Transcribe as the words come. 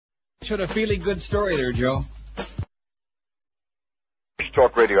What a feeling good story there, Joe. Worst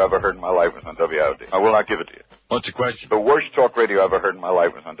talk radio I've ever heard in my life was on WIOD. I will not give it to you. What's the question? The worst talk radio I've ever heard in my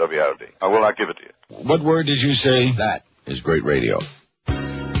life was on WIOD. I will not give it to you. What word did you say? That is great radio.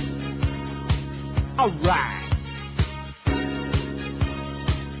 All right.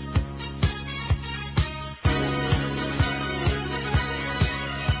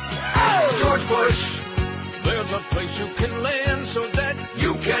 George Bush, there's a place you can land so that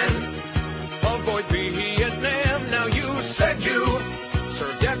you can avoid Vietnam. Now you said you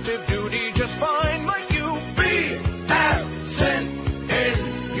served active duty just fine, but you be absent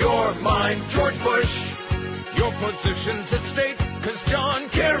in your mind. George Bush, your position's at stake, 'cause John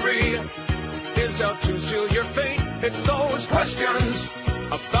Kerry is out to seal your fate. It's those questions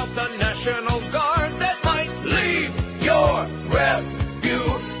about the National Guard that might leave your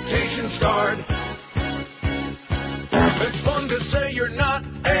reputation scarred. It's fun to say you're not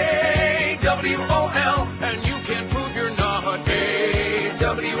AWOL, and you can't prove you're not AWOL.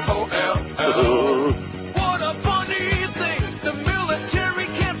 What a funny thing, the military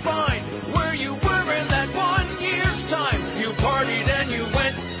can't find where you were in that 1 year's time. You partied and you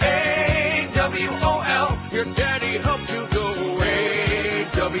went AWOL. Your daddy helped you go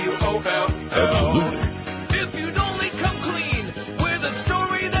AWOL. If you'd only come clean with a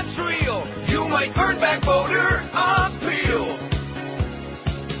story that's real, you might earn back voter appeal.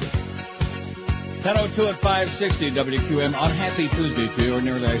 10:02 at 560 WQM. Unhappy Tuesday to you.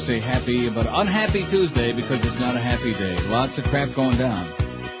 Ordinarily I say happy, but unhappy Tuesday because it's not a happy day. Lots of crap going down.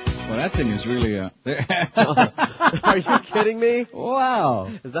 Well, that thing is really Are you kidding me? Wow.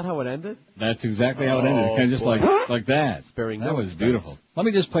 Is that how it ended? That's exactly how it ended. Kind of just like that. Sparing that no was expense. beautiful. Let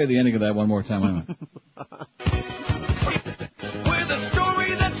me just play the ending of that one more time. With a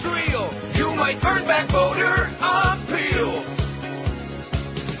story that's real, you might earn back voter appeal.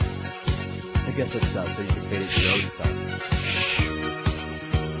 I guess it's so you can finish your own stuff.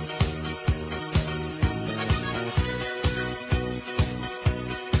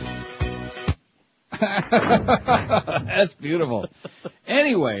 That's beautiful.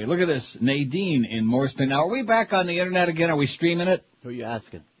 Anyway, look at this. Nadine in Morris Plains. Now, are we back on the internet again? Are we streaming it? Who are you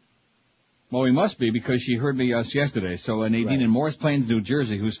asking? Well, we must be because she heard me yesterday. So Nadine in Morris Plains, New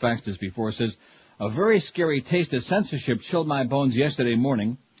Jersey, who's faxed us before, says, a very scary taste of censorship chilled my bones yesterday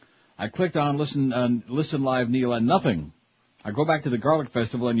morning. I clicked on listen live, Neil, and nothing. I go back to the Garlic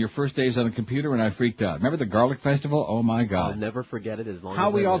Festival and your first days on the computer, and I freaked out. Remember the Garlic Festival? Oh, my God. I'll never forget it as long How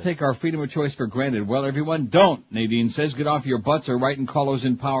as we I all live. take our freedom of choice for granted. Well, everyone, don't, Nadine says. Get off your butts or right and call those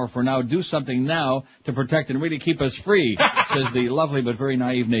in power for now. Do something now to protect and really keep us free, says the lovely but very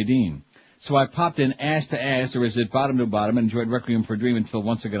naive Nadine. So I popped in ass to ass, or is it bottom to bottom, and enjoyed Requiem for a Dream until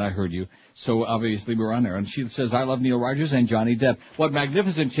once again I heard you. So obviously we're on there. And she says, I love Neil Rogers and Johnny Depp. What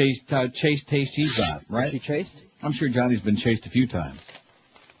magnificent chase taste she's got, right? Was she chased? I'm sure Johnny's been chased a few times.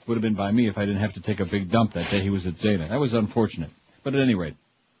 Would have been by me if I didn't have to take a big dump that day he was at Zeta. That was unfortunate. But at any rate.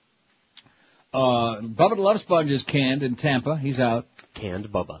 Bubba the Love Sponge is canned in Tampa. He's out.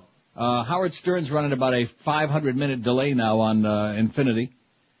 Canned Bubba. Howard Stern's running about a 500-minute delay now on Infinity.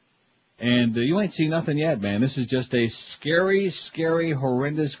 And you ain't seen nothing yet, man. This is just a scary, scary,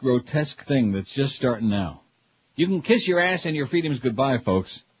 horrendous, grotesque thing that's just starting now. You can kiss your ass and your freedoms goodbye,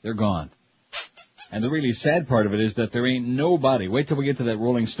 folks. They're gone. And the really sad part of it is that there ain't nobody. Wait till we get to that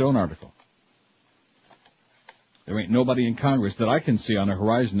Rolling Stone article. There ain't nobody in Congress that I can see on the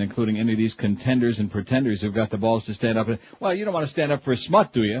horizon, including any of these contenders and pretenders who've got the balls to stand up. Well, you don't want to stand up for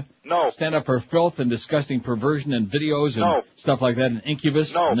smut, do you? No. Stand up for filth and disgusting perversion and videos and stuff like that and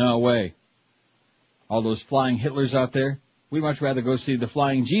incubus? No. No way. All those flying Hitlers out there. We'd much rather go see the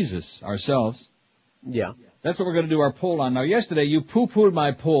flying Jesus ourselves. Yeah. That's what we're going to do our poll on. Now, yesterday, you poo-pooed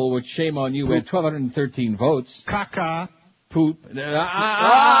my poll, which shame on you. We had 1,213 votes. Caca. Poop.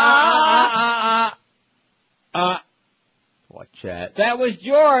 Watch that. That was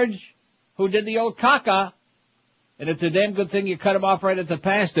George who did the old caca. And it's a damn good thing you cut him off right at the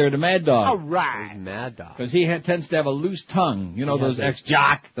pass there, the Mad Dog. All right. Mad Dog. Because he tends to have a loose tongue. You know, He has those a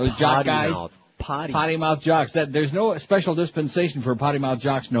ex-jock, those jock guys. Mouth. Potty mouth jocks. There's no special dispensation for potty mouth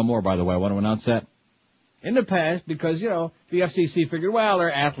jocks no more, by the way. I want to announce that. In the past, because, you know, the FCC figured, well,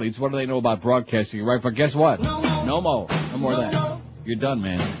 they're athletes. What do they know about broadcasting, right? But guess what? No more. No more of that. You're done,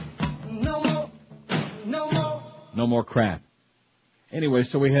 man. No more crap. Anyway,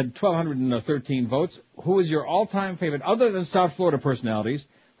 so we had 1,213 votes. Who is your all-time favorite, other than South Florida personalities,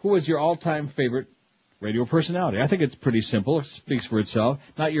 who is your all-time favorite radio personality? I think it's pretty simple. It speaks for itself.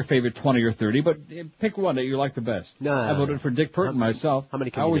 Not your favorite 20 or 30, but pick one that you like the best. No. I voted for Dick Burton myself. How many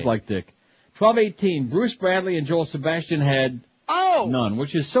can I you always name? liked Dick. 1218, Bruce Bradley and Joel Sebastian had No! None,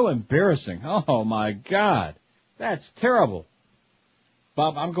 which is so embarrassing. Oh, my God. That's terrible.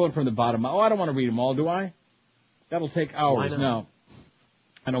 Bob, I'm going from the bottom. Oh, I don't want to read them all, do I? That'll take hours. No,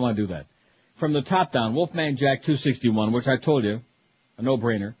 I don't want to do that. From the top down, Wolfman Jack 261, which I told you, a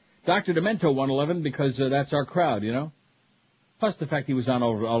no-brainer. Dr. Demento 111, because that's our crowd, you know? Plus the fact he was on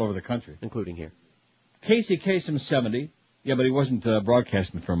all over the country. Including here. Casey Kasem 70. Yeah, but he wasn't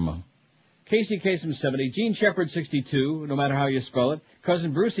broadcasting from... Casey Kasem 70. Gene Shepard 62, no matter how you spell it.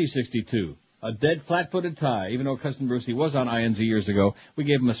 Cousin Brucey 62. A dead flat-footed tie. Even though Cousin Brucey was on INZ years ago, we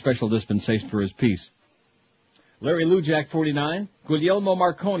gave him a special dispensation for his piece. Larry Lujak 49. Guglielmo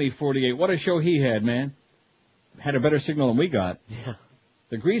Marconi 48. What a show he had, man. Had a better signal than we got. Yeah.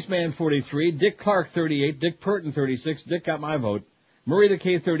 The Greaseman 43. Dick Clark 38. Dick Purton 36. Dick got my vote. Murray the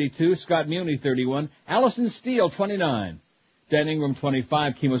K 32. Scott Muni 31. Allison Steele 29. Dan Ingram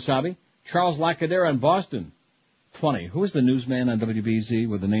 25. Kimosabe. Charles Lacadera in Boston 20. Who was the newsman on WBZ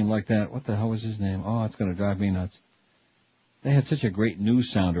with a name like that? What the hell was his name? Oh, it's going to drive me nuts. They had such a great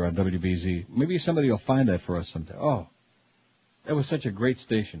news sounder on WBZ. Maybe somebody will find that for us someday. Oh, that was such a great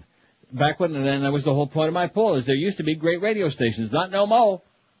station. Back when, and then that was the whole point of my poll, is there used to be great radio stations, not no mo.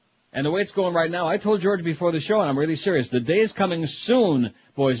 And the way it's going right now, I told George before the show, and I'm really serious, the day is coming soon,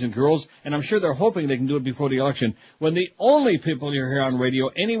 boys and girls, and I'm sure they're hoping they can do it before the election, when the only people you hear on radio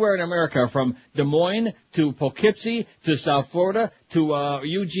anywhere in America, from Des Moines to Poughkeepsie to South Florida to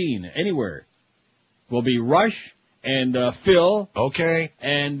Eugene, anywhere, will be Rush and Phil, Okay.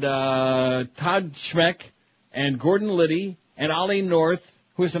 and Todd Schmeck, and Gordon Liddy, and Ollie North,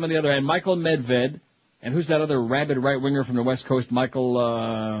 who's some of the other, and Michael Medved, and who's that other rabid right-winger from the West Coast,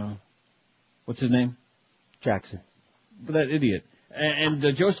 Michael, what's his name? Jackson. That idiot. And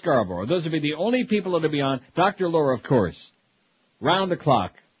Joe Scarborough. Those would be the only people that would be on. Dr. Laura, of course. Round the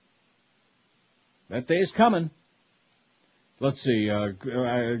clock. That day is coming. Let's see,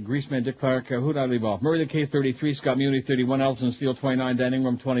 Greaseman, Dick Clark, who'd I leave off? Murray the K 33, Scott Muni 31, Elton Steele 29, Dan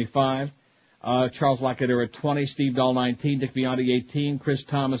Ingram 25, Charles Lacadera 20, Steve Dahl 19, Dick Biondi 18, Chris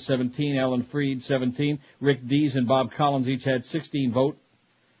Thomas 17, Alan Freed 17, Rick Dees and Bob Collins each had 16 vote.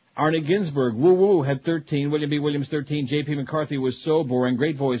 Arnie Ginsberg, woo-woo, had 13, William B. Williams 13, J.P. McCarthy was so boring,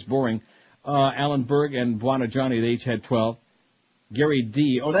 great voice, boring. Alan Berg and Buana Johnny, they each had 12. Gary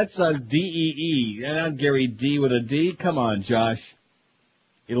D. Oh, that's D-E-E. Not Gary D with a D. Come on, Josh.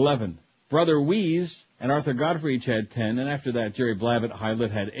 11. Brother Wheeze and Arthur Godfrey each had 10. And after that, Jerry Blavitt, High-Lit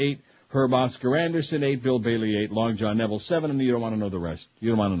had 8. Herb Oscar Anderson, 8. Bill Bailey, 8. Long John Neville, 7. And you don't want to know the rest. You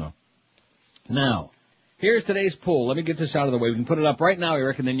don't want to know. Now, here's today's poll. Let me get this out of the way. We can put it up right now,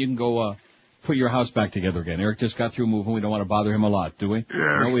 Eric, and then you can go put your house back together again. Eric just got through moving. We don't want to bother him a lot, do we?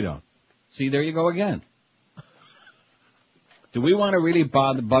 Yes. No, we don't. See, there you go again. Do we want to really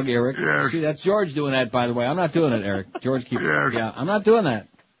bug Eric? Yes. See, that's George doing that, by the way. I'm not doing it, Eric. George, keep... Yes. Yeah, I'm not doing that.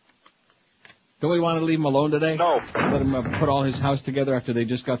 Don't we want to leave him alone today? No. Let him put all his house together after they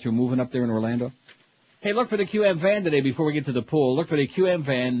just got through moving up there in Orlando? Hey, look for the QM van today before we get to the pool. Look for the QM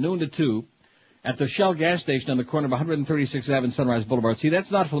van, noon to 2, at the Shell gas station on the corner of 136th Ave and Sunrise Boulevard. See,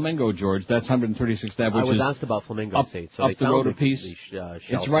 that's not Flamingo, George. That's 136th Ave, which I was is asked about Flamingo up, State. So up they the found road a piece. Shell It's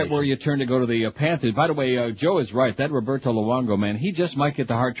right station. where you turn to go to the Panthers. By the way, Joe is right. That Roberto Luongo, man, he just might get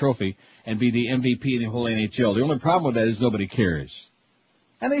the Hart Trophy and be the MVP in the whole NHL. The only problem with that is nobody cares.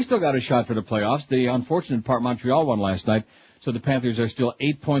 And they still got a shot for the playoffs. The unfortunate part, Montreal won last night, so the Panthers are still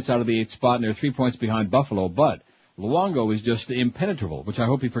 8 points out of the 8th spot, and they're 3 points behind Buffalo. But Luongo is just impenetrable, which I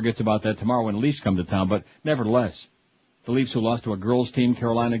hope he forgets about that tomorrow when the Leafs come to town. But nevertheless, the Leafs who lost to a girls' team,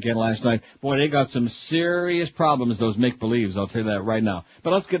 Carolina, again last night, boy, they got some serious problems, those make-believes. I'll tell you that right now.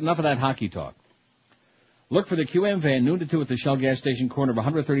 But let's get enough of that hockey talk. Look for the QM van, noon to 2 at the Shell gas station, corner of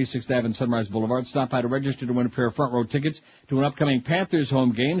 136th Ave and Sunrise Boulevard. Stop by to register to win a pair of front row tickets to an upcoming Panthers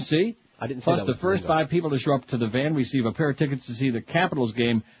home game. See? I didn't say Plus, that the was first Flamingo. 5 people to show up to the van receive a pair of tickets to see the Capitals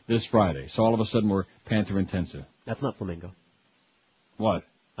game this Friday. So all of a sudden, we're Panther intensive. That's not Flamingo. What?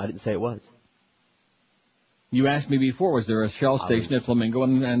 I didn't say it was. You asked me before, was there a Shell station at Flamingo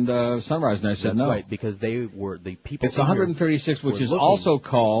and Sunrise? And I said That's no. right, because they were the people. It's 136, which were is looking.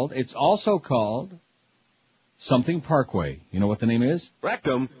 also called something Parkway. You know what the name is?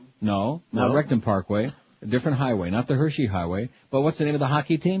 Rectum. No, not No. Rectum Parkway. A different highway, not the Hershey Highway. But what's the name of the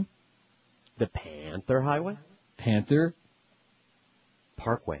hockey team? The Panther Highway? Panther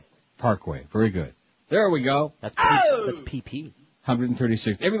Parkway. Parkway. Very good. There we go. That's PP.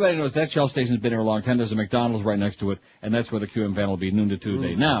 136. Everybody knows that Shell station's been here a long time. There's a McDonald's right next to it, and that's where the QM van will be noon to 2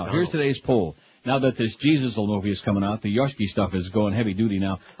 today. Now, here's today's poll. Now that this Jesus-ll movie is coming out, the Yoshki stuff is going heavy duty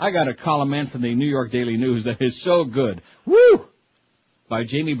now. I got a column, man, from the New York Daily News that is so good. Woo! By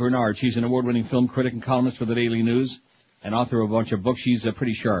Jamie Bernard. She's an award-winning film critic and columnist for the Daily News. and author of a bunch of books. She's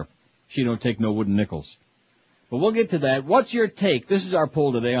pretty sharp. She don't take no wooden nickels. But we'll get to that. What's your take? This is our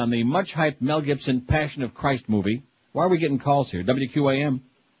poll today on the much-hyped Mel Gibson Passion of Christ movie. Why are we getting calls here? WQAM?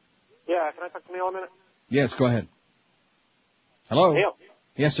 Yeah, can I talk to Neil a minute? Yes, go ahead. Hello? Neil.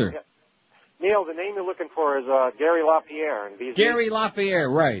 Yes, sir. Yeah. Neil, the name you're looking for is Gary LaPierre. And Gary LaPierre,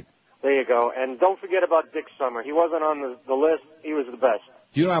 right. There you go. And don't forget about Dick Summer. He wasn't on the list. He was the best.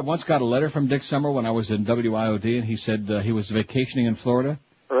 Do you know I once got a letter from Dick Summer when I was in WIOD, and he said he was vacationing in Florida?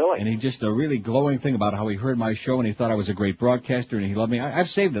 Really? And he just a really glowing thing about how he heard my show and he thought I was a great broadcaster and he loved me. I've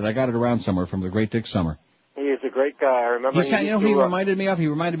saved it. I got it around somewhere from the great Dick Summer. He is a great guy. I remember. He reminded me of? He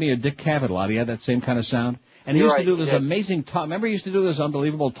reminded me of Dick Cavett a lot. He had that same kind of sound. And he used to do those amazing talk. Remember, he used to do those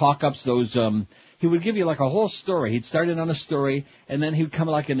unbelievable talk-ups. Those he would give you like a whole story. He'd start in on a story, and then he'd come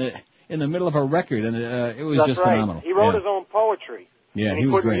like in the middle of a record, and it was just phenomenal. He wrote his own poetry. Yeah, and he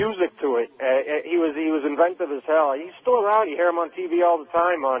was put great. Music to it. He was inventive as hell. He's still around. You hear him on TV all the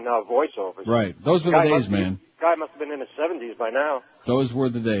time on voiceovers. Right. Those were the days, man. Guy must have been in his 70s by now. Those were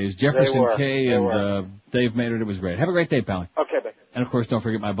the days. Jefferson Kay and Dave Maynard. It was great. Have a great day, pal. Okay, babe. And, of course, don't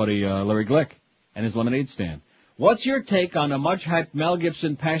forget my buddy Larry Glick and his lemonade stand. What's your take on a much-hyped Mel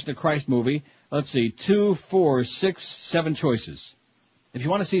Gibson Passion of Christ movie? Let's see, 2, 4, 6, 7 choices. If you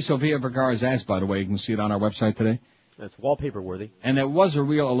want to see Sofia Vergara's ass, by the way, you can see it on our website today. That's wallpaper worthy. And it was a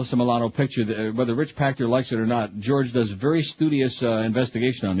real Alyssa Milano picture. Whether Rich Pachter likes it or not, George does very studious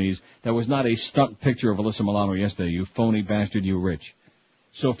investigation on these. That was not a stunt picture of Alyssa Milano yesterday, you phony bastard, you Rich.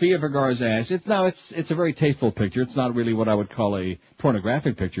 Sofia Vergara's ass. It's a very tasteful picture. It's not really what I would call a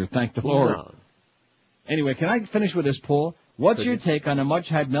pornographic picture, thank the Lord. No. Anyway, can I finish with this poll? What's your take on a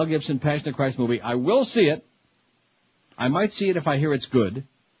much-hyped Mel Gibson Passion of Christ movie? I will see it. I might see it if I hear it's good.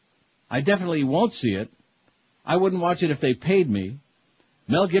 I definitely won't see it. I wouldn't watch it if they paid me.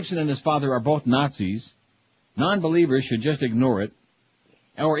 Mel Gibson and his father are both Nazis. Non-believers should just ignore it.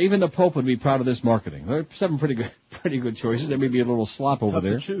 Or even the Pope would be proud of this marketing. There are 7 pretty good choices. There may be a little slop over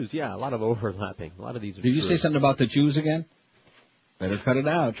there. To choose, yeah, a lot of overlapping. A lot of these are Did you say something about the Jews again? Better cut it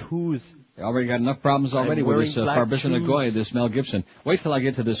out. Jews. They already got enough problems already with this Farbissina Goy, this Mel Gibson. Wait till I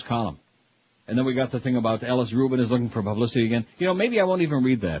get to this column. And then we got the thing about Ellis Rubin is looking for publicity again. You know, maybe I won't even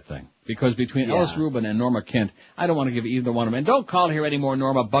read that thing. Because between Ellis Rubin and Norma Kent, I don't want to give either one of them. And don't call here anymore,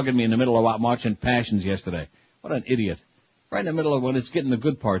 Norma, bugging me in the middle of watching Passions yesterday. What an idiot. Right in the middle of when it's getting the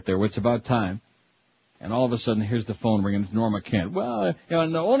good part there, where it's about time. And all of a sudden, here's the phone ringing. It's Norma Kent. Well, you know,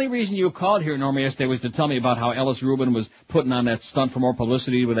 and the only reason you called here, Norma, yesterday was to tell me about how Ellis Rubin was putting on that stunt for more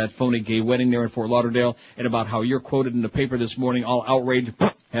publicity with that phony gay wedding there in Fort Lauderdale, and about how you're quoted in the paper this morning, all outraged.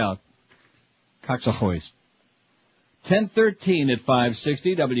 Yeah. Coxahoys. 10:13 at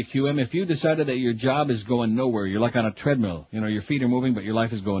 560 WQM. If you decided that your job is going nowhere, you're like on a treadmill, you know, your feet are moving, but your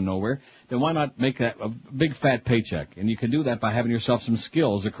life is going nowhere, then why not make that a big fat paycheck? And you can do that by having yourself some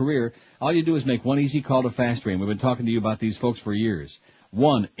skills, a career. All you do is make one easy call to Fast Train. We've been talking to you about these folks for years.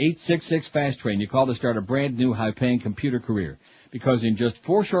 1-866 Train. You call to start a brand new high-paying computer career. Because in just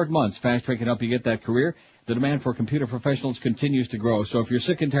 4 short months, Fast Train can help you get that career. The demand for computer professionals continues to grow. So if you're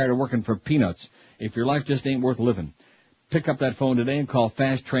sick and tired of working for peanuts, if your life just ain't worth living, pick up that phone today and call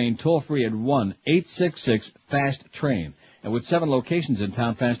Fast Train toll-free at 1-866-FAST-TRAIN. And with 7 locations in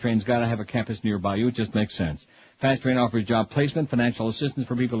town, Fast Train's got to have a campus nearby you. It just makes sense. Fast Train offers job placement, financial assistance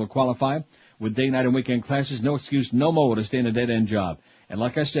for people who qualify. With day, night, and weekend classes, no excuse, no more to stay in a dead-end job. And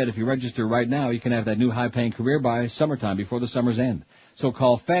like I said, if you register right now, you can have that new high-paying career by summertime, before the summer's end. So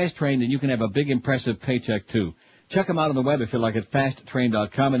call Fast Train and you can have a big, impressive paycheck, too. Check them out on the web if you like at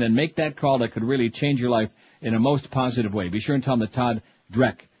fasttrain.com, and then make that call that could really change your life in a most positive way. Be sure and tell them that Todd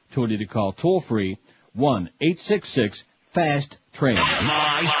Dreck told you to call toll-free 1-866-FAST-TRAIN.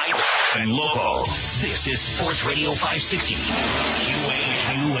 Live and local. This is Sports Radio 560.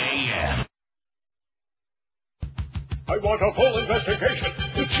 QAM. I want a full investigation.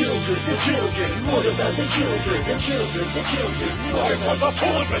 The children, what about the children? The children. I want a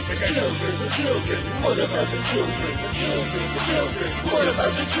full investigation. The children, what about the children? The children, what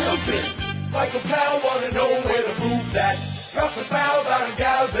about the children? Michael Powell wanna know where to move that. Drop the foul about a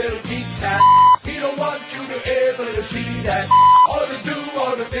gal, better keep that. He don't want you to ever to see that. All to do,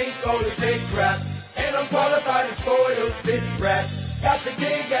 all to think, all to say crap. And I'm qualified and spoiled, fit rat. Got the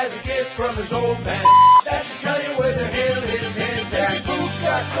gig as a gift from his old man. That should tell you where the hell his head's at. Boots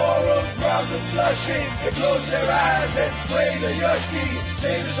got coral, crowds are flushing. They close their eyes and play the yucky.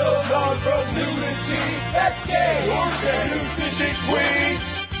 Save his old dog from nudity. That's gay. Who's that new fishing queen?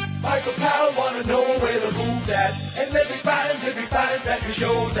 Michael Powell wanna know where to move that. And let me find that can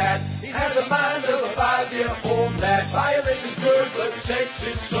show that. He has the mind of a 5-year-old lad. Violations good, but the sex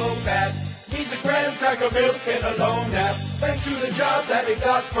is so bad. He's a grand 3-pack of milk and a long nap. Thanks to the job that he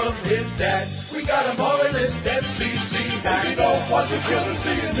got from his dad. We got him all in this FCC hat. If you don't want your children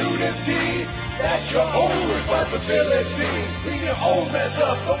seeing nudity, that's your own responsibility. Clean your own mess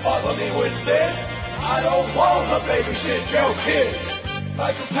up, don't bother me with this. I don't wanna babysit your kid.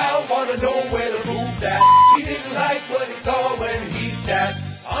 Michael Powell wanna know where to move that. He didn't like what he saw when he sat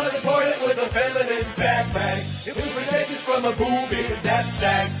on the toilet with a feminine backpack. It was ridiculous from a boob in that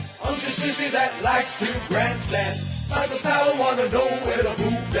sack. I'm just a sissy that likes to grandstand. Michael Powell wanna know where to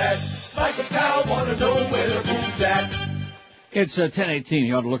move that. Michael Powell wanna know where to move that. It's 10:18.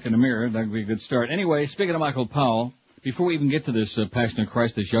 You ought to look in the mirror. That would be a good start. Anyway, speaking of Michael Powell, before we even get to this Passion of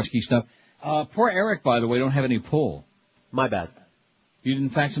Christ, this Yushki stuff, poor Eric, by the way, don't have any pull. My bad. You didn't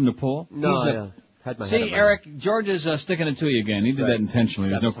fax him the pull? No, I had my head See, Eric, George is sticking it to you again. He did that intentionally.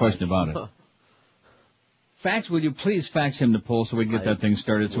 There's no question about it. Fax, would you please fax him the pull so we can get that thing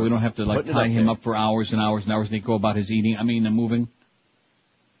started so we don't have to, like, tie him up for hours and hours and hours and he go about his moving?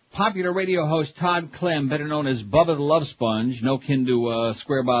 Popular radio host Todd Clem, better known as Bubba the Love Sponge, no kin to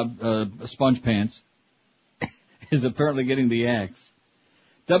Square Bob Sponge Pants, is apparently getting the axe.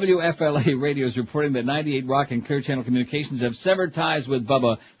 WFLA Radio is reporting that 98 Rock and Clear Channel Communications have severed ties with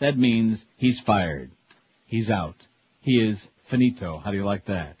Bubba. That means he's fired. He's out. He is finito. How do you like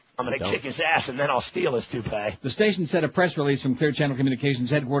that? I'm going to kick his ass and then I'll steal his toupee. The station said a press release from Clear Channel Communications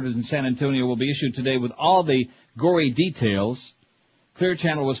headquarters in San Antonio will be issued today with all the gory details. Clear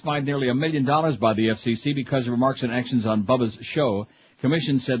Channel was fined nearly $1 million by the FCC because of remarks and actions on Bubba's show.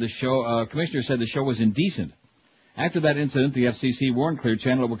 Commissioner said the show was indecent. After that incident, the FCC warned Clear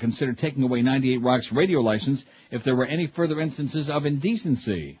Channel it would consider taking away 98 Rock's radio license if there were any further instances of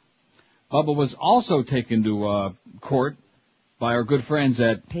indecency. Bubba was also taken to court by our good friends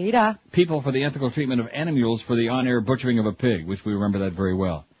at People for the Ethical Treatment of Animals for the on-air butchering of a pig, which we remember that very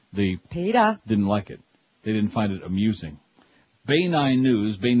well. The didn't like it. They didn't find it amusing. Bay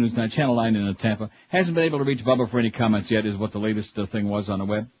News 9, Channel 9 in Tampa, hasn't been able to reach Bubba for any comments yet, is what the latest thing was on the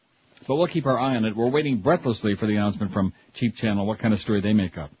web. But we'll keep our eye on it. We're waiting breathlessly for the announcement from Cheap Channel, what kind of story they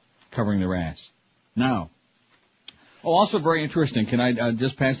make up, covering their ass. Now, also very interesting. Can I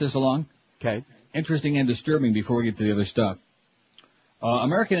just pass this along? Okay. Interesting and disturbing before we get to the other stuff.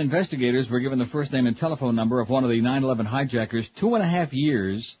 American investigators were given the first name and telephone number of one of the 9/11 hijackers 2.5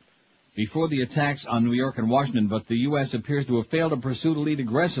 years before the attacks on New York and Washington, but the U.S. appears to have failed to pursue the lead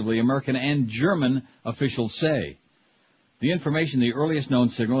aggressively, American and German officials say. The information, the earliest known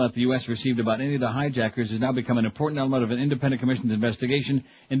signal that the U.S. received about any of the hijackers, has now become an important element of an independent commission's investigation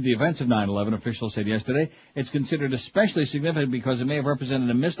into the events of 9/11, officials said yesterday. It's considered especially significant because it may have represented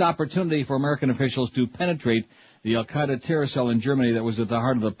a missed opportunity for American officials to penetrate the Al-Qaeda terror cell in Germany that was at the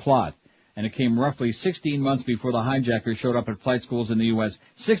heart of the plot. And it came roughly 16 months before the hijackers showed up at flight schools in the U.S.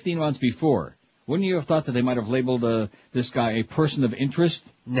 16 months before. Wouldn't you have thought that they might have labeled this guy a person of interest,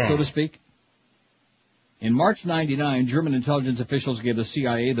 so to speak? In March 1999, German intelligence officials gave the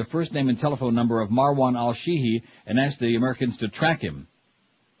CIA the first name and telephone number of Marwan al-Shihi and asked the Americans to track him.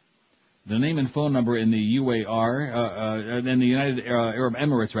 The name and phone number in the UAR, in the United Arab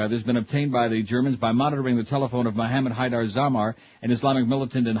Emirates, has been obtained by the Germans by monitoring the telephone of Mohammed Haidar Zamar, an Islamic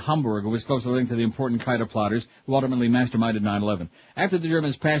militant in Hamburg who was closely linked to the important Qaeda plotters who ultimately masterminded 9/11. After the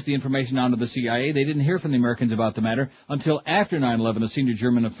Germans passed the information on to the CIA, they didn't hear from the Americans about the matter until after 9/11, a senior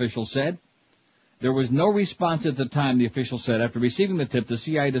German official said. There was no response at the time, the official said. After receiving the tip, the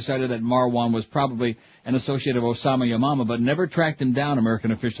CIA decided that Marwan was probably an associate of Osama Yamama, but never tracked him down,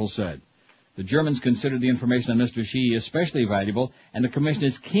 American officials said. The Germans considered the information on Mr. Shihi especially valuable, and the Commission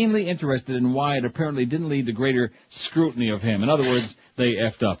is keenly interested in why it apparently didn't lead to greater scrutiny of him. In other words, they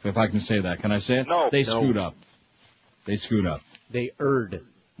effed up, if I can say that. Can I say it? No. They screwed up. They screwed up. They erred.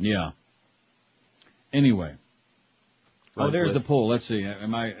 Yeah. Anyway. Oh, there's the poll. Let's see.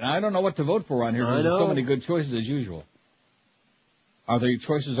 I don't know what to vote for on here because there's so many good choices as usual. Are the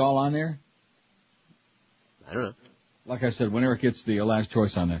choices all on there? I don't know. Like I said, when Eric gets the last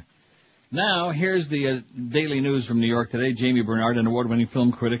choice on there. Now, here's the Daily News from New York today. Jamie Bernard, an award-winning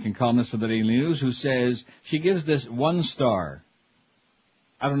film critic and columnist for the Daily News, who says she gives this 1 star.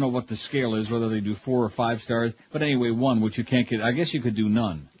 I don't know what the scale is, whether they do 4 or 5 stars, but anyway, 1, which you can't get. I guess you could do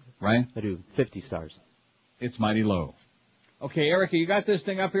none, right? I do 50 stars. It's mighty low. Okay, Erica, you got this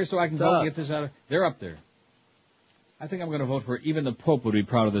thing up here so I can vote and get this out of... They're up there. I think I'm going to vote for it. Even the Pope would be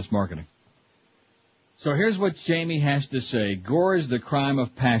proud of this marketing. So here's what Jamie has to say. Gore is the crime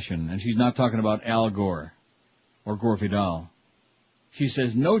of passion. And she's not talking about Al Gore or Gore Vidal. She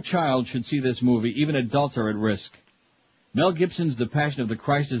says, no child should see this movie. Even adults are at risk. Mel Gibson's The Passion of the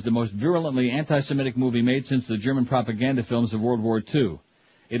Christ is the most virulently anti-Semitic movie made since the German propaganda films of World War II.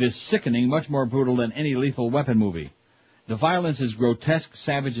 It is sickening, much more brutal than any Lethal Weapon movie. The violence is grotesque,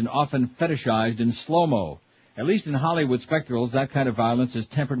 savage, and often fetishized in slow-mo. At least in Hollywood spectacles, that kind of violence is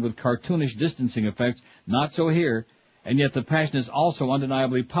tempered with cartoonish distancing effects. Not so here, and yet the passion is also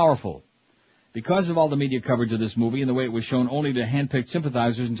undeniably powerful. Because of all the media coverage of this movie and the way it was shown only to hand-picked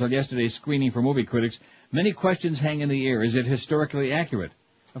sympathizers until yesterday's screening for movie critics, many questions hang in the air. Is it historically accurate?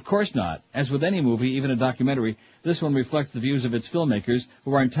 Of course not. As with any movie, even a documentary, this one reflects the views of its filmmakers,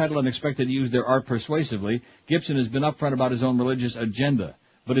 who are entitled and expected to use their art persuasively. Gibson has been upfront about his own religious agenda.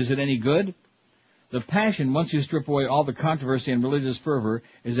 But is it any good? The Passion, once you strip away all the controversy and religious fervor,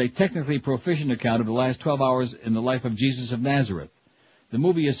 is a technically proficient account of the last 12 hours in the life of Jesus of Nazareth. The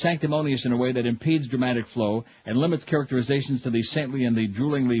movie is sanctimonious in a way that impedes dramatic flow and limits characterizations to the saintly and the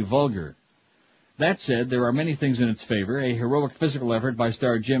droolingly vulgar. That said, there are many things in its favor: a heroic physical effort by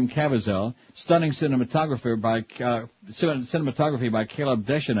star Jim Caviezel, stunning cinematography by Caleb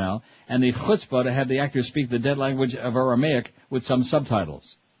Deschanel, and the chutzpah to have the actors speak the dead language of Aramaic with some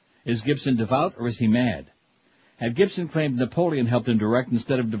subtitles. Is Gibson devout, or is he mad? Had Gibson claimed Napoleon helped him direct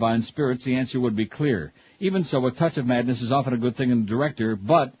instead of divine spirits, the answer would be clear. Even so, a touch of madness is often a good thing in a director,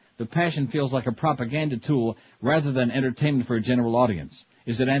 but The Passion feels like a propaganda tool rather than entertainment for a general audience.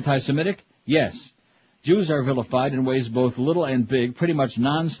 Is it anti-Semitic? Yes. Jews are vilified in ways both little and big, pretty much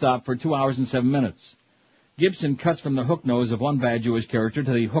non-stop for 2 hours and 7 minutes. Gibson cuts from the hook nose of one bad Jewish character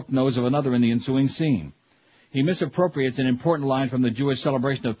to the hook nose of another in the ensuing scene. He misappropriates an important line from the Jewish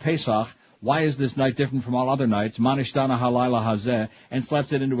celebration of Pesach, "Why is this night different from all other nights?" Manishtana halayla hazeh, and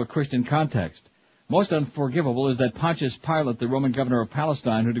slaps it into a Christian context. Most unforgivable is that Pontius Pilate, the Roman governor of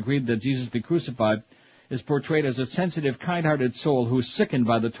Palestine, who decreed that Jesus be crucified, is portrayed as a sensitive, kind-hearted soul who is sickened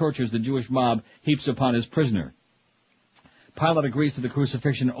by the tortures the Jewish mob heaps upon his prisoner. Pilate agrees to the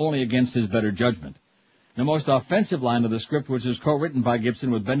crucifixion only against his better judgment. The most offensive line of the script, which was co-written by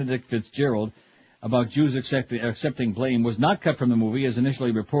Gibson with Benedict Fitzgerald, about Jews accepting blame, was not cut from the movie as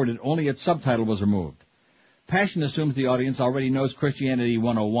initially reported, only its subtitle was removed. Passion assumes the audience already knows Christianity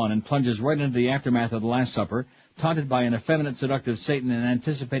 101 and plunges right into the aftermath of the Last Supper, taunted by an effeminate, seductive Satan and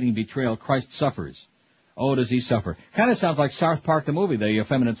anticipating betrayal. Christ suffers. Oh, does he suffer? Kind of sounds like South Park, the movie, the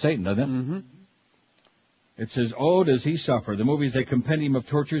effeminate Satan, doesn't it? Mm-hmm. It says, oh, does he suffer? The movie is a compendium of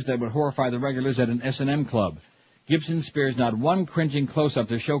tortures that would horrify the regulars at an S&M club. Gibson spares not one cringing close-up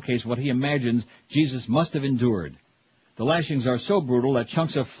to showcase what he imagines Jesus must have endured. The lashings are so brutal that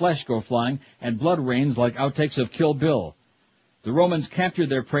chunks of flesh go flying and blood rains like outtakes of Kill Bill. The Romans captured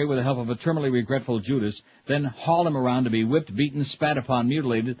their prey with the help of a terminally regretful Judas, then haul him around to be whipped, beaten, spat upon,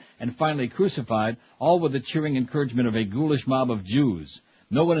 mutilated, and finally crucified, all with the cheering encouragement of a ghoulish mob of Jews.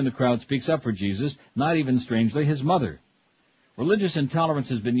 No one in the crowd speaks up for Jesus, not even, strangely, his mother. Religious intolerance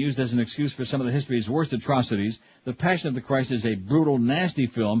has been used as an excuse for some of the history's worst atrocities. The Passion of the Christ is a brutal, nasty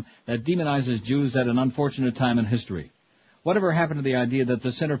film that demonizes Jews at an unfortunate time in history. Whatever happened to the idea that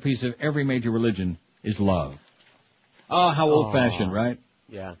the centerpiece of every major religion is love? Oh, how old-fashioned, right?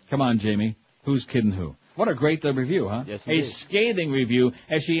 Yeah. Come on, Jamie. Who's kidding who? What a great review, huh? Yes, a scathing review,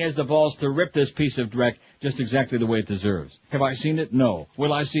 as she has the balls to rip this piece of dreck just exactly the way it deserves. Have I seen it? No.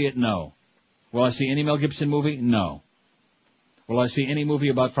 Will I see it? No. Will I see any Mel Gibson movie? No. Will I see any movie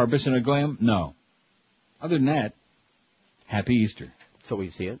about Farbissina Goyim? No. Other than that, Happy Easter. So we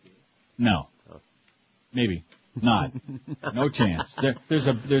see it? No. Oh. Maybe. Not. No chance. There's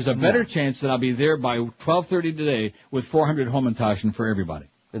a better chance that I'll be there by 12:30 today with 400 Homontaschen for everybody.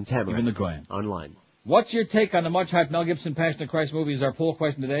 And Tamara. Even the Goyim. Online. What's your take on the much-hyped Mel Gibson Passion of Christ movie is our poll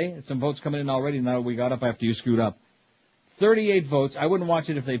question today. Some votes coming in already now we got up after you screwed up. 38 votes. I wouldn't watch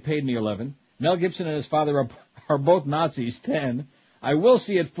it if they paid me 11. Mel Gibson and his father are both Nazis, 10. I will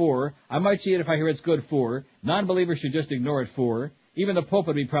see it, 4. I might see it if I hear it's good, 4. Non-believers should just ignore it, 4. Even the Pope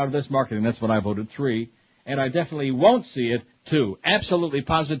would be proud of this marketing. That's what I voted, 3. And I definitely won't see it, 2. Absolutely,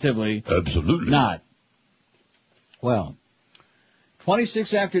 positively. Absolutely not. Well,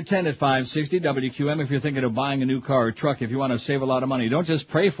 26 after 10 at 560 WQM. If you're thinking of buying a new car or truck, if you want to save a lot of money, don't just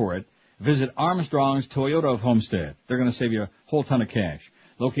pray for it. Visit Armstrong's Toyota of Homestead. They're going to save you a whole ton of cash.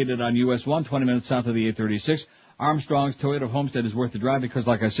 Located on US 1, 20 minutes south of the 836, Armstrong's Toyota of Homestead is worth the drive because,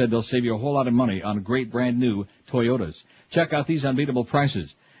 like I said, they'll save you a whole lot of money on great brand new Toyotas. Check out these unbeatable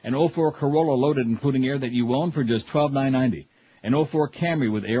prices. An 04 Corolla loaded including air that you own for just $12,990. An 04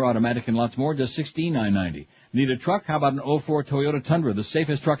 Camry with air, automatic, and lots more, just $16,990. Need a truck? How about an 04 Toyota Tundra, the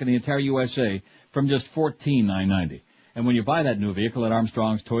safest truck in the entire USA, from just $14,990. And when you buy that new vehicle at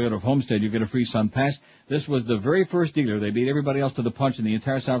Armstrong's Toyota of Homestead, you get a free Sun Pass. This was the very first dealer. They beat everybody else to the punch in the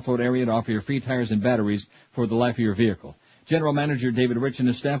entire South Florida area to offer you free tires and batteries for the life of your vehicle. General Manager David Rich and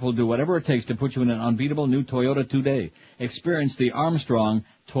his staff will do whatever it takes to put you in an unbeatable new Toyota today. Experience the Armstrong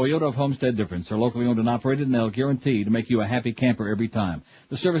Toyota of Homestead difference. They're locally owned and operated, and they'll guarantee to make you a happy camper every time.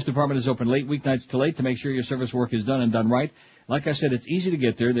 The service department is open late weeknights till 8 to make sure your service work is done and done right. Like I said, it's easy to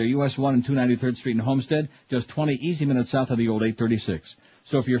get there. They're US 1 and 293rd Street in Homestead, just 20 easy minutes south of the old 836.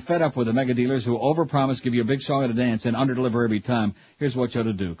 So if you're fed up with the mega dealers who overpromise, give you a big song and a dance, and underdeliver every time, here's what you ought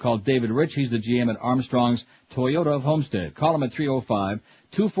to do. Call David Rich. He's the GM at Armstrong's Toyota of Homestead. Call him at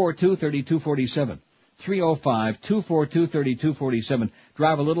 305-242-3247. 305-242-3247.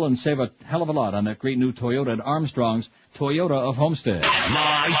 Drive a little and save a hell of a lot on that great new Toyota at Armstrong's Toyota of Homestead.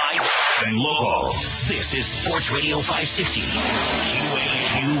 Live and local. This is Sports Radio 560.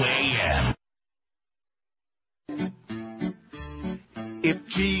 QAM. If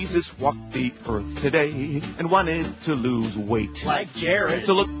Jesus walked the earth today and wanted to lose weight, Like Jared.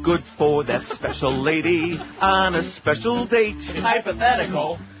 to look good for that special lady on a special date, It's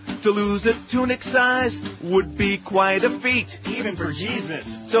hypothetical, to lose a tunic size would be quite a feat. even for Jesus.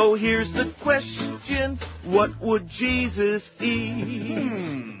 So here's the question, what would Jesus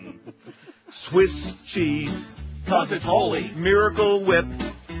eat? Swiss cheese, 'Cause it's holy. Miracle Whip,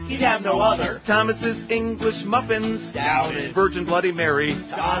 He'd have no other. Thomas's English muffins, Doubted. Virgin Bloody Mary,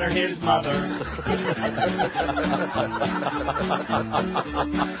 To honor his mother.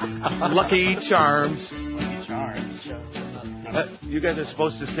 Lucky Charms. Charms. You guys are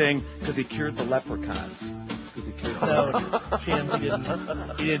supposed to sing because he cured the leprechauns. No, Tim, he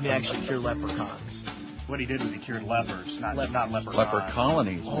didn't actually cure leprechauns. What he did was he cured lepers, not leprechauns. Leper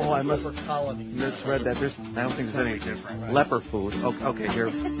colonies. Oh, I leper colonies. Misread that. I don't think there's any leper food. Okay, here.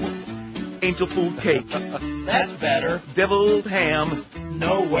 Angel food cake. That's better. Deviled ham.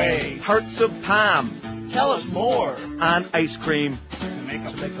 No way. Hearts of palm. Tell us more. On ice cream. Make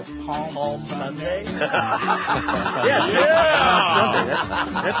a Palm Sunday. Yeah.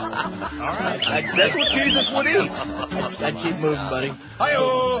 all right. That's what Jesus would eat. I'd keep moving, buddy. Hi-yo.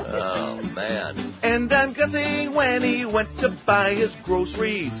 Oh, man. And I'm guessing when he went to buy his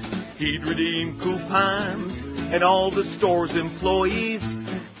groceries, he'd redeem coupons and all the store's employees.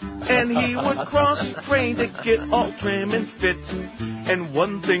 And he would cross-train to get all trim and fit. And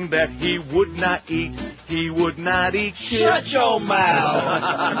one thing that he would not eat shit. Shut your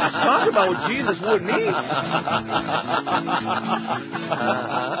mouth. Just talk about what Jesus wouldn't eat.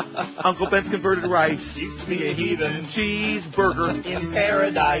 Uncle Ben's converted rice. Used to be a heathen. Cheeseburger. In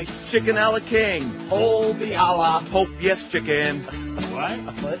paradise. Chicken a la king. Hold the Allah. Hope yes chicken.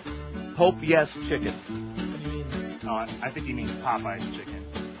 What? Hope yes chicken. Oh, I think he means Popeye's chicken.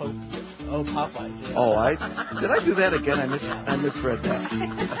 Oh, Popeye. Yeah. Oh, did I do that again? I misread that.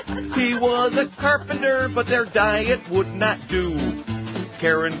 He was a carpenter, but their diet would not do.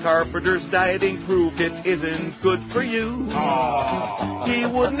 Karen Carpenter's dieting proved it isn't good for you. Oh. He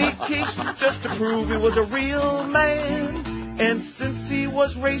wouldn't eat quiche just to prove he was a real man. And since he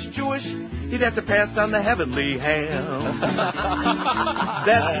was raised Jewish, he'd have to pass on the heavenly ham.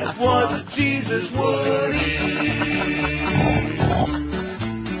 That's what Jesus would eat.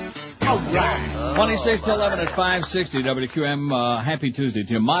 26 to 11 at 560 WQM. Happy Tuesday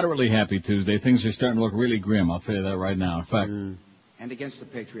to you. Moderately happy Tuesday. Things are starting to look really grim. I'll tell you that right now. In fact. And against the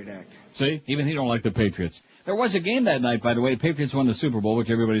Patriot Act. See? Even he don't like the Patriots. There was a game that night, by the way. Patriots won the Super Bowl, which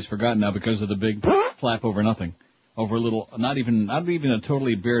everybody's forgotten now because of the big flap over nothing. Over a little, not even a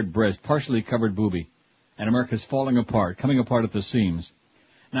totally bared breast, partially covered boobie. And America's falling apart, coming apart at the seams.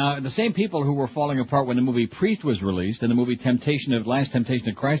 Now, the same people who were falling apart when the movie Priest was released and the movie Last Temptation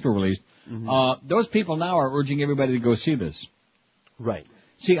of Christ were released, those people now are urging everybody to go see this. Right.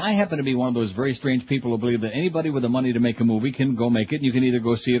 See, I happen to be one of those very strange people who believe that anybody with the money to make a movie can go make it, and you can either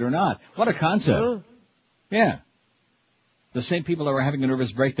go see it or not. What a concept. Yeah. The same people that were having a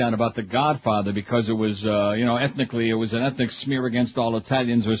nervous breakdown about The Godfather because it was, ethnically, it was an ethnic smear against all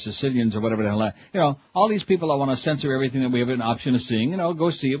Italians or Sicilians or whatever the hell. All these people that want to censor everything that we have an option of seeing, go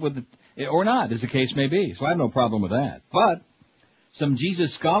see it or not, as the case may be. So I have no problem with that. But some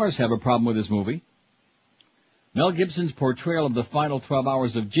Jesus scholars have a problem with this movie. Mel Gibson's portrayal of the final 12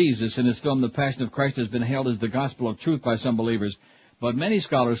 hours of Jesus in his film The Passion of Christ has been hailed as the gospel of truth by some believers. But many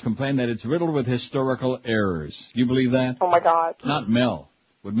scholars complain that it's riddled with historical errors. You believe that? Oh, my God. Not Mel.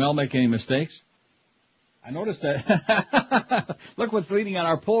 Would Mel make any mistakes? I noticed that. Look what's leading on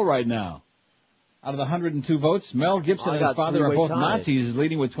our poll right now. Out of the 102 votes, Mel Gibson and his father are both Nazis, is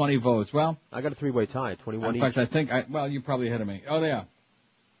leading with 20 votes. Well, I got a three-way tie, 21 in fact, I think, you're probably ahead of me. Oh, yeah.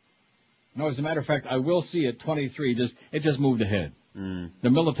 No, as a matter of fact, I will see it 23. It just moved ahead. The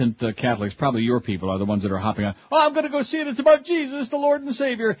militant Catholics, probably your people, are the ones that are hopping on. Oh, I'm going to go see it. It's about Jesus, the Lord and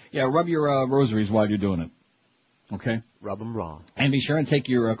Savior. Yeah, rub your rosaries while you're doing it. Okay? Rub them raw. And be sure and take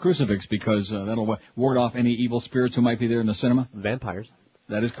your crucifix because that'll ward off any evil spirits who might be there in the cinema. Vampires.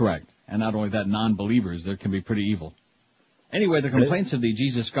 That is correct. And not only that, non-believers that can be pretty evil. Anyway, the complaints of the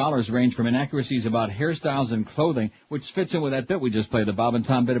Jesus scholars range from inaccuracies about hairstyles and clothing, which fits in with that bit we just played, the Bob and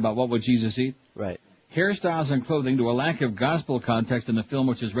Tom bit about what would Jesus eat. Right. Hairstyles and clothing, to a lack of gospel context in the film,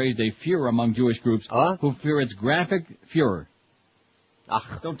 which has raised a furor among Jewish groups who fear its graphic furor.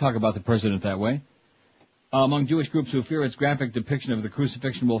 Don't talk about the president that way. Among Jewish groups who fear its graphic depiction of the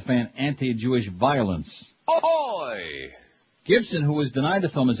crucifixion will fan anti-Jewish violence. Ahoy! Gibson, who was denied the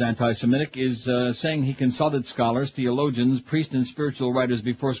film as anti-Semitic, is saying he consulted scholars, theologians, priests, and spiritual writers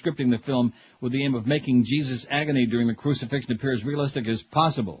before scripting the film with the aim of making Jesus' agony during the crucifixion appear as realistic as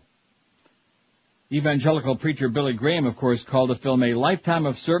possible. Evangelical preacher Billy Graham, of course, called the film a lifetime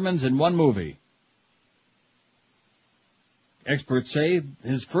of sermons in one movie. Experts say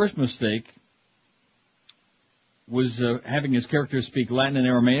his first mistake was having his characters speak Latin and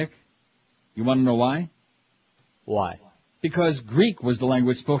Aramaic. You want to know why? Why? Because Greek was the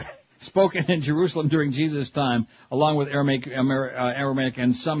language spoken in Jerusalem during Jesus' time, along with Aramaic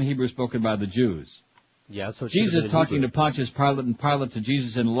and some Hebrew spoken by the Jews. Yeah, so Jesus talking to Pontius Pilate and Pilate to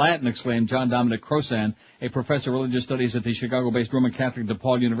Jesus in Latin, exclaimed John Dominic Crossan, a professor of religious studies at the Chicago-based Roman Catholic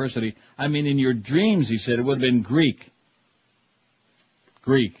DePaul University. I mean, in your dreams, he said, it would have been Greek.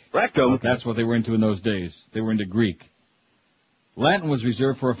 Greek. Rectum. That's what they were into in those days. They were into Greek. Latin was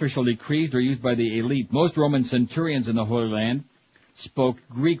reserved for official decrees or used by the elite. Most Roman centurions in the Holy Land spoke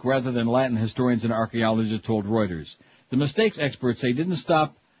Greek rather than Latin, historians and archaeologists told Reuters. The mistakes, experts say, didn't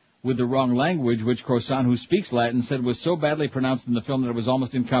stop with the wrong language, which Crossan, who speaks Latin, said was so badly pronounced in the film that it was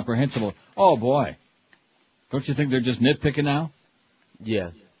almost incomprehensible. Oh, boy. Don't you think they're just nitpicking now?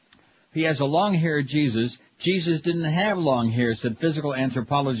 Yeah. He has a long-haired Jesus. Jesus didn't have long hair, said physical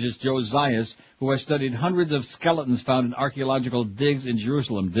anthropologist Joe Zayas, who has studied hundreds of skeletons found in archaeological digs in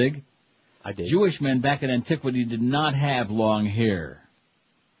Jerusalem. Dig? I did. Jewish men back in antiquity did not have long hair.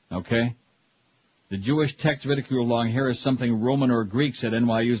 Okay? The Jewish text ridicule long hair as something Roman or Greek, said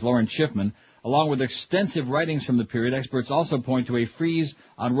NYU's Lauren Schiffman. Along with extensive writings from the period, experts also point to a frieze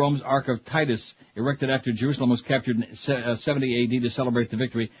on Rome's Ark of Titus, erected after Jerusalem was captured in 70 A.D. to celebrate the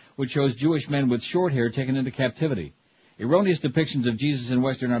victory, which shows Jewish men with short hair taken into captivity. Erroneous depictions of Jesus in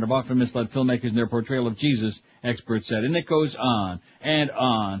Western art have often misled filmmakers in their portrayal of Jesus, experts said, and it goes on, and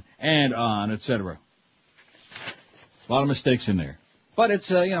on, and on, etc. A lot of mistakes in there. But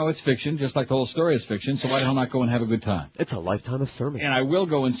it's, it's fiction, just like the whole story is fiction, so why the hell not go and have a good time? It's a lifetime of sermons. And I will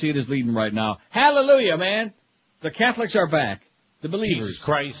go and see it as leading right now. Hallelujah, man! The Catholics are back. The believers. Jesus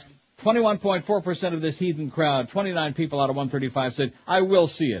Christ. 21.4% of this heathen crowd, 29 people out of 135 said, I will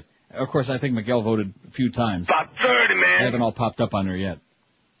see it. Of course, I think Miguel voted a few times. About 30, man. They haven't all popped up on there yet.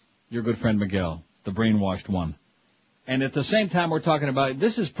 Your good friend Miguel, the brainwashed one. And at the same time we're talking about,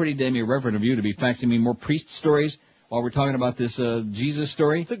 this is pretty damn irreverent of you to be faxing me more priest stories while we're talking about this Jesus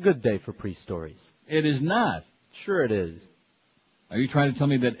story. It's a good day for priest stories. It is not. Sure it is. Are you trying to tell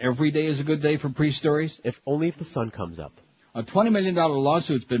me that every day is a good day for priest stories? Only if the sun comes up. A $20 million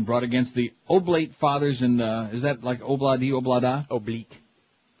lawsuit's been brought against the Oblate Fathers in, is that like Oblada? Oblique.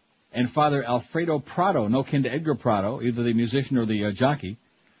 And Father Alfredo Prado, no kin to Edgar Prado, either the musician or the jockey.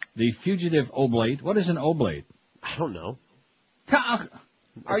 The fugitive Oblate. What is an Oblate? I don't know.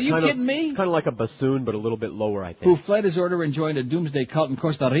 Are you kidding me? It's kind of like a bassoon, but a little bit lower, I think. Who fled his order and joined a doomsday cult in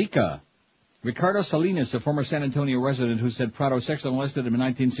Costa Rica. Ricardo Salinas, a former San Antonio resident who said Prado sexually molested him in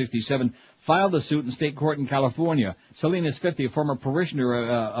 1967, filed a suit in state court in California. Salinas, 50, a former parishioner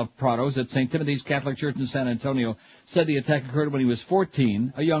of Prado's at St. Timothy's Catholic Church in San Antonio, said the attack occurred when he was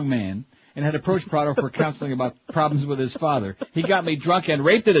 14, a young man, and had approached Prado for counseling about problems with his father. He got me drunk and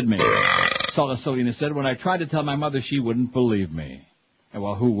raped it at me, Salinas said. When I tried to tell my mother, she wouldn't believe me. And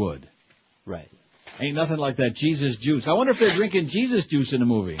well, who would? Right. Ain't nothing like that Jesus juice. I wonder if they're drinking Jesus juice in the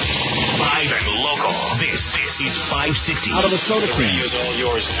movie. Live and local. This is 560. Out of a soda can. Radio's all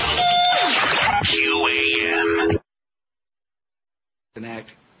yours now. QAM.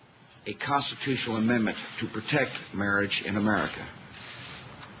 Enact a constitutional amendment to protect marriage in America.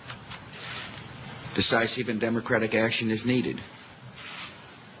 Decisive and democratic action is needed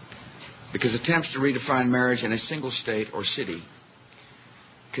because attempts to redefine marriage in a single state or city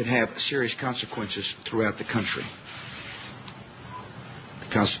could have serious consequences throughout the country.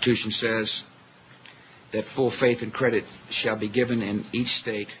 The Constitution says that full faith and credit shall be given in each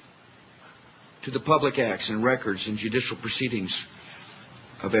state to the public acts and records and judicial proceedings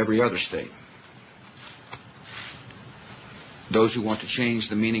of every other state. Those who want to change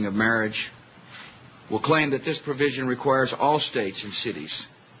the meaning of marriage will claim that this provision requires all states and cities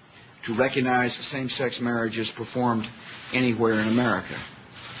to recognize same-sex marriages performed anywhere in America.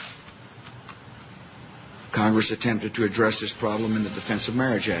 Congress attempted to address this problem in the Defense of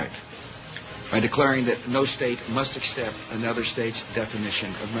Marriage Act by declaring that no state must accept another state's definition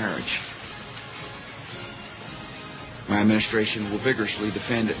of marriage. My administration will vigorously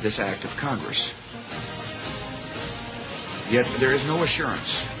defend this act of Congress. Yet there is no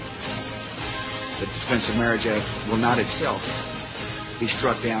assurance that the Defense of Marriage Act will not itself be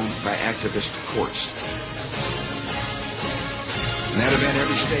struck down by activist courts. In that event,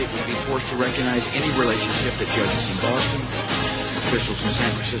 every state will be forced to recognize any relationship that judges in Boston, officials in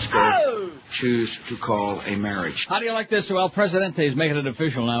San Francisco choose to call a marriage. How do you like this? Well, Presidente is making it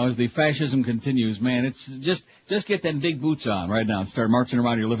official now as the fascism continues. Man, it's just get them big boots on right now and start marching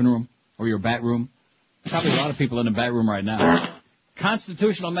around your living room or your bat room. Probably a lot of people in the bat room right now.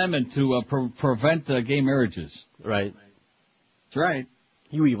 Constitutional amendment to prevent gay marriages. Right. That's right.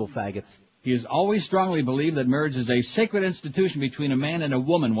 You evil faggots. He has always strongly believed that marriage is a sacred institution between a man and a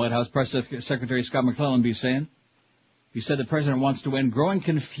woman, White House Press Secretary Scott McClellan be saying. He said the president wants to end growing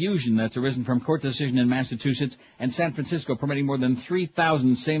confusion that's arisen from court decision in Massachusetts and San Francisco permitting more than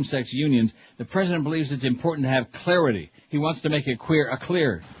 3,000 same-sex unions. The president believes it's important to have clarity. He wants to make it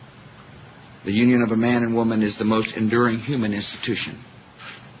clear. The union of a man and woman is the most enduring human institution,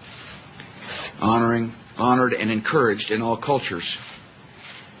 honored and encouraged in all cultures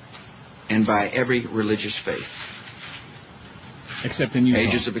and by every religious faith. Except in Utah.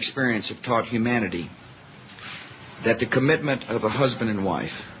 Ages of experience have taught humanity that the commitment of a husband and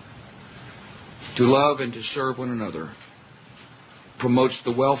wife to love and to serve one another promotes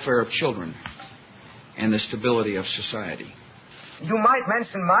the welfare of children and the stability of society. You might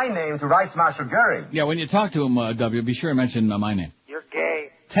mention my name to Vice Marshal Gurry. Yeah, when you talk to him, W, be sure to mention my name. You're gay.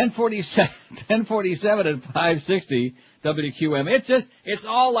 1047 at 560 WQM. It's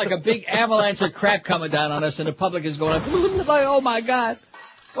all like a big avalanche of crap coming down on us, and the public is going, oh my God,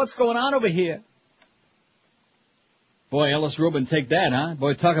 what's going on over here? Boy, Ellis Rubin, take that, huh?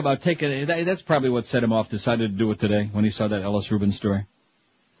 Boy, talk about taking, that's probably what set him off, decided to do it today when he saw that Ellis Rubin story.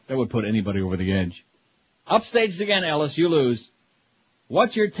 That would put anybody over the edge. Upstaged again, Ellis, you lose.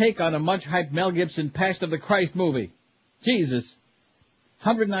 What's your take on a much-hyped Mel Gibson Passion of the Christ movie? Jesus.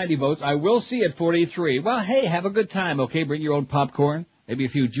 190 votes. I will see it, 43. Well, hey, have a good time, okay? Bring your own popcorn. Maybe a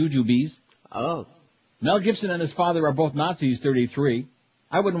few jujubes. Oh. Mel Gibson and his father are both Nazis, 33.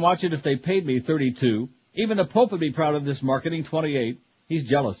 I wouldn't watch it if they paid me, 32. Even the Pope would be proud of this marketing, 28. He's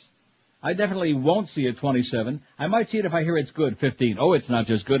jealous. I definitely won't see it, 27. I might see it if I hear it's good, 15. Oh, it's not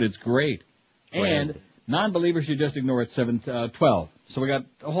just good, it's great. And non-believers should just ignore it, 12. So we got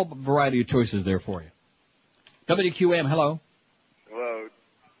a whole variety of choices there for you. WQM, hello. Hello. Is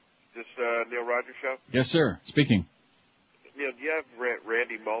this Neil Rogers show? Yes, sir. Speaking. Neil, do you have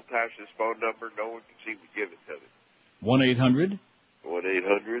Randy Maltash's phone number? No one can seem to give it to me. 1-800.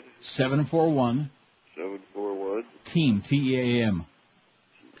 1-800. 741. 741. Team, T-E-A-M.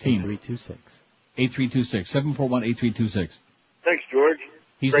 Team. 8326. 8326. 741-8326. Thanks, George.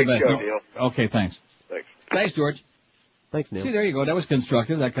 He's Great the best. show, Neil. Okay, thanks. Thanks. Thanks, George. Thanks, Neil. See, there you go. That was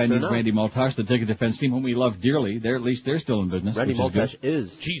constructive. That guy needs Randy Maltash, the ticket defense team, whom we love dearly. At least they're still in business. Randy Maltash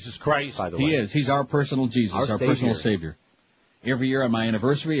is Jesus Christ, by the way. He is. He's our personal Jesus, our personal Savior. Every year on my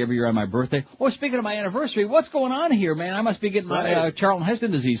anniversary, every year on my birthday. Oh, speaking of my anniversary, what's going on here, man? I must be getting my Charlton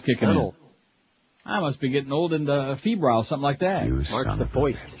Heston disease kicking in. I must be getting old and febrile, something like that. March the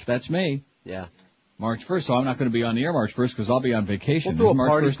 1st. That's me. Yeah. March 1st, so I'm not going to be on the air March 1st because I'll be on vacation. We'll do Is a March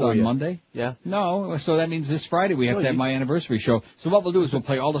party 1st for on you. Monday? Yeah. No, so that means this Friday we have to have my anniversary show. So what we'll do is we'll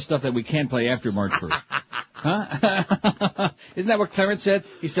play all the stuff that we can play after March 1st. Huh? Isn't that what Clarence said?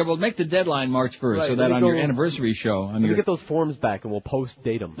 He said, we'll make the deadline March 1st Right, so that on your anniversary show. We'll get those forms back and we'll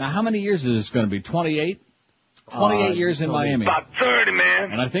post-date them. Now, how many years is this going to be? 28? 28 years in Miami. About 30,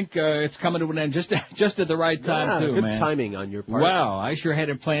 man. And I think it's coming to an end just at the right time, too, good man. timing on your part. Wow, I sure had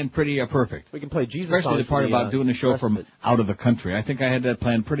it planned pretty perfect. We can play Jesus Especially songs the part for about doing the show from rest out of the country. I think I had that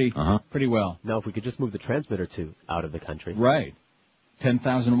planned pretty well. Now, if we could just move the transmitter to out of the country. Right.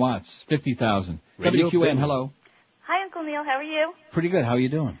 10,000 watts, 50,000. Radio WQM, Bing. hello. Hi, Uncle Neil. How are you? Pretty good. How are you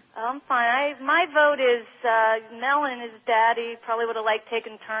doing? I'm fine. My vote is Mel and his daddy probably would have liked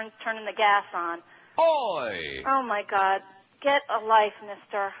taking turns turning the gas on. Oi! Oh, my God. Get a life,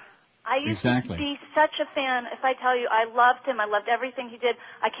 mister. I used to be such a fan. If I tell you, I loved him. I loved everything he did.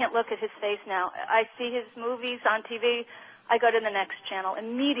 I can't look at his face now. I see his movies on TV. I go to the next channel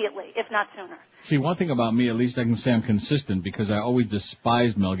immediately, if not sooner. See, one thing about me, at least I can say I'm consistent because I always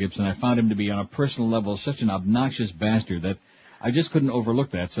despised Mel Gibson. I found him to be on a personal level such an obnoxious bastard that I just couldn't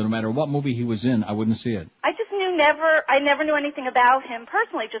overlook that. So no matter what movie he was in, I wouldn't see it. I just knew I never knew anything about him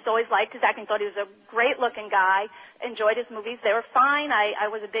personally, just always liked his acting, thought he was a great looking guy, enjoyed his movies. They were fine. I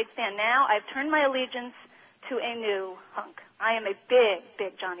was a big fan. Now I've turned my allegiance to a new hunk. I am a big,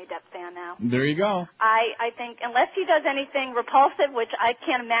 big Johnny Depp fan now. There you go. I think unless he does anything repulsive, which I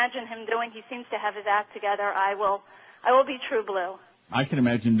can't imagine him doing, he seems to have his act together, I will be true blue. I can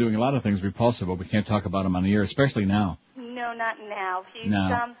imagine him doing a lot of things repulsive, but we can't talk about him on the air, especially now. No, not now.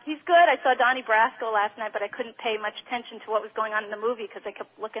 No. He's good. I saw Donnie Brasco last night, but I couldn't pay much attention to what was going on in the movie because I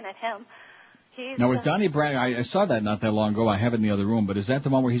kept looking at him. Now, with Donnie Brasco, I saw that not that long ago. I have it in the other room, but is that the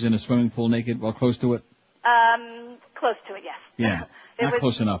one where he's in a swimming pool naked? Well, close to it? Close to it, yes. Yeah. Not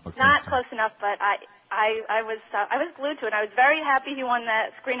close enough. Not close enough, but I was glued to it. I was very happy he won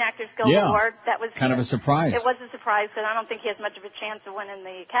the Screen Actors Guild Award. That was kind of a surprise. It was a surprise because I don't think he has much of a chance of winning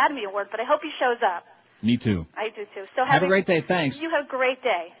the Academy Award, but I hope he shows up. Me too. I do too. So have a great day. Thanks. You have a great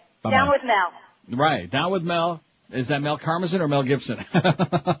day. Bye-bye. Down with Mel. Right. Down with Mel. Is that Mel Karmazin or Mel Gibson?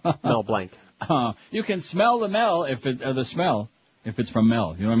 Mel Blanc. You can smell the smell if it's from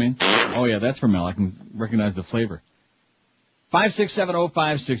Mel. You know what I mean? Oh yeah, that's from Mel. I can recognize the flavor.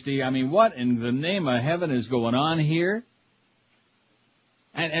 5670560. I mean, what in the name of heaven is going on here?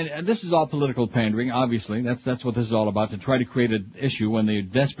 And this is all political pandering, obviously. That's what this is all about, to try to create an issue when they're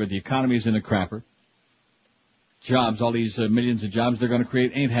desperate. The economy's in a crapper. Jobs, all these millions of jobs they're going to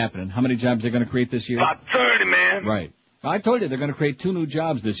create ain't happening. How many jobs they're going to create this year? About 30, man. Right. I told you they're going to create 2 new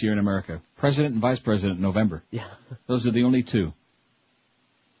jobs this year in America. President and Vice President in November. Yeah. Those are the only 2.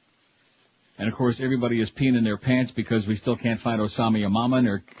 And, of course, everybody is peeing in their pants because we still can't find Osama Yamama, and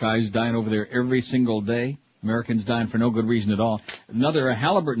there are guys dying over there every single day. Americans dying for no good reason at all. Another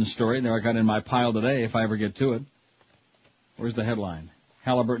Halliburton story that I got in my pile today, if I ever get to it. Where's the headline?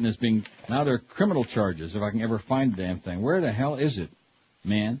 Halliburton is being... Now there are criminal charges, if I can ever find the damn thing. Where the hell is it,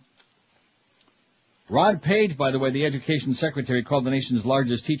 man? Rod Page, by the way, the education secretary, called the nation's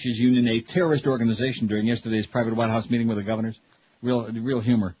largest teachers union a terrorist organization during yesterday's private White House meeting with the governors. Real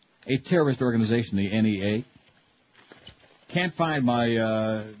humor. A terrorist organization, the NEA. Can't find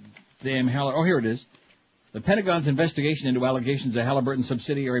my damn hell. Oh, here it is. The Pentagon's investigation into allegations a Halliburton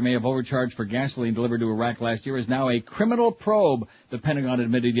subsidiary may have overcharged for gasoline delivered to Iraq last year is now a criminal probe, the Pentagon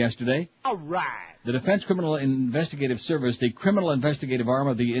admitted yesterday. All right. The Defense Criminal Investigative Service, the criminal investigative arm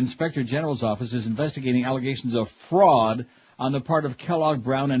of the Inspector General's office, is investigating allegations of fraud on the part of Kellogg,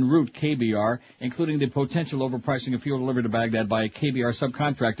 Brown & Root, KBR, including the potential overpricing of fuel delivered to Baghdad by a KBR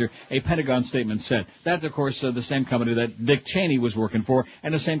subcontractor, a Pentagon statement said. That's, of course, the same company that Dick Cheney was working for,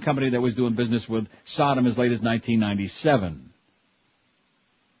 and the same company that was doing business with Saddam as late as 1997.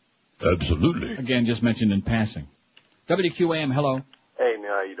 Absolutely. Again, just mentioned in passing. WQAM, hello. Hey,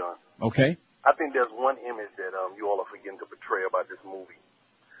 man, how you doing? Okay. I think there's one image that you all are forgetting to portray about this movie,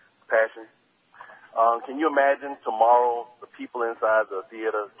 Passion. Can you imagine tomorrow the people inside the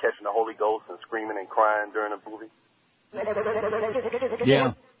theater catching the Holy Ghost and screaming and crying during the movie?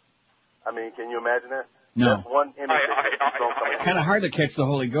 Yeah. I mean, can you imagine that? No. That's one image that's kind of hard to catch the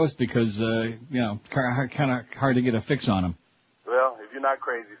Holy Ghost because, kind of hard to get a fix on him. Well, if you're not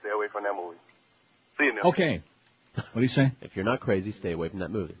crazy, stay away from that movie. See you, Neil. Okay. What do you say? If you're not crazy, stay away from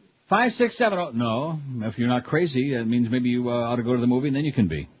that movie. 567. No, if you're not crazy, it means maybe you ought to go to the movie, and then you can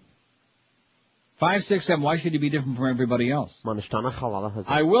be. 567. Why should you be different from everybody else?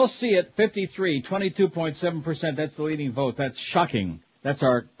 I will see it. 53, 22.7%. That's the leading vote. That's shocking. That's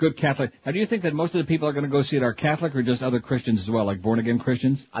our good Catholic. Now, do you think that most of the people are going to go see it are Catholic or just other Christians as well, like born-again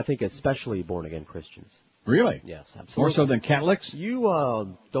Christians? I think especially born-again Christians. Really? Yes, absolutely. More so than Catholics? You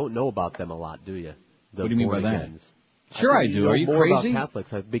don't know about them a lot, do you? What do you mean by that? Sure I do. Are you more crazy? About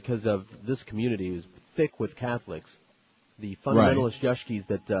Catholics because of this community is thick with Catholics. The fundamentalist yushkis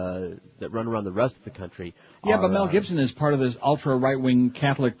that run around the rest of the country. Yeah, but Mel Gibson is part of this ultra right-wing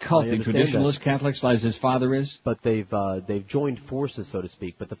Catholic cult, the traditionalist Catholics, as his father is. But they've joined forces, so to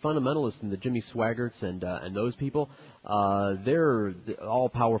speak. But the fundamentalists and the Jimmy Swaggarts and those people, they're all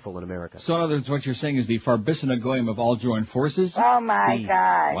powerful in America. So in other words, what you're saying is the Farbissina Goyim of all joined forces? Oh my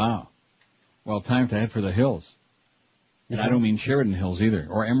God! Wow. Well, time to head for the hills. And I don't mean Sheridan Hills either,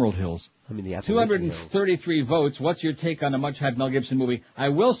 or Emerald Hills. I mean the 233 votes. What's your take on the much-hyped Mel Gibson movie? I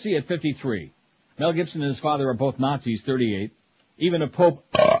will see it, 53. Mel Gibson and his father are both Nazis, 38. Even a Pope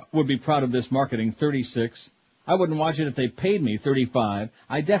would be proud of this marketing, 36. I wouldn't watch it if they paid me, 35.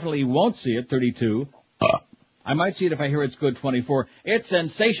 I definitely won't see it, 32. I might see it if I hear it's good, 24. It's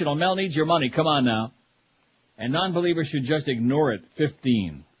sensational. Mel needs your money. Come on now. And non-believers should just ignore it,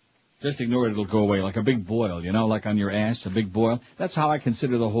 15. Just ignore it, it'll go away, like a big boil, like on your ass, a big boil. That's how I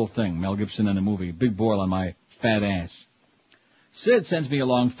consider the whole thing, Mel Gibson in the movie, big boil on my fat ass. Sid sends me a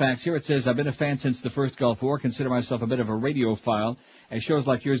long fax here. It says, I've been a fan since the first Gulf War, consider myself a bit of a radiophile, as shows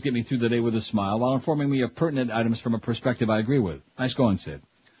like yours get me through the day with a smile, while informing me of pertinent items from a perspective I agree with. Nice going, Sid.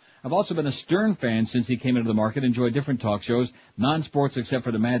 I've also been a Stern fan since he came into the market, enjoyed different talk shows, non-sports except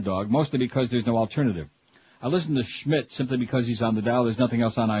for the Mad Dog, mostly because there's no alternative. I listen to Schmidt simply because he's on the dial. There's nothing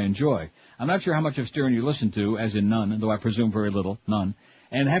else on I enjoy. I'm not sure how much of Stern you listen to, as in none, though I presume very little, none.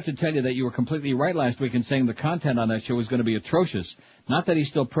 And I have to tell you that you were completely right last week in saying the content on that show was going to be atrocious. Not that he's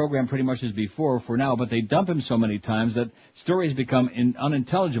still programmed pretty much as before for now, but they dump him so many times that stories become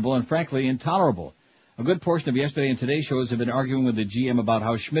unintelligible and frankly intolerable. A good portion of yesterday and today's shows have been arguing with the GM about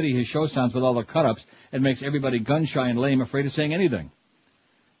how schmitty his show sounds with all the cut-ups and makes everybody gun-shy and lame, afraid of saying anything.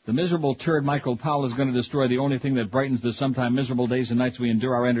 The miserable turd Michael Powell is going to destroy the only thing that brightens the sometime miserable days and nights we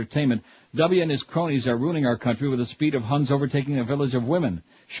endure our entertainment. W and his cronies are ruining our country with the speed of Huns overtaking a village of women.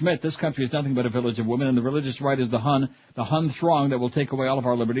 Schmidt, this country is nothing but a village of women, and the religious right is the Hun throng that will take away all of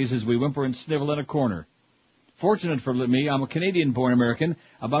our liberties as we whimper and snivel in a corner. Fortunate for me, I'm a Canadian-born American,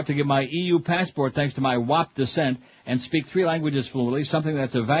 about to get my EU passport thanks to my WAP descent, and speak 3 languages fluently, something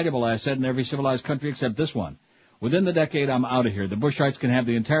that's a valuable asset in every civilized country except this one. Within the decade, I'm out of here. The Bushites can have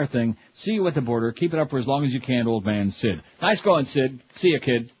the entire thing. See you at the border. Keep it up for as long as you can, old man Sid. Nice going, Sid. See you,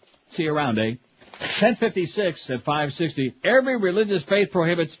 kid. See you around, eh? 10:56 at 560. Every religious faith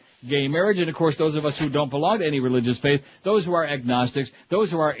prohibits gay marriage, and of course those of us who don't belong to any religious faith, those who are agnostics,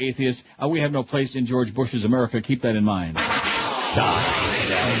 those who are atheists, we have no place in George Bush's America. Keep that in mind.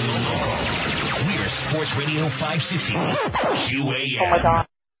 We're Sports Radio 560. QAM. Oh my God.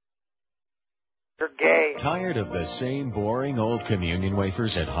 You're gay. Tired of the same boring old communion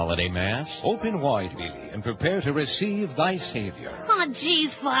wafers at holiday mass? Open wide, Billy, and prepare to receive thy Savior. Oh,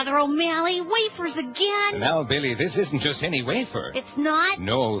 geez, Father O'Malley, wafers again? Now, Billy, this isn't just any wafer. It's not?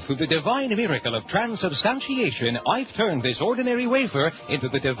 No, through the divine miracle of transubstantiation, I've turned this ordinary wafer into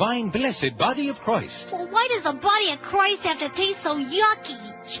the divine blessed body of Christ. Well, why does the body of Christ have to taste so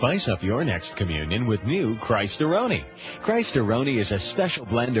yucky? Spice up your next communion with new Christ-A-Roni. Christ-A-Roni is a special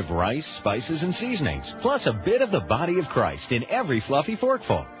blend of rice, spices, and seasonings, plus a bit of the body of Christ in every fluffy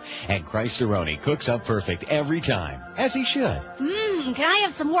forkful. And Christ-A-Roni cooks up perfect every time, as he should. Can I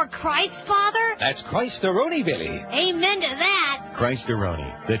have some more Christ, Father? That's Christ-A-Roni, Billy. Amen to that.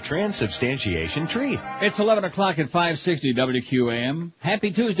 Christ-A-Roni, the transubstantiation treat. It's 11 o'clock at 560 WQAM.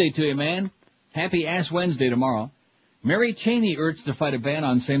 Happy Tuesday to you, man. Happy Ass Wednesday tomorrow. Mary Cheney urged to fight a ban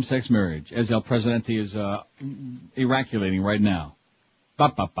on same-sex marriage, as El Presidente is eraculating right now.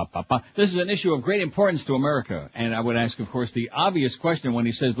 This is an issue of great importance to America, and I would ask, of course, the obvious question when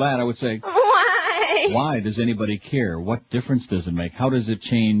he says that. I would say, why? Why does anybody care? What difference does it make? How does it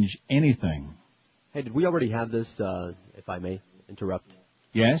change anything? Hey, did we already have this, if I may interrupt?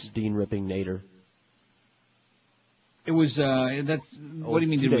 Yes? Dean ripping Nader. It was, what do you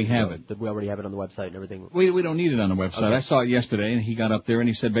mean, did we have it? Did we already have it on the website and everything? We don't need it on the website. Okay. I saw it yesterday, and he got up there and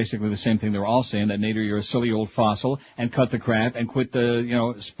he said basically the same thing they were all saying, that Nader, you're a silly old fossil, and cut the crap, and quit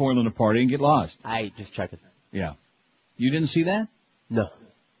the, spoiling the party and get lost. I just checked it. Yeah. You didn't see that? No.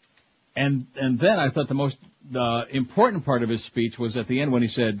 And then I thought the most, important part of his speech was at the end when he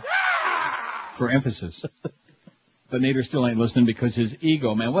said, for emphasis. But Nader still ain't listening because his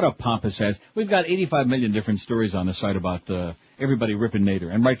ego, man, what a pompous ass. We've got 85 million different stories on the site about everybody ripping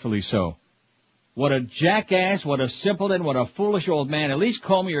Nader, and rightfully so. What a jackass, what a simpleton, what a foolish old man. At least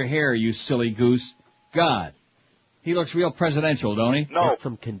comb your hair, you silly goose. God. He looks real presidential, don't he? No. Get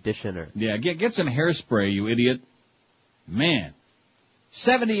some conditioner. Yeah, get some hairspray, you idiot. Man.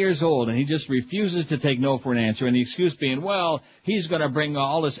 70 years old, and he just refuses to take no for an answer, and the excuse being, well, he's going to bring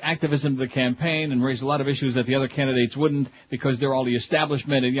all this activism to the campaign and raise a lot of issues that the other candidates wouldn't because they're all the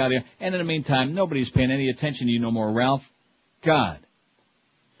establishment and yada, yada. And in the meantime, nobody's paying any attention to you no more, Ralph. God.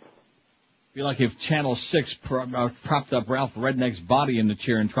 Be like if Channel 6 propped up Ralph Redneck's body in the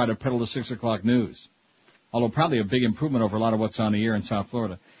chair and tried to peddle the 6 o'clock news. Although probably a big improvement over a lot of what's on the air in South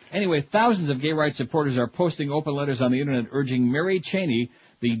Florida. Anyway, thousands of gay rights supporters are posting open letters on the internet urging Mary Cheney,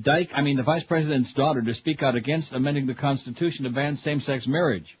 the vice president's daughter, to speak out against amending the Constitution to ban same-sex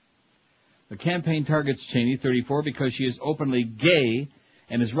marriage. The campaign targets Cheney, 34, because she is openly gay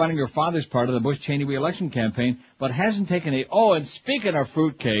and is running her father's part of the Bush-Cheney re-election campaign, but hasn't taken and speaking of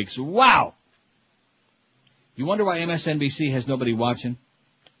fruitcakes, wow! You wonder why MSNBC has nobody watching?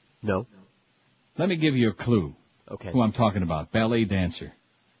 No. Let me give you a clue. Okay. Who I'm talking about. Ballet dancer.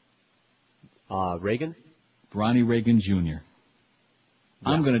 Reagan? Ronnie Reagan Jr.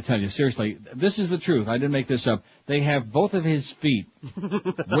 I'm going to tell you, seriously, this is the truth. I didn't make this up. They have both of his feet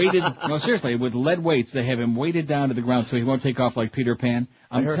weighted, no, seriously, with lead weights. They have him weighted down to the ground so he won't take off like Peter Pan.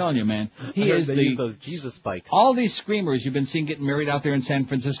 I'm telling you, man. He is use those Jesus spikes. All these screamers you've been seeing getting married out there in San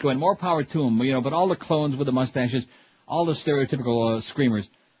Francisco, and more power to them, but all the clones with the mustaches, all the stereotypical screamers,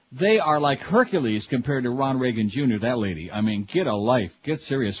 they are like Hercules compared to Ron Reagan Jr., that lady. I mean, get a life. Get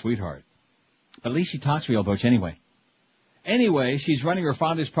serious, sweetheart. But at least she talks real, Butch, anyway. Anyway, she's running her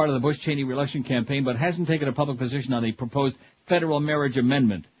father's part of the Bush-Cheney re-election campaign, but hasn't taken a public position on the proposed federal marriage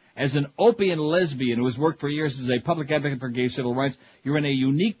amendment. As an Opie and lesbian who has worked for years as a public advocate for gay civil rights, you're in a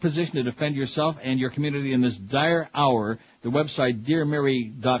unique position to defend yourself and your community in this dire hour, the website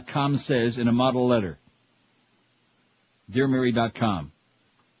DearMary.com says in a model letter. DearMary.com.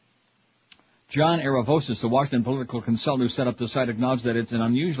 John Aravosis, the Washington political consultant who set up the site, acknowledged that it's an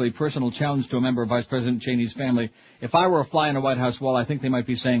unusually personal challenge to a member of Vice President Cheney's family. If I were a fly on a White House wall, I think they might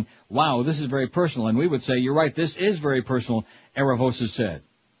be saying, wow, this is very personal. And we would say, you're right, this is very personal, Aravosis said.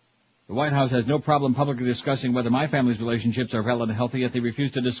 The White House has no problem publicly discussing whether my family's relationships are valid and healthy, yet they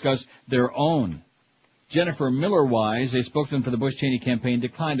refuse to discuss their own. Jennifer Miller-Wise, a spokesman for the Bush-Cheney campaign,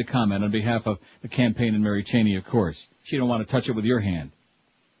 declined to comment on behalf of the campaign and Mary Cheney, of course. She don't want to touch it with your hand.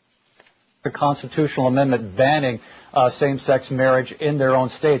 The constitutional amendment banning same-sex marriage in their own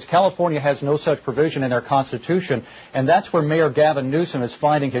states. California has no such provision in their constitution, and that's where Mayor Gavin Newsom is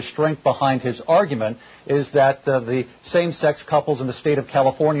finding his strength behind his argument, is that the same-sex couples in the state of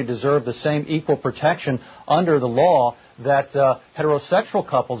California deserve the same equal protection under the law that heterosexual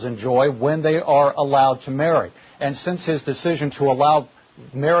couples enjoy when they are allowed to marry. And since his decision to allow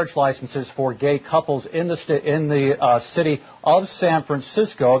marriage licenses for gay couples in the city of San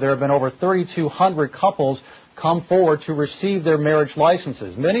Francisco, there have been over 3,200 couples come forward to receive their marriage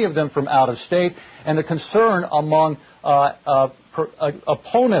licenses, many of them from out of state. And the concern among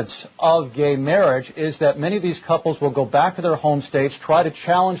opponents of gay marriage is that many of these couples will go back to their home states, try to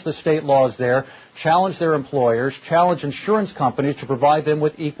challenge the state laws there, challenge their employers, challenge insurance companies to provide them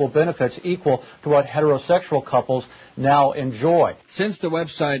with equal benefits, equal to what heterosexual couples now enjoy. Since the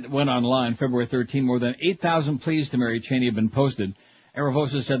website went online February 13, more than 8,000 pleas to Mary Cheney have been posted.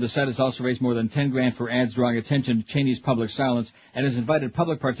 Aravosa said the site has also raised more than $10,000 for ads drawing attention to Cheney's public silence and has invited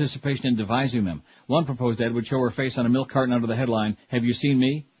public participation in devising them. One proposed ad would show her face on a milk carton under the headline, "Have you seen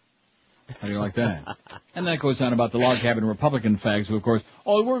me?" How do you like that? And that goes on about the log cabin Republican fags who, of course,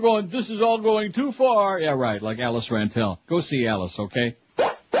 this is all going too far. Yeah, right, like Alice Rantel. Go see Alice, okay?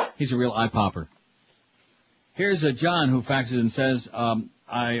 He's a real eye popper. Here's a John who faxes and says,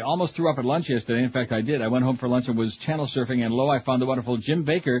 I almost threw up at lunch yesterday. In fact, I did. I went home for lunch and was channel surfing, and lo, I found the wonderful Jim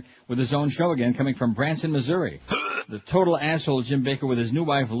Baker with his own show again, coming from Branson, Missouri. The total asshole Jim Baker with his new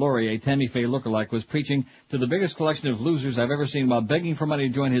wife, Lori, a Tammy Faye lookalike, was preaching to the biggest collection of losers I've ever seen while begging for money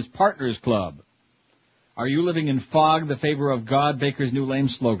to join his Partners Club. Are you living in fog, the favor of God? Baker's new lame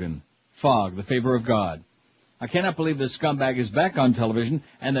slogan. Fog, the favor of God. I cannot believe this scumbag is back on television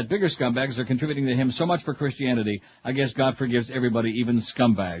and that bigger scumbags are contributing to him so much for Christianity. I guess God forgives everybody, even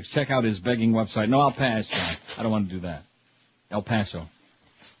scumbags. Check out his begging website. No, I'll pass, John. I don't want to do that. El Paso.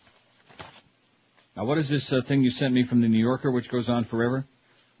 Now, what is this thing you sent me from the New Yorker, which goes on forever?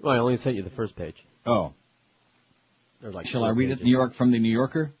 Well, I only sent you the first page. Oh. Shall I read it, New York, from the New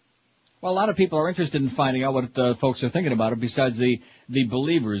Yorker? Well, a lot of people are interested in finding out what folks are thinking about it besides the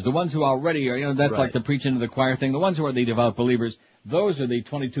believers. The ones who already are, that's right. Like the preaching to the choir thing. The ones who are the devout believers, those are the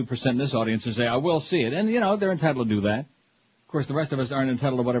 22% in this audience who say, I will see it. And, they're entitled to do that. Of course, the rest of us aren't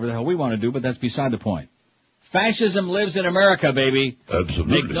entitled to whatever the hell we want to do, but that's beside the point. Fascism lives in America, baby.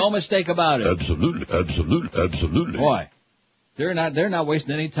 Absolutely. Make no mistake about it. Absolutely. Boy, they're not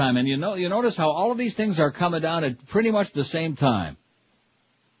wasting any time. And you notice how all of these things are coming down at pretty much the same time.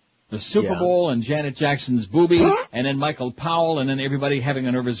 The Super Bowl and Janet Jackson's boobie, and then Michael Powell, and then everybody having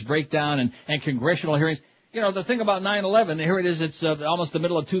a nervous breakdown, and congressional hearings. The thing about 9/11, here it is, it's almost the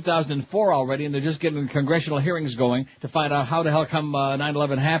middle of 2004 already, and they're just getting congressional hearings going to find out how the hell come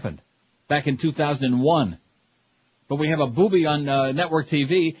 9/11 happened back in 2001. But we have a boobie on network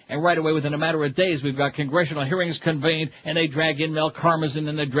TV, and right away, within a matter of days, we've got congressional hearings convened, and they drag in Mel Karmazin,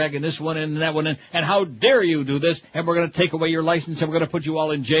 and they're dragging this one in and that one in, and how dare you do this, and we're going to take away your license, and we're going to put you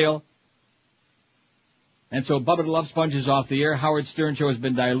all in jail. And so Bubba the Love Sponge is off the air. Howard Stern Show has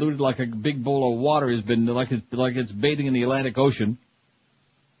been diluted like a big bowl of water, has been like it's bathing in the Atlantic Ocean.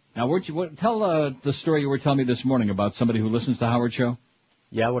 Now, tell the story you were telling me this morning about somebody who listens to Howard Show.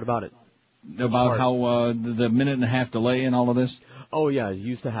 Yeah, what about it? About how the minute and a half delay and all of this? Oh, yeah. It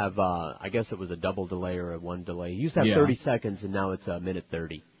used to have, I guess it was a double delay or a one delay. It used to have 30 seconds, and now it's a minute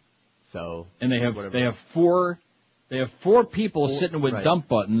 30. So. And they have 4 They have 4 people sitting with dump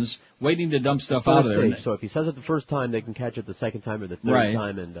buttons waiting to dump stuff out of there. So if he says it the first time, they can catch it the second time or the third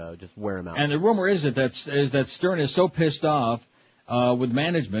time and just wear him out. And the rumor is that Stern is so pissed off with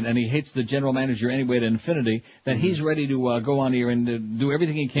management, and he hates the general manager anyway at Infinity, that he's ready to go on here and do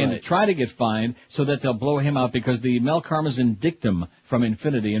everything he can to try to get fined so that they'll blow him out, because the Mel Karmazin dictum from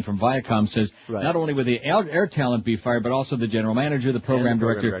Infinity and from Viacom says not only would the air talent be fired, but also the general manager, the program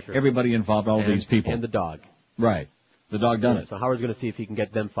director, everybody involved, all these people. And the dog. Right. The dog done it. So Howard's going to see if he can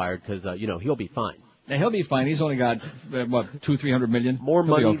get them fired, because, he'll be fine. Now, he'll be fine. He's only got, $200-300 million? More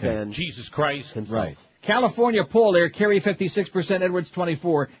money than Jesus Christ himself. Right. California poll there, Kerry 56%, Edwards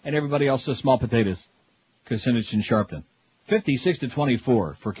 24%, and everybody else is small potatoes. Kucinich and Sharpton.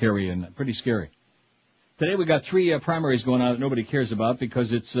 56-24 for Kerry, and pretty scary. Today we got 3 primaries going on that nobody cares about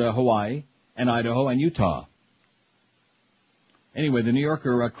because it's Hawaii and Idaho and Utah. Anyway, the New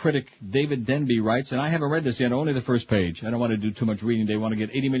Yorker critic David Denby writes, and I haven't read this yet, only the first page. I don't want to do too much reading. They want to get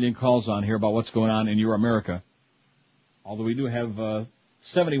 80 million calls on here about what's going on in your America. Although we do have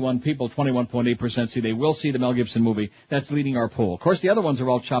 71 people, 21.8% say they will see the Mel Gibson movie. That's leading our poll. Of course, the other ones are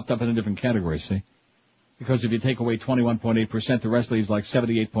all chopped up into different categories, see? Because if you take away 21.8%, the rest leaves like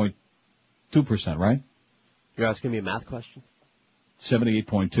 78.2%, right? You're asking me a math question?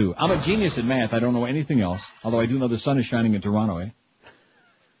 78.2. I'm a genius at math. I don't know anything else, although I do know the sun is shining in Toronto, eh?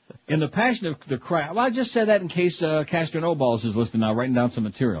 In the Passion of the Christ, well, I just said that in case Castor No Balls is listening now, writing down some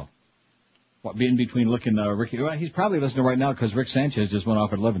material. What, in between looking Ricky? Well, he's probably listening right now because Rick Sanchez just went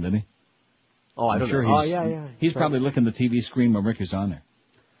off at 11, didn't he? Oh, I'm sure know. Yeah. He's probably looking at the TV screen when Rick is on there.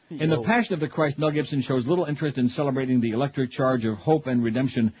 In The Passion of the Christ, Mel Gibson shows little interest in celebrating the electric charge of hope and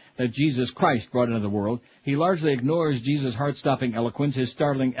redemption that Jesus Christ brought into the world. He largely ignores Jesus' heart-stopping eloquence, his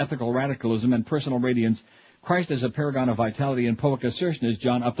startling ethical radicalism, and personal radiance. Christ as a paragon of vitality and poetic assertion, as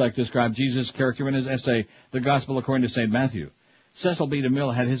John Updike described Jesus' character in his essay, The Gospel According to St. Matthew. Cecil B.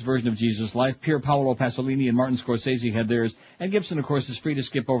 DeMille had his version of Jesus' life. Pier Paolo Pasolini and Martin Scorsese had theirs. And Gibson, of course, is free to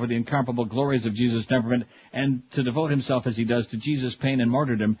skip over the incomparable glories of Jesus' temperament and to devote himself as he does to Jesus' pain and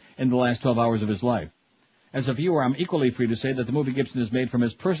martyrdom in the last 12 hours of his life. As a viewer, I'm equally free to say that the movie Gibson has made from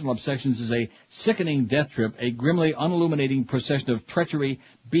his personal obsessions is a sickening death trip, a grimly unilluminating procession of treachery,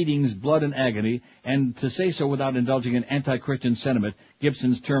 beatings, blood, and agony, and to say so without indulging in anti-Christian sentiment,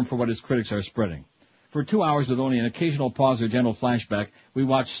 Gibson's term for what his critics are spreading. For 2 hours with only an occasional pause or gentle flashback, we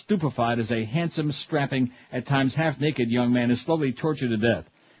watch stupefied as a handsome, strapping, at times half-naked young man is slowly tortured to death.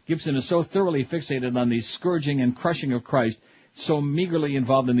 Gibson is so thoroughly fixated on the scourging and crushing of Christ, so meagerly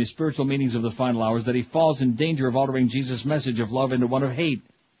involved in the spiritual meanings of the final hours, that he falls in danger of altering Jesus' message of love into one of hate.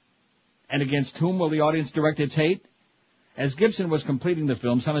 And against whom will the audience direct its hate? As Gibson was completing the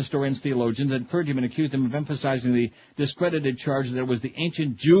film, some historians, theologians, and clergymen accused him of emphasizing the discredited charge that it was the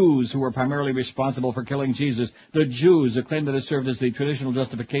ancient Jews who were primarily responsible for killing Jesus. The Jews, a claim that has served as the traditional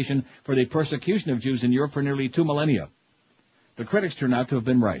justification for the persecution of Jews in Europe for nearly 2 millennia. The critics turn out to have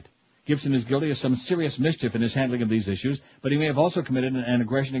been right. Gibson is guilty of some serious mischief in his handling of these issues, but he may have also committed an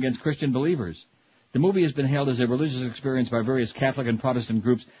aggression against Christian believers. The movie has been hailed as a religious experience by various Catholic and Protestant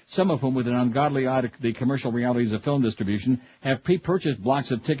groups, some of whom, with an ungodly eye to the commercial realities of film distribution, have pre-purchased blocks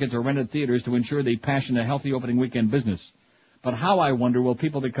of tickets or rented theaters to ensure the Passion a healthy opening weekend business. But how, I wonder, will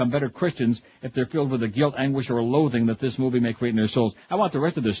people become better Christians if they're filled with the guilt, anguish, or loathing that this movie may create in their souls? I want the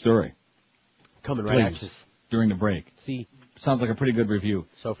rest of this story. Coming right at us. During the break. See. Sounds like a pretty good review.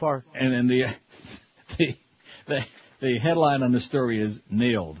 So far. And then the headline on the story is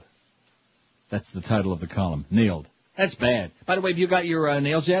Nailed. That's the title of the column. Nailed. That's bad. By the way, have you got your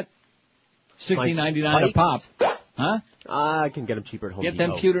nails yet? $60.99 a pop. Huh? I can get them cheaper at Home Get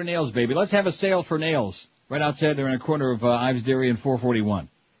Depot. them pewter nails, baby. Let's have a sale for nails. Right outside there in a corner of Ives Dairy and 441.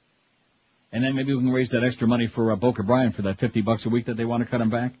 And then maybe we can raise that extra money for Boca Brian for that $50 a week that they want to cut him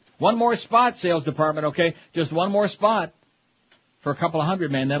back. One more spot, sales department, okay? Just one more spot. For a couple of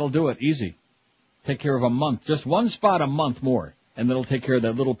 $100, man, that'll do it. Easy. Take care of a month. Just one spot a month more. And that'll take care of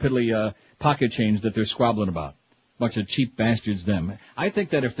that little piddly pocket change that they're squabbling about. Bunch of cheap bastards, them. I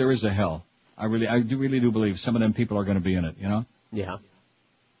think that if there is a hell, I really do believe some of them people are going to be in it, you know? Yeah.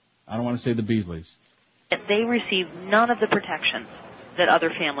 I don't want to say the Beasleys. They receive none of the protections that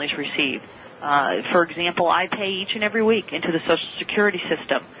other families receive. For example, I pay each and every week into the Social Security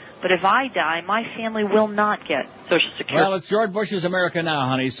system. But if I die, my family will not get Social Security. Well, it's George Bush's America now,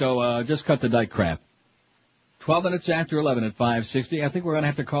 honey, so just cut the dyke crap. 12 minutes after 11 at 5:60. I think we're going to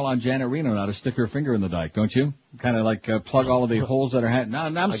have to call on Janet Reno now to stick her finger in the dike, don't you? Kind of like plug all of the holes that are... No,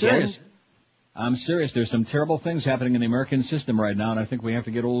 I'm serious. I'm serious. There's some terrible things happening in the American system right now, and I think we have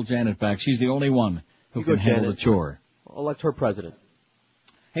to get old Janet back. She's the only one who can handle the chore. Elect her president.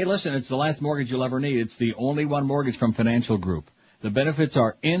 Hey, listen, it's the last mortgage you'll ever need. It's the only one mortgage from Financial Group. The benefits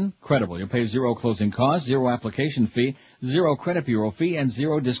are incredible. You'll pay 0 closing costs, 0 application fee, 0 credit bureau fee, and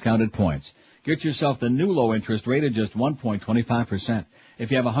 0 discounted points. Get yourself the new low interest rate at just 1.25%.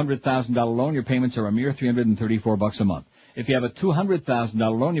 If you have a $100,000 loan, your payments are a mere $334 a month. If you have a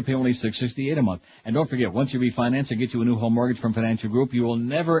 $200,000 loan, you pay only $668 a month. And don't forget, once you refinance and get you a new home mortgage from Financial Group, you will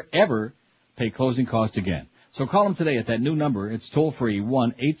never, ever pay closing costs again. So call them today at that new number. It's toll-free,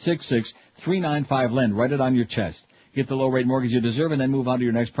 1-866-395-LEND. Write it on your chest. Get the low-rate mortgage you deserve and then move on to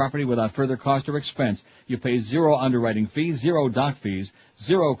your next property without further cost or expense. You pay 0 underwriting fees, 0 doc fees,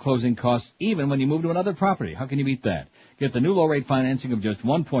 0 closing costs, even when you move to another property. How can you beat that? Get the new low-rate financing of just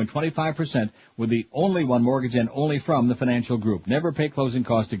 1.25% with the only one mortgage and only from the Financial Group. Never pay closing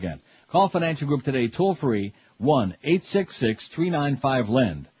costs again. Call Financial Group today, toll-free,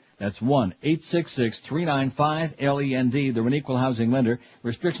 1-866-395-LEND. That's 1-866-395-LEND. They're an equal housing lender.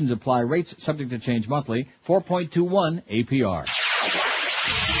 Restrictions apply. Rates subject to change monthly. 4.21 APR.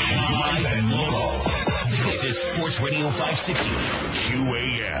 Live and local. This is Sports Radio 560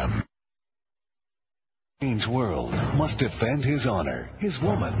 QAM. Strange world must defend his honor, his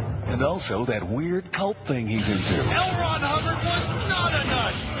woman, and also that weird cult thing he's into. L. Ron Hubbard was not a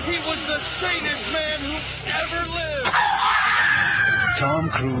nut. He was the sanest man who ever lived. Tom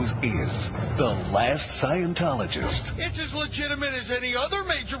Cruise is the last Scientologist. It's as legitimate as any other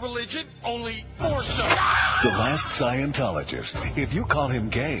major religion, only more so. The last Scientologist. If you call him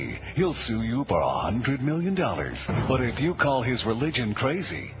gay, he'll sue you for $100 million. But if you call his religion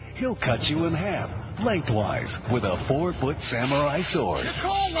crazy, he'll cut you in half, lengthwise, with a 4-foot samurai sword.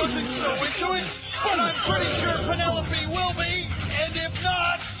 Nicole wasn't so into it, but I'm pretty sure Penelope will be, and if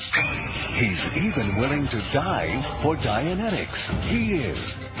not... He's even willing to die for Dianetics. He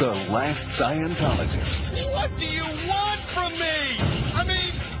is the last Scientologist. What do you want from me? I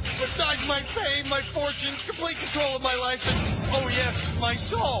mean, besides my fame, my fortune, complete control of my life, and, oh yes, my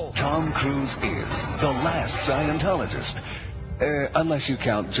soul. Tom Cruise is the last Scientologist. Unless you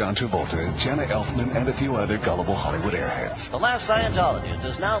count John Travolta, Jenna Elfman, and a few other gullible Hollywood airheads. The Last Scientologist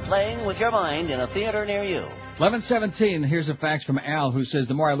is now playing with your mind in a theater near you. 11:17. Here's a fax from Al, who says,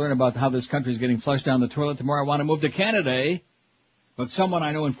 the more I learn about how this country is getting flushed down the toilet, the more I want to move to Canada. But someone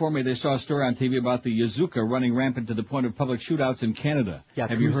I know informed me they saw a story on TV about the Yakuza running rampant to the point of public shootouts in Canada. Yakuza.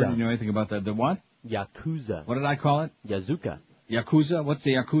 Have you heard anything about that? The what? Yakuza. What did I call it? Yakuza. Yakuza? What's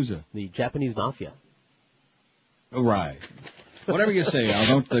the Yakuza? The Japanese mafia. Oh, right. Whatever you say,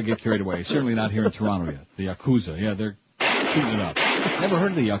 Al, don't get carried away. Certainly not here in Toronto yet. The Yakuza. Yeah, they're shooting it up. Never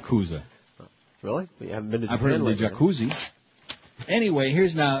heard of the Yakuza. Really? We haven't been to Japan. I've heard of the jacuzzi. Anyway,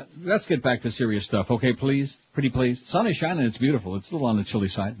 let's get back to serious stuff, okay, please? Pretty please. Sun is shining, it's beautiful. It's a little on the chilly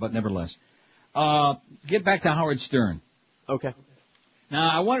side, but nevertheless. Get back to Howard Stern. Okay.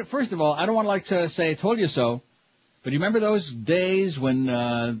 Now, first of all, I don't want to say I told you so, but you remember those days when,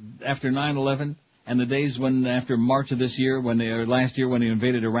 after 9/11, and the days when, after March of this year, last year when they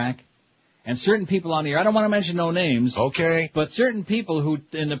invaded Iraq? And certain people on the air, I don't want to mention no names. Okay. But certain people who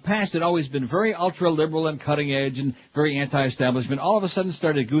in the past had always been very ultra-liberal and cutting edge and very anti-establishment, all of a sudden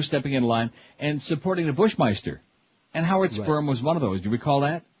started goose-stepping in line and supporting the Bushmeister. And Howard Stern was one of those. Do you recall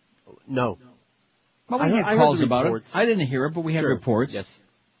that? No. Well, we had calls about it. reports. I didn't hear it, but we had reports. Yes.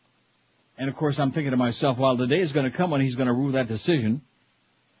 And of course I'm thinking to myself, well, the day is going to come when he's going to rule that decision.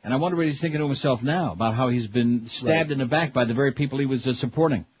 And I wonder what he's thinking to himself now about how he's been stabbed in the back by the very people he was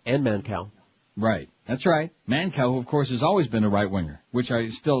supporting. And Mancow. Right. That's right. Mancow, who of course has always been a right-winger, which I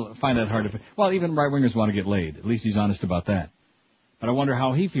still find that hard to... Well, even right-wingers want to get laid. At least he's honest about that. But I wonder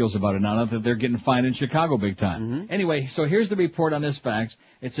how he feels about it now that they're getting fined in Chicago big time. Mm-hmm. Anyway, so here's the report on this fax.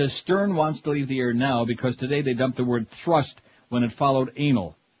 It says Stern wants to leave the air now because today they dumped the word thrust when it followed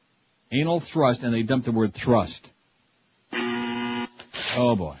anal. Anal thrust, and they dumped the word thrust.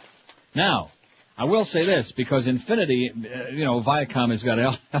 Oh, boy. Now, I will say this, because Infinity, Viacom has got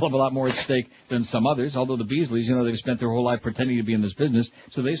a hell of a lot more at stake than some others, although the Beasleys, they've spent their whole life pretending to be in this business,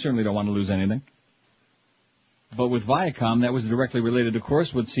 so they certainly don't want to lose anything. But with Viacom, that was directly related, of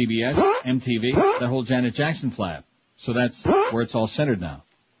course, with CBS, MTV, that whole Janet Jackson flap. So that's where it's all centered now.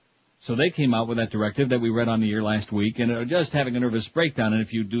 So they came out with that directive that we read on the air last week, and just having a nervous breakdown, and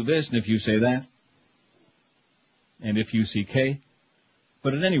if you do this, and if you say that, and if you see K.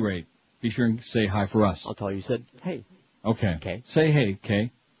 But at any rate, be sure and say hi for us. I'll tell you said, hey. Okay. K. Say hey,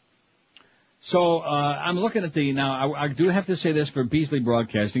 K. So, I'm looking at now, I do have to say this for Beasley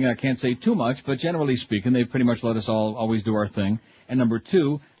Broadcasting. I can't say too much, but generally speaking, they pretty much let us all always do our thing. And number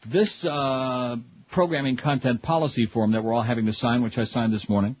two, this, programming content policy form that we're all having to sign, which I signed this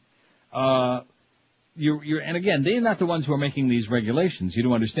morning, and again, they're not the ones who are making these regulations. You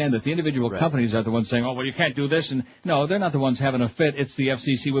do understand that the individual companies are the ones saying, oh, well, you can't do this. And no, they're not the ones having a fit. It's the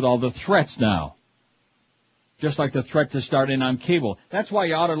FCC with all the threats now. Just like the threat to start in on cable. That's why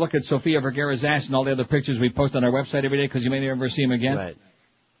you ought to look at Sofia Vergara's ass and all the other pictures we post on our website every day, because you may never see them again. Right.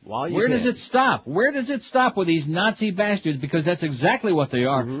 Where does it stop? Where does it stop with these Nazi bastards? Because that's exactly what they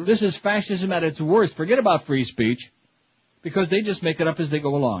are. Mm-hmm. This is fascism at its worst. Forget about free speech, because they just make it up as they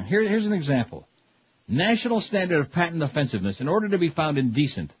go along. Here's an example. National standard of patent offensiveness. In order to be found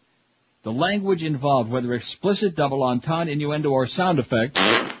indecent, the language involved, whether explicit, double entendre, innuendo, or sound effects,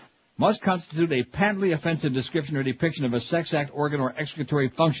 must constitute a patently offensive description or depiction of a sex act, organ, or excretory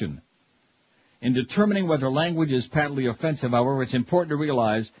function. In determining whether language is patently offensive, however, it's important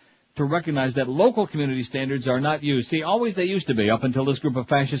to recognize that local community standards are not used. See, always they used to be, up until this group of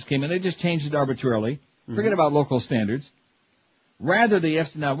fascists came in. They just changed it arbitrarily. Forget about local standards. Rather, the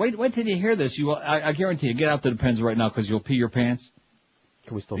FCC, now wait till you hear this. I guarantee you, get out the pens right now because you'll pee your pants.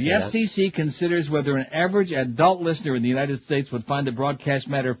 Can we still the FCC considers whether an average adult listener in the United States would find the broadcast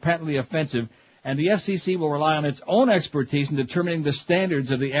matter patently offensive, and the FCC will rely on its own expertise in determining the standards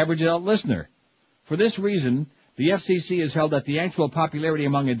of the average adult listener. For this reason, the FCC has held that the actual popularity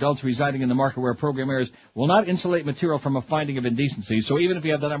among adults residing in the market where a program airs will not insulate material from a finding of indecency. So even if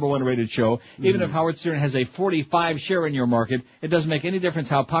you have the number one rated show, even if Howard Stern has a 45 share in your market, it doesn't make any difference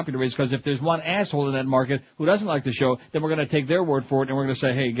how popular it is, because if there's one asshole in that market who doesn't like the show, then we're going to take their word for it and we're going to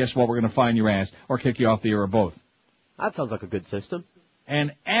say, hey, guess what, we're going to fine your ass or kick you off the air or both. That sounds like a good system.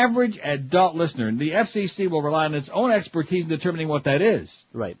 An average adult listener, the FCC will rely on its own expertise in determining what that is.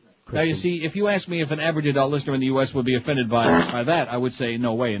 Right. Now, you see, if you ask me if an average adult listener in the U.S. would be offended by that, I would say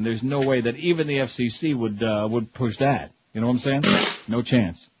no way. And there's no way that even the FCC would push that. You know what I'm saying? No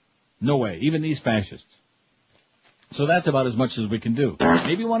chance. No way. Even these fascists. So that's about as much as we can do.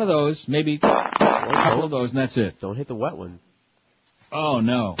 Maybe one of those, maybe a couple of those, and that's it. Don't hit the wet one. Oh,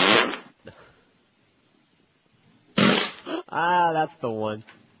 no. That's the one.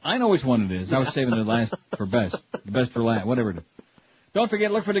 I know which one it is. I was saving the last for best. The best for last, whatever it is. Don't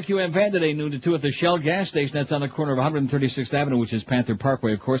forget, look for the QM van today, noon to 2 at the Shell gas station. That's on the corner of 136th Avenue, which is Panther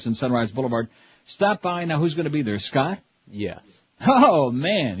Parkway, of course, and Sunrise Boulevard. Stop by. Now, who's going to be there? Scott? Yes. Oh,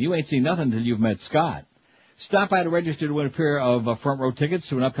 man, you ain't seen nothing until you've met Scott. Stop by to register to win a pair of front row tickets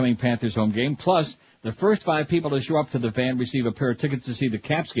to an upcoming Panthers home game. Plus, the first 5 people to show up to the van receive a pair of tickets to see the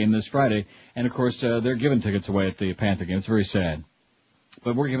Caps game this Friday. And, of course, they're giving tickets away at the Panther game. It's very sad.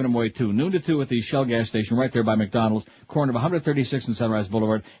 But we're giving them away, too. Noon to 2 at the Shell gas station right there by McDonald's, corner of 136th and Sunrise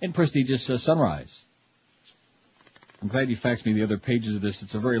Boulevard in prestigious Sunrise. I'm glad you faxed me the other pages of this.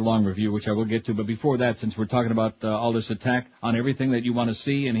 It's a very long review, which I will get to. But before that, since we're talking about all this attack on everything that you want to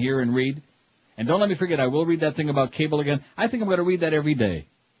see and hear and read, and don't let me forget, I will read that thing about cable again. I think I'm going to read that every day.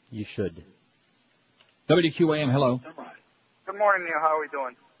 You should. WQAM, hello. Good morning, Neil. How are we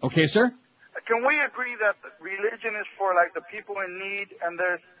doing? Okay, sir. Can we agree that religion is for, like, the people in need and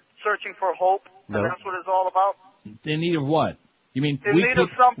they're searching for hope? No. And that's what it's all about? In need of what? You mean in need of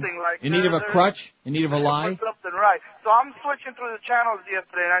something, like... In need of a crutch? In need of a lie? Something, right. So I'm switching through the channels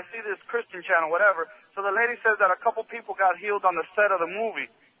yesterday, and I see this Christian channel, whatever. So the lady says that a couple people got healed on the set of the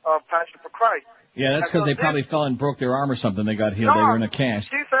movie, Passion for Christ. Yeah, that's because they probably fell and broke their arm or something. They got healed. They were in a cast.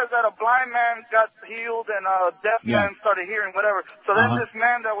 She says that a blind man got healed and a deaf man started hearing, whatever. So then this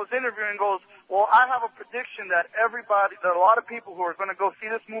man that was interviewing goes, well, I have a prediction that a lot of people who are going to go see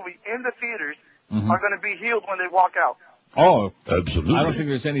this movie in the theaters are going to be healed when they walk out. Oh, absolutely. I don't think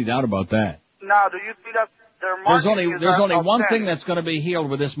there's any doubt about that. Now, do you see that their marketing There's only one thing that's going to be healed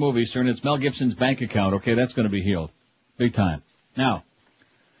with this movie, sir, and it's Mel Gibson's bank account. Okay, that's going to be healed. Big time. Now,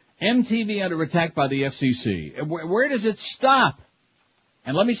 MTV under attack by the FCC. Where does it stop?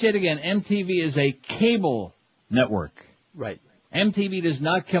 And let me say it again. MTV is a cable network. Right. MTV does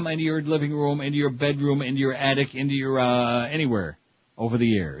not come into your living room, into your bedroom, into your attic, into your, anywhere over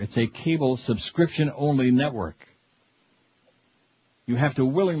the air. It's a cable subscription only network. You have to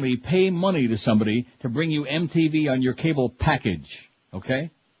willingly pay money to somebody to bring you MTV on your cable package. Okay?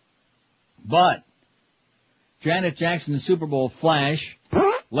 But Janet Jackson's Super Bowl flash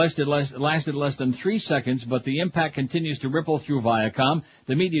lasted less than 3 seconds, but the impact continues to ripple through Viacom,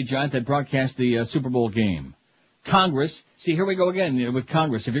 the media giant that broadcast the Super Bowl game. Congress, see, here we go again with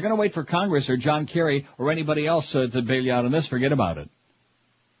Congress. If you're going to wait for Congress or John Kerry or anybody else to bail you out on this, forget about it.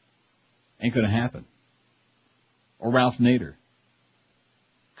 Ain't going to happen. Or Ralph Nader.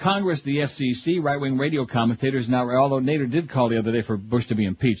 Congress, the FCC, right-wing radio commentators now, although Nader did call the other day for Bush to be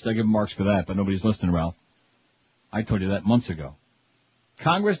impeached. I give him marks for that, but nobody's listening, Ralph. I told you that months ago.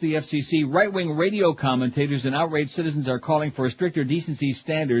 Congress, the FCC, right-wing radio commentators, and outraged citizens are calling for stricter decency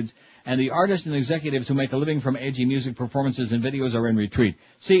standards, and the artists and executives who make a living from edgy music performances and videos are in retreat.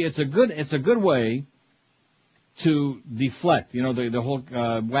 See, it's a good way to deflect, the whole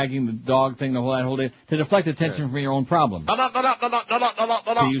wagging the dog thing, that whole day, to deflect attention from your own problems.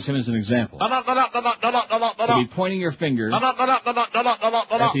 To use him as an example. To be pointing your finger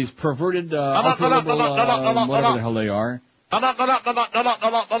at these perverted, ultra-liberal, whatever the hell they are,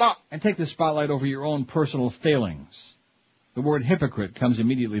 and take the spotlight over your own personal failings. The word hypocrite comes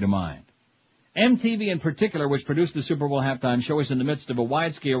immediately to mind. MTV in particular, which produced the Super Bowl halftime show, is in the midst of a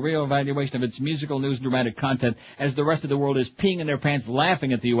wide-scale reevaluation of its musical news and dramatic content as the rest of the world is peeing in their pants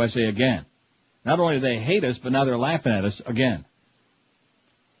laughing at the USA again. Not only do they hate us, but now they're laughing at us again.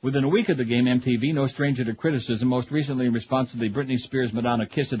 Within a week of the game, MTV, no stranger to criticism, most recently in response to the Britney Spears-Madonna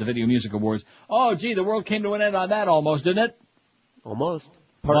kiss at the Video Music Awards. Oh, gee, the world came to an end on that almost, didn't it? Almost.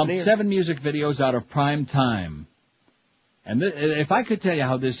 Bumped 7 music videos out of prime time. And if I could tell you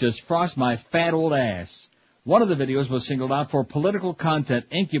how this just frosts my fat old ass, one of the videos was singled out for political content,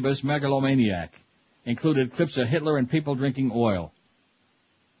 incubus megalomaniac. Included clips of Hitler and people drinking oil.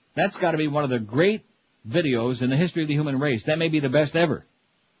 That's got to be one of the great videos in the history of the human race. That may be the best ever.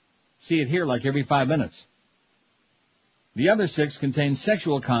 See it here like every 5 minutes. The other 6 contain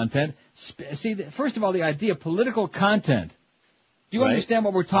sexual content. See, first of all, the idea of political content. Do you understand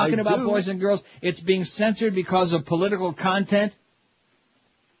what we're talking about, boys and girls? It's being censored because of political content.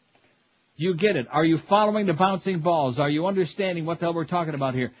 Do you get it? Are you following the bouncing balls? Are you understanding what the hell we're talking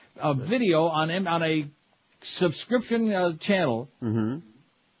about here? A video on a subscription channel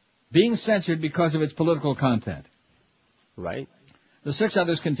being censored because of its political content. Right. The 6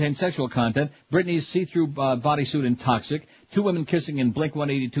 others contain sexual content, Britney's see-through bodysuit in Toxic, 2 women kissing in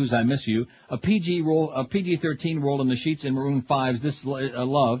Blink-182's I Miss You, a PG-13 roll in the sheets in Maroon 5's This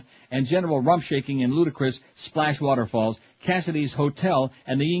Love, and general rump shaking in Ludacris' Splash Waterfalls, Cassidy's Hotel,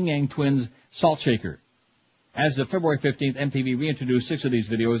 and the Yin Yang Twins' Salt Shaker. As of February 15th, MTV reintroduced 6 of these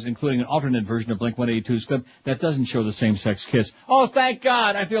videos, including an alternate version of Blink-182's clip that doesn't show the same-sex kiss. Oh, thank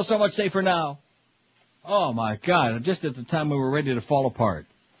God! I feel so much safer now. Oh, my God, just at the time we were ready to fall apart.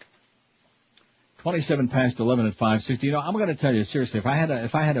 27 past 11 at 5:60. I'm going to tell you, seriously, if I had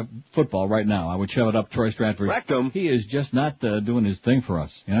a football right now, I would shove it up Troy Stratford. Rectum. He is just not doing his thing for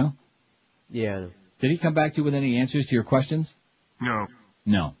us, Yeah. Did he come back to you with any answers to your questions?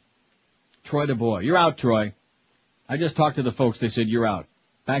 No. Troy the boy. You're out, Troy. I just talked to the folks. They said you're out.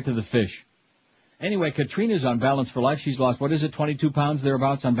 Back to the fish. Anyway, Katrina's on Balance for Life. She's lost, 22 pounds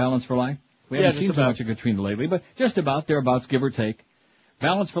thereabouts on Balance for Life? We haven't seen too much of Katrina lately, but just about thereabouts, give or take.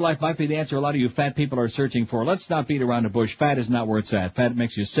 Balance for Life might be the answer a lot of you fat people are searching for. Let's not beat around the bush. Fat is not where it's at. Fat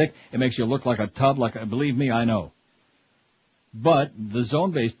makes you sick. It makes you look like a tub. Believe me, I know. But the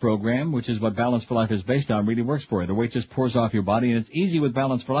zone-based program, which is what Balance for Life is based on, really works for you. The weight just pours off your body, and it's easy with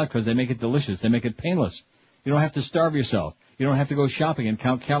Balance for Life because they make it delicious. They make it painless. You don't have to starve yourself. You don't have to go shopping and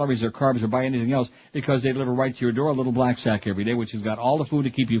count calories or carbs or buy anything else because they deliver right to your door a little black sack every day, which has got all the food to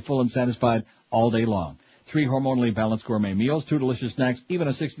keep you full and satisfied all day long. 3 hormonally balanced gourmet meals, 2 delicious snacks, even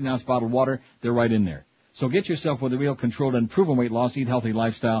a 16-ounce bottle of water. They're right in there. So get yourself with a real controlled and proven weight loss, eat healthy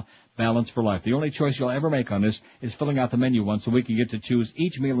lifestyle, Balance for Life. The only choice you'll ever make on this is filling out the menu once a week. You get to choose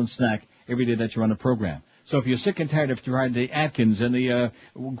each meal and snack every day that you're on the program. So if you're sick and tired of trying the Atkins and the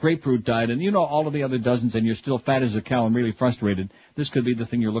grapefruit diet and all of the other dozens and you're still fat as a cow and really frustrated, this could be the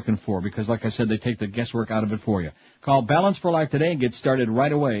thing you're looking for because, like I said, they take the guesswork out of it for you. Call Balance for Life today and get started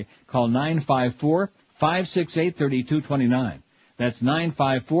right away. Call 954-568-3229. That's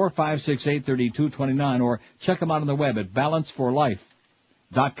 954-568-3229, or check them out on the web at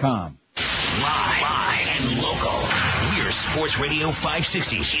balanceforlife.com. Live and local. We're Sports Radio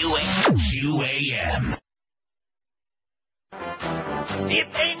 560 QAM.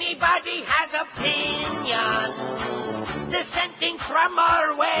 If anybody has opinion dissenting from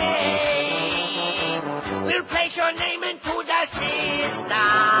our way, we'll place your name into the system.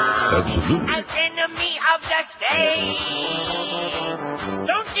 Absolutely. As enemy of the state.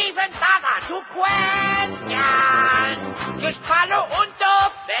 Don't even bother to question. Just follow and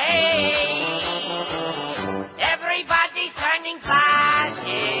obey. Everybody's turning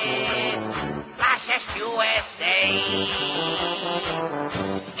fascist. Fascist USA.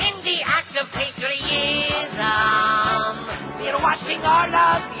 In the act of patriotism, we're watching all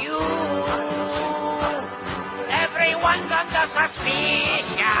of you. Everyone's under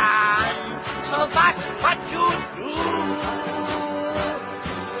suspicion, so that's what you do.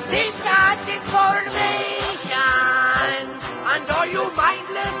 Leave that information and all you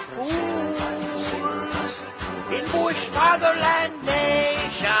mindless fools in Bush fatherland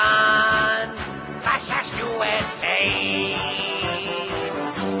nation, fascist USA.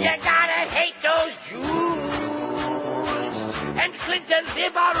 You gotta hate those Jews, and Clinton's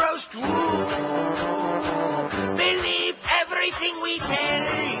liberals too. Believe everything we tell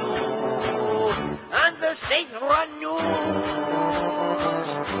you on the state-run news.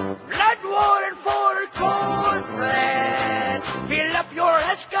 Blood war and for cornbread, fill up your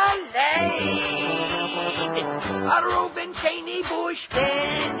Escalade. A Reuben Cheney Bush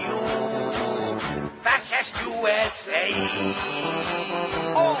menu, fascist USA.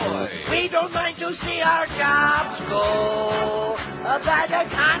 Oy. We don't mind to see our jobs go, that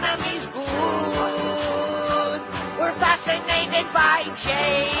economy's good. We're fascinated by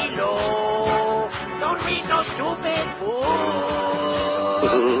J-Lo, don't read no stupid book.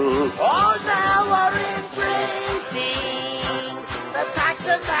 All now are embracing the Pax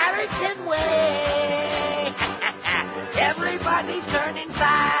American way. Everybody's turning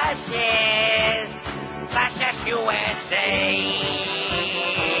fascist, fascist USA.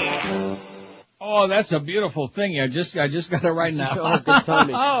 Oh, that's a beautiful thing. I just got it right now. Oh, good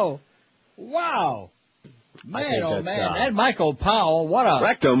timing. Oh, wow. Man, oh man, that Michael Powell, what a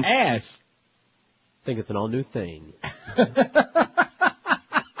Rectum. ass. I think it's an all-new thing.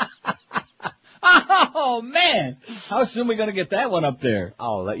 Oh man, how soon are we going to get that one up there?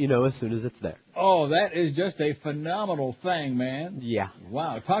 I'll let you know as soon as it's there. Oh, that is just a phenomenal thing, man. Yeah.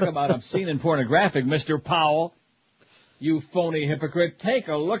 Wow, talk about obscene and pornographic, Mr. Powell. You phony hypocrite. Take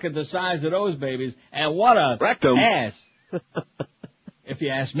a look at the size of those babies, and what a Rectum. ass, if you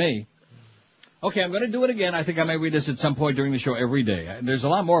ask me. Okay, I'm going to do it again. I think I may read this at some point during the show every day. There's a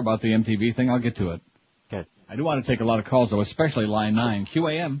lot more about the MTV thing. I'll get to it. Okay. I do want to take a lot of calls, though, especially line 9.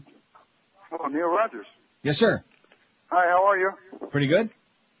 QAM. Oh, Neil Rogers. Yes, sir. Hi, how are you? Pretty good?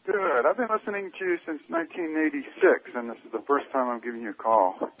 Good. I've been listening to you since 1986, and this is the first time I'm giving you a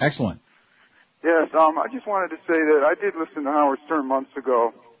call. Excellent. Yes, I just wanted to say that I did listen to Howard Stern months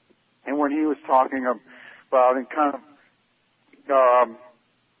ago, and when he was talking about and kind of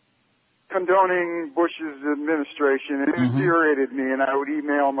condoning Bush's administration, it infuriated me, and I would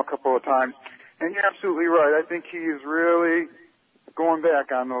email him a couple of times. And you're absolutely right. I think he is really going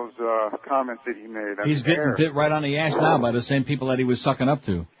back on those comments that he made. He's getting bit right on the ass now by the same people that he was sucking up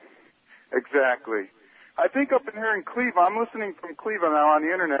to. Exactly. I think up in here in Cleveland, I'm listening from Cleveland now on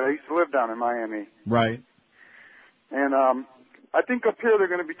the internet. I used to live down in Miami. Right. And I think up here they're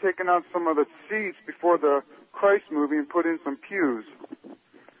going to be taking out some of the seats before the Christ movie and put in some pews.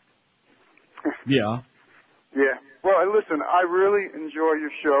 Yeah. Yeah. Well, listen, I really enjoy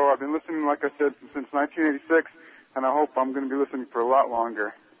your show. I've been listening, like I said, since 1986, and I hope I'm going to be listening for a lot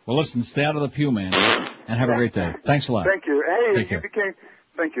longer. Well, listen, stay out of the pew, man, and have a great day. Thanks a lot. Thank you. Hey, Take care.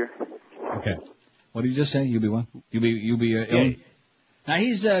 Thank you. Okay. What did you just say? You be what? You be ill? Now,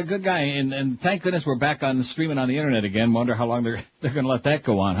 he's a good guy, and thank goodness we're back on streaming on the internet again. Wonder how long they're going to let that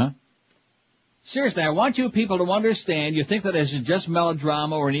go on, huh? Seriously, I want you people to understand, you think that this is just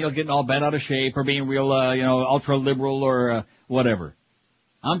melodrama or Neil getting all bent out of shape or being real, ultra-liberal or whatever.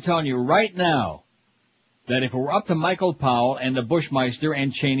 I'm telling you right now that if it were up to Michael Powell and the Bushmeister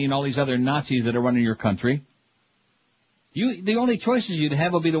and Cheney and all these other Nazis that are running your country, the only choices you'd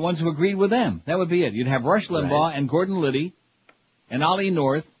have would be the ones who agreed with them. That would be it. You'd have Rush Limbaugh and Gordon Liddy and Ollie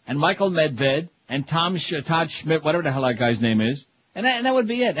North and Michael Medved and Todd Schmidt, whatever the hell that guy's name is. And that would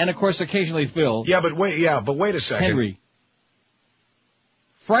be it. And of course, occasionally Phil. Yeah, but wait a second. Henry.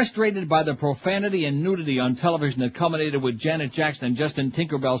 Frustrated by the profanity and nudity on television that culminated with Janet Jackson and Justin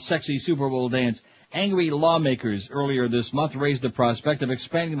Tinkerbell's sexy Super Bowl dance, angry lawmakers earlier this month raised the prospect of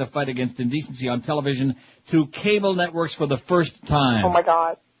expanding the fight against indecency on television to cable networks for the first time. Oh my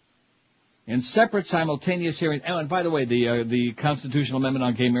God. In separate simultaneous hearings, and by the way, the constitutional amendment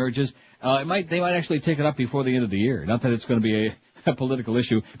on gay marriages, they might actually take it up before the end of the year. Not that it's going to be a political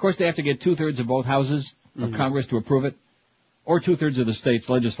issue. Of course, they have to get 2/3 of both houses of Congress to approve it, or 2/3 of the state's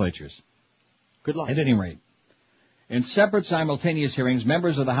legislatures. Good luck. At any rate. In separate simultaneous hearings,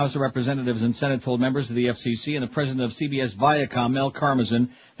 members of the House of Representatives and Senate told members of the FCC and the president of CBS Viacom, Mel Karmazin,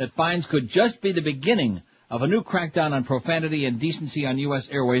 that fines could just be the beginning of a new crackdown on profanity and decency on U.S.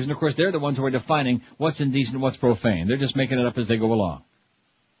 airwaves. And, of course, they're the ones who are defining what's indecent and what's profane. They're just making it up as they go along.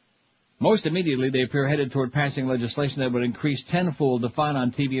 Most immediately, they appear headed toward passing legislation that would increase tenfold the fine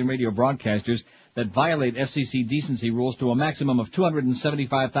on TV and radio broadcasters that violate FCC decency rules to a maximum of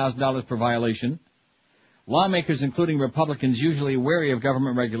 $275,000 per violation. Lawmakers, including Republicans usually wary of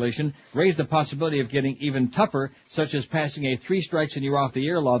government regulation, raised the possibility of getting even tougher, such as passing a 3 strikes and you're off the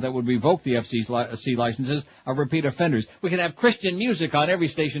air law that would revoke the FCC licenses of repeat offenders. We could have Christian music on every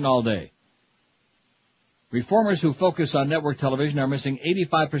station all day. Reformers who focus on network television are missing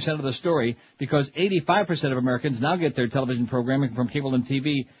 85% of the story because 85% of Americans now get their television programming from cable and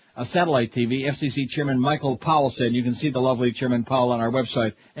TV, satellite TV. FCC Chairman Michael Powell said. You can see the lovely Chairman Powell on our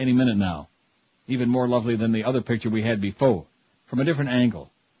website any minute now. Even more lovely than the other picture we had before, from a different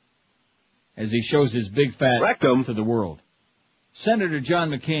angle, as he shows his big fat rectum to the world. Senator John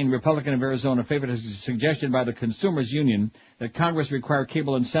McCain, Republican of Arizona, favored a suggestion by the Consumers Union that Congress require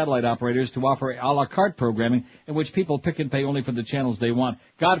cable and satellite operators to offer a la carte programming in which people pick and pay only for the channels they want.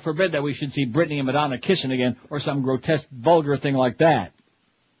 God forbid that we should see Britney and Madonna kissing again or some grotesque, vulgar thing like that.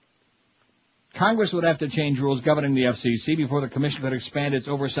 Congress would have to change rules governing the FCC before the Commission could expand its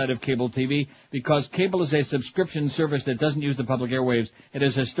oversight of cable TV because cable is a subscription service that doesn't use the public airwaves. It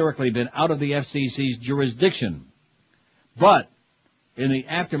has historically been out of the FCC's jurisdiction. But in the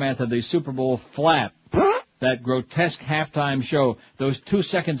aftermath of the Super Bowl flap, that grotesque halftime show, those 2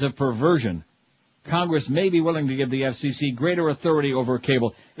 seconds of perversion, Congress may be willing to give the FCC greater authority over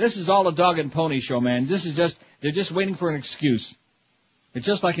cable. This is all a dog and pony show, man. They're just waiting for an excuse. It's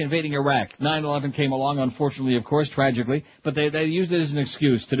just like invading Iraq. 9/11 came along, unfortunately, of course, tragically, but they used it as an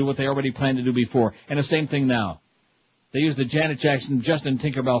excuse to do what they already planned to do before. And the same thing now. They used the Janet Jackson, Justin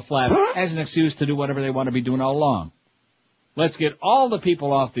Tinkerbell flap as an excuse to do whatever they want to be doing all along. Let's get all the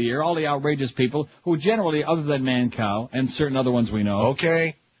people off the air, all the outrageous people who generally, other than Mancow and certain other ones we know,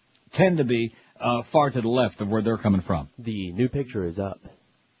 tend to be far to the left of where they're coming from. The new picture is up.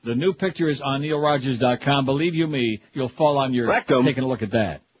 The new picture is on NeilRogers.com. Believe you me, you'll fall on your rectum taking a look at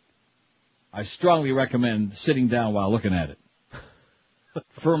that. I strongly recommend sitting down while looking at it.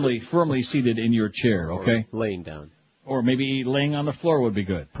 Firmly seated in your chair, okay? Or laying down. Or maybe laying on the floor would be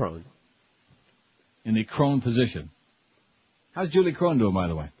good. Prone. In the crone position. How's Julie Crone doing, by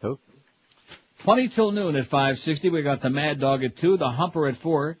the way? Who? 20 till noon at 5:60. We got the Mad Dog at 2, the Humper at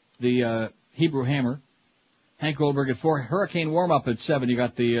 4, the Hebrew Hammer. Hank Goldberg at 4. Hurricane warm-up at 7. You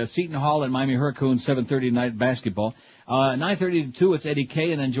got the Seton Hall and Miami Hurricanes 7:30 tonight basketball. 9:30 to 2, it's Eddie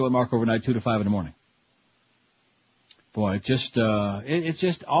K. And then Joe and Mark overnight 2 to 5 in the morning. Boy, it's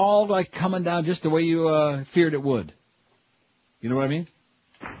just all like coming down just the way you feared it would. You know what I mean?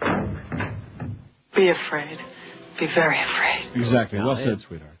 Be afraid. Be very afraid. Exactly. Well said,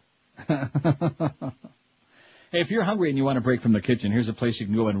 sweetheart. Hey, if you're hungry and you want to break from the kitchen, here's a place you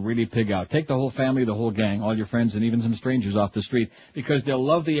can go and really pig out. Take the whole family, the whole gang, all your friends, and even some strangers off the street, because they'll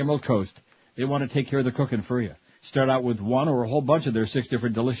love the Emerald Coast. They want to take care of the cooking for you. Start out with one or a whole bunch of their 6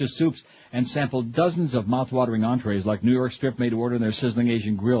 different delicious soups and sample dozens of mouth-watering entrees like New York strip made to order in their sizzling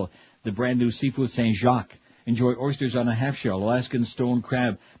Asian grill, the brand new seafood St. Jacques. Enjoy oysters on a half shell, Alaskan stone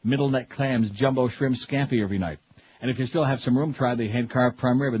crab, middle neck clams, jumbo shrimp scampi every night. And if you still have some room, try the hand-carved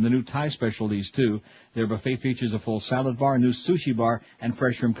prime rib and the new Thai specialties, too. Their buffet features a full salad bar, a new sushi bar, and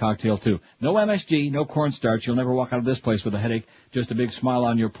fresh shrimp cocktail, too. No MSG, no cornstarch. You'll never walk out of this place with a headache. Just a big smile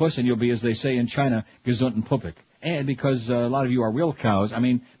on your puss, and you'll be, as they say in China, gesund and puppig. And because a lot of you are real cows,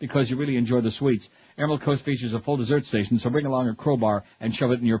 because you really enjoy the sweets, Emerald Coast features a full dessert station, so bring along a crowbar and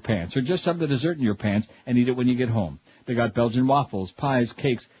shove it in your pants. Or just shove the dessert in your pants and eat it when you get home. They got Belgian waffles, pies,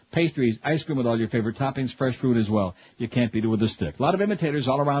 cakes, pastries, ice cream with all your favorite toppings, fresh fruit as well. You can't beat it with a stick. A lot of imitators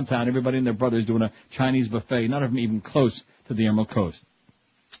all around town, everybody and their brothers doing a Chinese buffet, none of them even close to the Emerald Coast.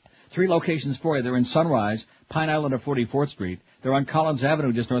 3 locations for you. They're in Sunrise, Pine Island of 44th Street. They're on Collins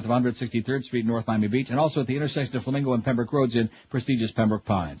Avenue, just north of 163rd Street, North Miami Beach, and also at the intersection of Flamingo and Pembroke Roads in prestigious Pembroke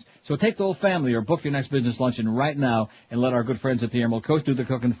Pines. So take the whole family or book your next business luncheon right now and let our good friends at the Emerald Coast do the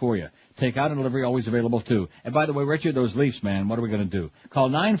cooking for you. Take out and delivery always available, too. And by the way, Richard, those Leafs, man, what are we going to do? Call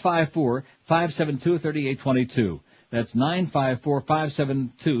 954-572-3822. That's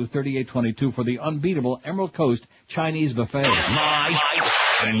 954-572-3822 for the unbeatable Emerald Coast Chinese buffet. Live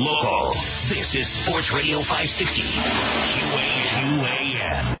and local. This is Sports Radio 560.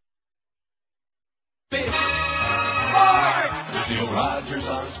 QAM. With Neil Rogers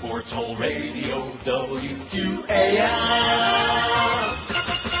on Sports Hole Radio, WQAM.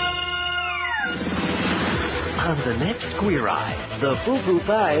 On the next Queer Eye, the Foo-Foo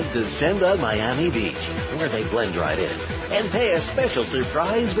Five descend on Miami Beach, where they blend right in, and pay a special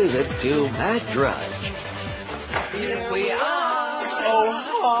surprise visit to Matt Drudge. Here we are. Oh,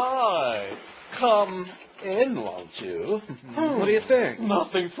 hi. Come in, won't you? What do you think?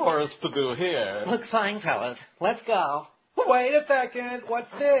 Nothing for us to do here. Looks fine, fellas. Let's go. Wait a second.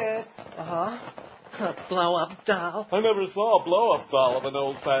 What's this? A blow-up doll. I never saw a blow-up doll of an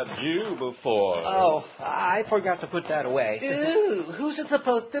old fat Jew before. Oh, I forgot to put that away. Ew, who's it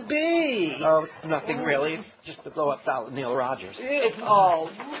supposed to be? Oh, nothing really. It's just a blow-up doll of Neil Rogers. It's all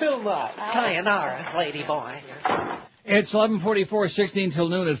too much. Sayonara, lady boy. It's 11:44, 16 till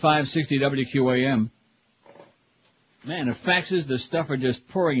noon at 560 WQAM. Man, the faxes, the stuff are just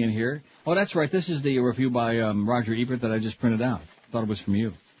pouring in here. Oh, that's right. This is the review by Roger Ebert that I just printed out. Thought it was from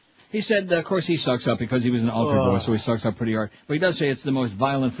you. He said, of course, he sucks up because he was an altar boy, so he sucks up pretty hard. But he does say it's the most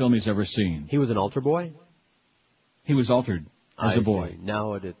violent film he's ever seen. He was an altar boy? He was altered as a boy. See.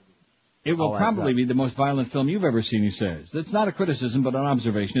 Now it will probably be the most violent film you've ever seen, he says. That's not a criticism, but an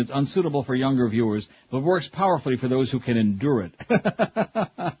observation. It's unsuitable for younger viewers, but works powerfully for those who can endure it.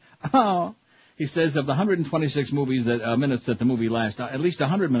 Oh. He says of the 126 minutes that the movie lasts, at least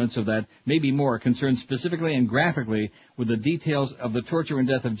 100 minutes of that, maybe more, concerned specifically and graphically with the details of the torture and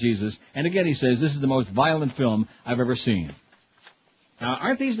death of Jesus. And again, he says, this is the most violent film I've ever seen. Now,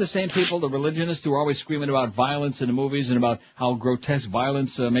 aren't these the same people, the religionists, who are always screaming about violence in the movies and about how grotesque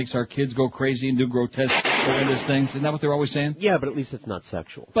violence makes our kids go crazy and do grotesque, horrendous things? Isn't that what they're always saying? Yeah, but at least it's not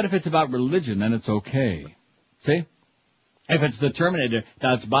sexual. But if it's about religion, then it's okay. See? If it's the Terminator,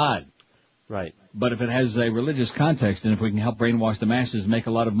 that's bad. Right. But if it has a religious context, and if we can help brainwash the masses, make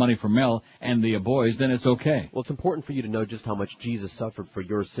a lot of money for Mel and the boys, then it's okay. Well, it's important for you to know just how much Jesus suffered for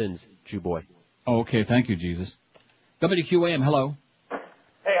your sins, Jew boy. Oh, okay. Thank you, Jesus. WQAM, hello.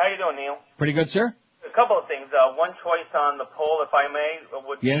 Hey, how you doing, Neil? Pretty good, sir. A couple of things. One choice on the poll, if I may,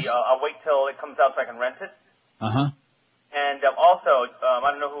 would be I'll wait till it comes out so I can rent it. Uh-huh. And also,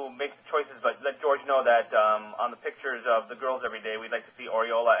 I don't know who makes the choices, but let George know that on the pictures of the girls every day, we'd like to see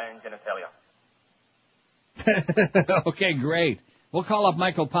areola and genitalia. Okay, great. We'll call up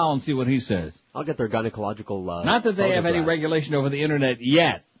Michael Powell and see what he says. I'll get their gynecological Not that they have any regulation over the Internet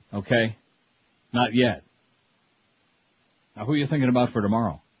yet, okay? Not yet. Now, who are you thinking about for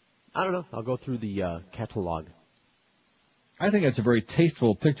tomorrow? I don't know. I'll go through the catalog. I think it's a very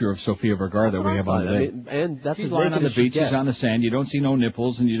tasteful picture of Sofia Vergara that we have on today. And that's she's lying on the beach, she's on the sand, you don't see no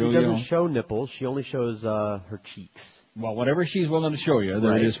nipples, and she doesn't show nipples, she only shows her cheeks. Well, whatever she's willing to show you,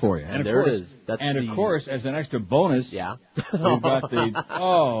 there it is for you. And there it is. Of course, as an extra bonus, we've got the,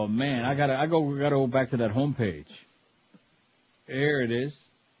 oh man, I gotta go back to that homepage. Here it is.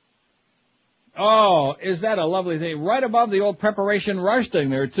 Oh, is that a lovely thing? Right above the old Preparation Rush thing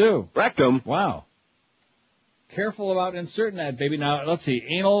there, too. Rectum. Wow. Careful about inserting that, baby. Now, let's see.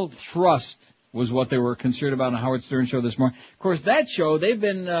 Anal thrust was what they were concerned about on the Howard Stern show this morning. Of course, that show, they've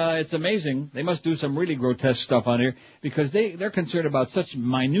been, it's amazing. They must do some really grotesque stuff on here because they're concerned about such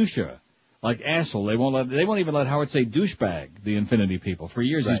minutia, like asshole. They won't even let Howard say douchebag, the Infinity people. For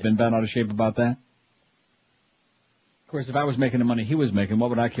years, he's been bent out of shape about that. Of course, if I was making the money he was making, what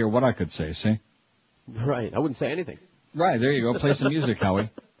would I care what I could say, see? Right. I wouldn't say anything. Right. There you go. Play some music, Howie.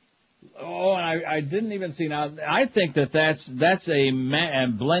 Oh, and I didn't even see. Now, I think that's a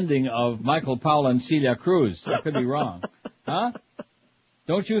blending of Michael Powell and Celia Cruz. I could be wrong. Huh?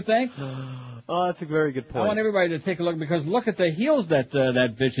 Don't you think? Oh, that's a very good point. I want everybody to take a look because look at the heels that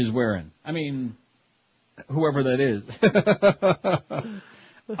that bitch is wearing. I mean, whoever that is.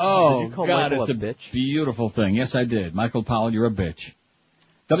 Oh, God, Michael it's a bitch? Beautiful thing. Yes, I did. Michael Powell, you're a bitch.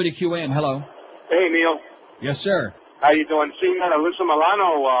 WQAM, hello. Hey, Neil. Yes, sir. How you doing? Seeing that Alyssa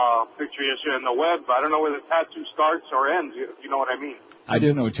Milano picture yesterday on the web, I don't know where the tattoo starts or ends, if you know what I mean. I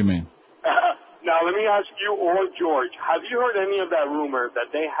do know what you mean. Now, let me ask you or George, have you heard any of that rumor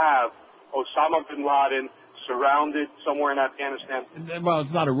that they have Osama bin Laden surrounded somewhere in Afghanistan? Well,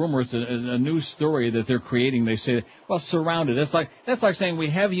 it's not a rumor. It's a news story that they're creating. They say, well, surrounded. That's like saying we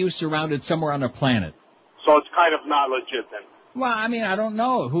have you surrounded somewhere on the planet. So it's kind of not legit then. Well, I mean, I don't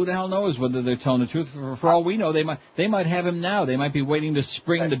know. Who the hell knows whether they're telling the truth? For all we know, they might have him now. They might be waiting to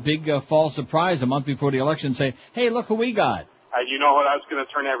spring the big fall surprise a month before the election and say, hey, look who we got. And you know that's going to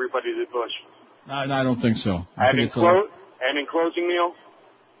turn everybody to Bush. I don't think so. And in closing, Neil?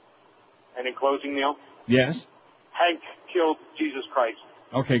 Yes? Hank killed Jesus Christ.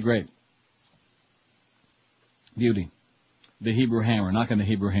 Okay, great. Beauty. The Hebrew hammer, knocking the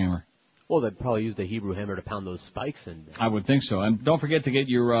Hebrew hammer. Well, they'd probably use the Hebrew hammer to pound those spikes in. I would think so. And don't forget to get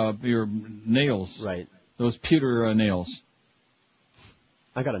your nails. Right. Those pewter nails.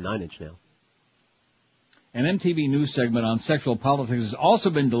 I got a 9-inch nail. An MTV news segment on sexual politics has also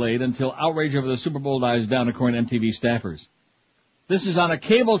been delayed until outrage over the Super Bowl dies down, according to MTV staffers. This is on a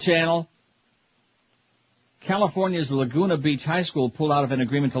cable channel. California's Laguna Beach High School pulled out of an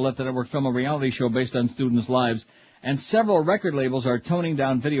agreement to let the network film a reality show based on students' lives, and several record labels are toning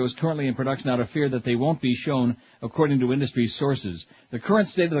down videos currently in production out of fear that they won't be shown, according to industry sources. The current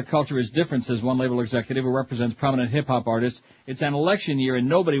state of the culture is different, says one label executive who represents prominent hip-hop artists. It's an election year and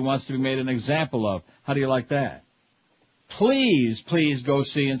nobody wants to be made an example of. How do you like that? Please go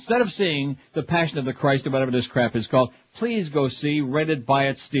see, instead of seeing The Passion of the Christ or whatever this crap is called, please go see, rent it, buy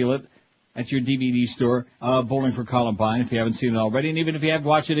it, steal it at your DVD store, Bowling for Columbine if you haven't seen it already, and even if you have,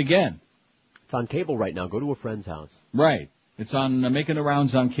 watch it again. It's on cable right now. Go to a friend's house. Right. It's on making the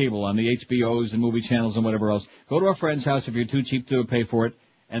rounds on cable, on the HBOs and movie channels and whatever else. Go to a friend's house if you're too cheap to pay for it,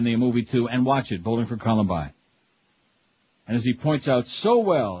 and the movie too, and watch it, Bowling for Columbine. And as he points out so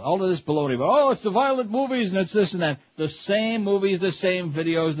well, all of this baloney, oh, it's the violent movies and it's this and that. The same movies, the same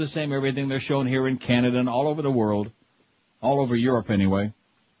videos, the same everything. They're shown here in Canada and all over the world. All over Europe anyway.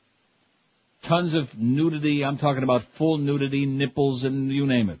 Tons of nudity. I'm talking about full nudity, nipples, and you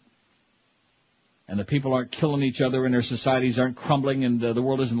name it. And the people aren't killing each other and their societies aren't crumbling and the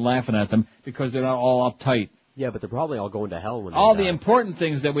world isn't laughing at them because they're not all uptight. Yeah, but they're probably all going to hell when all they die. The important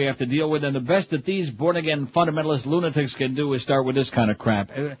things that we have to deal with, and the best that these born-again fundamentalist lunatics can do is start with this kind of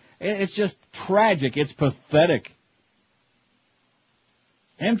crap. It's just tragic. It's pathetic.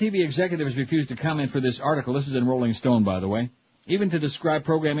 MTV executives refused to comment for this article. This is in Rolling Stone, by the way. Even to describe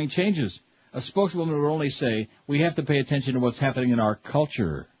programming changes. A spokeswoman would only say, we have to pay attention to what's happening in our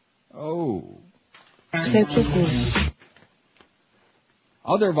culture. Oh. So kissy.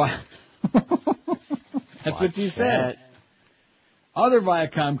 That's what she said. Other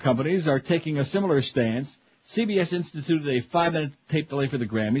Viacom companies are taking a similar stance. CBS instituted a 5-minute tape delay for the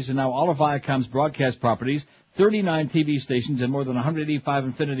Grammys, and now all of Viacom's broadcast properties, 39 TV stations, and more than 185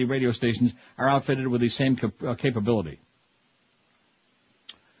 Infinity radio stations are outfitted with the same capability.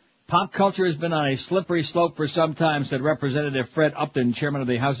 Pop culture has been on a slippery slope for some time, said Representative Fred Upton, chairman of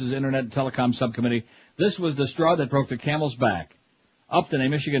the House's Internet and Telecom Subcommittee. This was the straw that broke the camel's back. Upton, a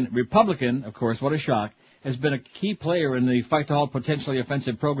Michigan Republican, of course, what a shock, has been a key player in the fight to halt potentially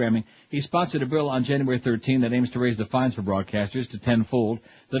offensive programming. He sponsored a bill on January 13 that aims to raise the fines for broadcasters to tenfold.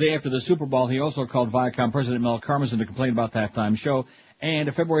 The day after the Super Bowl, he also called Viacom President Mel Karmazin to complain about the halftime show. And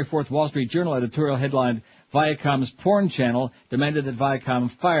a February 4th Wall Street Journal editorial headlined, Viacom's porn channel demanded that Viacom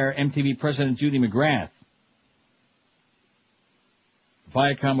fire MTV President Judy McGrath.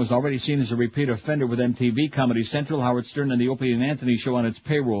 Viacom was already seen as a repeat offender with MTV, Comedy Central, Howard Stern, and the Opie and Anthony show on its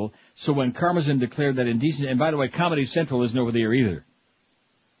payroll. So when Karmazin declared that indecency, and by the way, Comedy Central isn't over the air either.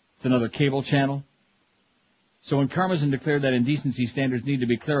 It's another cable channel. So when Karmazin declared that indecency standards need to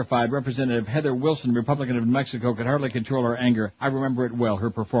be clarified, Representative Heather Wilson, Republican of New Mexico, could hardly control her anger. I remember it well, her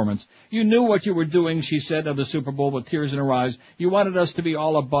performance. You knew what you were doing, she said of the Super Bowl with tears in her eyes. You wanted us to be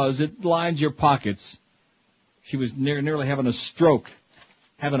all abuzz. It lines your pockets. She was nearly having a stroke.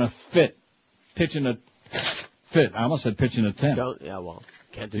 Having a fit, pitching a fit. I almost said pitching a tent. Can't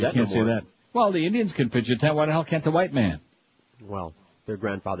do you that can't no say more. that. Well, the Indians can pitch a tent. Why the hell can't the white man? Well, they're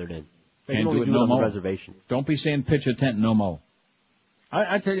grandfathered in. They Can't can only do it do no it on the more. reservation. Don't be saying pitch a tent no more.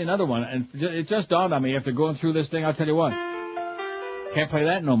 I tell you another one, and it just dawned on me after going through this thing. I'll tell you what. Can't play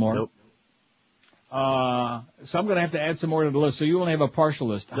that no more. Nope. So I'm going to have to add some more to the list. So you only have a partial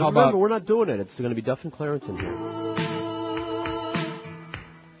list. Now, How remember, about we're not doing it. It's going to be Duff and Clarence in here.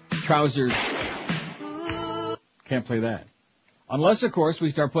 trousers? Can't play that. Unless, of course,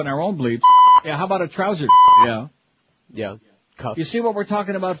 we start putting our own bleeps. Yeah, how about a trouser? Yeah. Yeah. Cuffs. You see what we're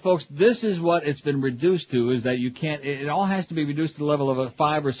talking about, folks? This is what it's been reduced to, is that you can't, it all has to be reduced to the level of a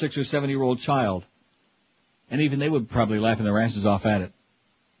 5 or 6 or 7-year-old child. And even they would probably laughing their asses off at it.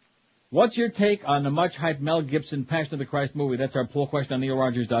 What's your take on the much-hyped Mel Gibson Passion of the Christ movie? That's our poll question on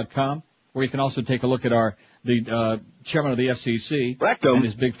NeilRogers.com, where you can also take a look at the chairman of the FCC and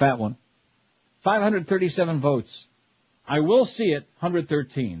his big fat one. 537 votes. I will see it,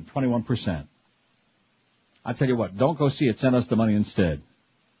 113, 21%. I tell you what, don't go see it. Send us the money instead.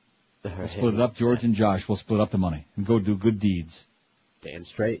 We'll split it up. George and Josh will split up the money and go do good deeds. Damn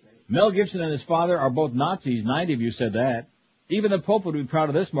straight. Mel Gibson and his father are both Nazis. 90 of you said that. Even the Pope would be proud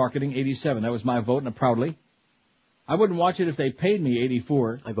of this marketing. 87. That was my vote, and proudly. I wouldn't watch it if they paid me.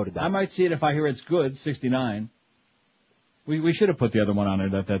 84. I voted that. I might see it if I hear it's good. 69. We should have put the other one on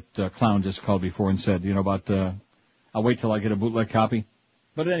there that clown just called before and said, about, I'll wait till I get a bootleg copy.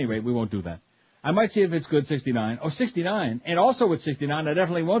 But at any rate, we won't do that. I might see if it's good, 69. Oh, 69. And also with 69, I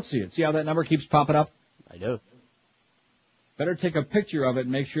definitely won't see it. See how that number keeps popping up? I do. Better take a picture of it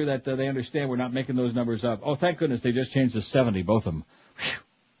and make sure that they understand we're not making those numbers up. Oh, thank goodness they just changed to 70, both of them. Whew.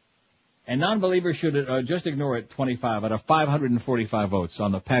 And non-believers should just ignore it, 25 out of 545 votes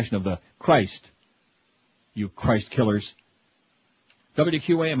on the Passion of the Christ. You Christ killers.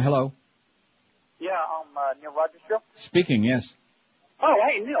 WQAM, hello. Yeah, Neil Rogers Show. Speaking, yes. Oh,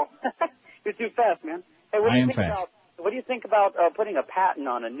 hey, Neil. You're too fast, man. Hey, what do you think about putting a patent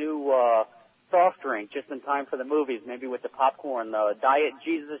on a new soft drink just in time for the movies, maybe with the popcorn, Diet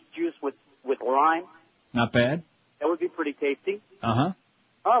Jesus juice with lime? Not bad. That would be pretty tasty. Uh-huh.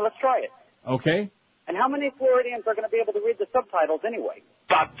 Oh, let's try it. Okay. And how many Floridians are going to be able to read the subtitles anyway?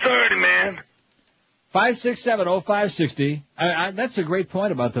 About 30, man. 5670560. That's a great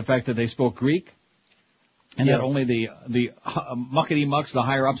point about the fact that they spoke Greek, and that only the muckety-mucks, the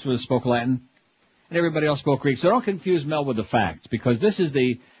higher-ups, spoke Latin, and everybody else spoke Greek. So don't confuse Mel with the facts, because this is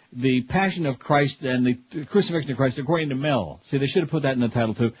the Passion of Christ and the Crucifixion of Christ according to Mel. See, they should have put that in the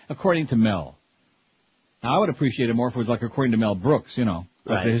title, too, according to Mel. Now, I would appreciate it more if it was like according to Mel Brooks, you know,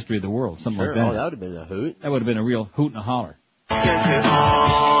 like the history of the world, something like that. Oh, that would have been a hoot. That would have been a real hoot and a holler.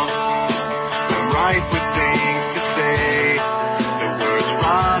 Right with things to say, the words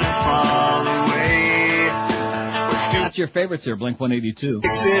run and fall away. That's your favorites here, Blink 182.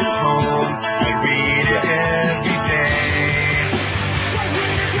 It's this home, I read it every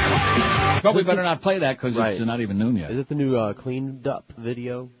day. But we better not play that because it's not even noon yet. Is it the new cleaned up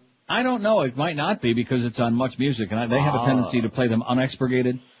video? I don't know. It might not be because it's on Much Music, and they have a tendency to play them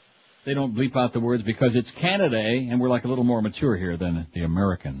unexpurgated. They don't bleep out the words because it's Canada, and we're like a little more mature here than the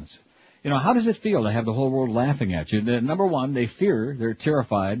Americans. You know, how does it feel to have the whole world laughing at you? Number one, they're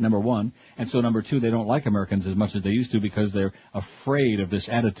terrified, number one. And so number two, they don't like Americans as much as they used to because they're afraid of this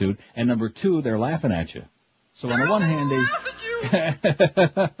attitude. And number two, they're laughing at you. So on the one hand,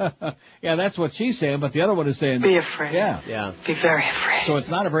 yeah, that's what she's saying, but the other one is saying... Be afraid. Yeah. Be very afraid. So it's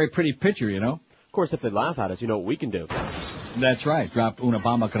not a very pretty picture, you know? Of course, if they laugh at us, you know what we can do. That's right. Drop una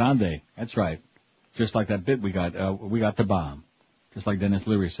bomba grande. That's right. Just like that bit we got the bomb. Just like Dennis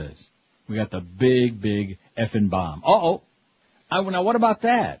Leary says. We got the big, big effing bomb. Uh-oh. Now, what about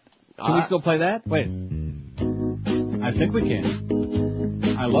that? Can we still play that? Wait. I think we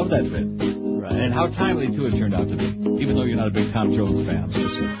can. I love that bit. Right. And how timely, too, it turned out to be. Even though you're not a big Tom Jones fan. I'm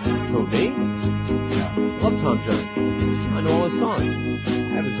just saying. Who, me? Yeah. Love Tom Jones. I know all his songs. I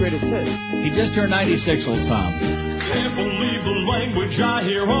have his greatest hits. He just turned 96, old Tom. Can't believe the language I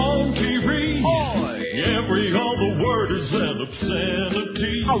hear on TV. Every other word is an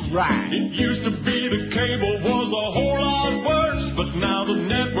obscenity. All right. It used to be the cable was a whole lot worse, but now the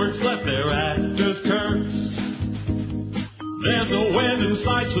networks let their actors curse. There's no end in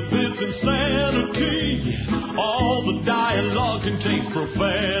sight to this insanity. All the dialogue contains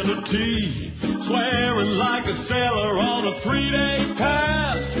profanity. Swearing like a sailor on a 3-day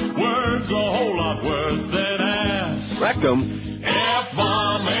pass. Words a whole lot worse than ass. Rectum.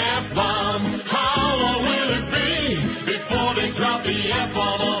 F-bomb, F-bomb. How long will it be before they drop the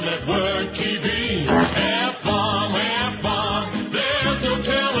F-bomb on network TV? F-bomb, F-bomb. There's no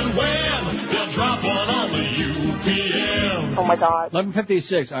telling when they'll drop one on the UPN. Oh, my God.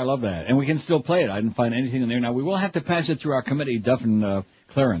 11:56. I love that. And we can still play it. I didn't find anything in there. Now, we will have to pass it through our committee, Duff and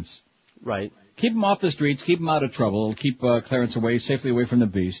Clarence. Right. Keep him off the streets. Keep him out of trouble. Keep Clarence safely away from the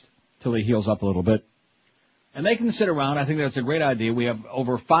beast till he heals up a little bit. And they can sit around. I think that's a great idea. We have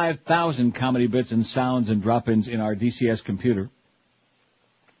over 5,000 comedy bits and sounds and drop-ins in our DCS computer.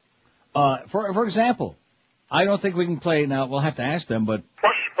 For example, I don't think we can play, now we'll have to ask them, but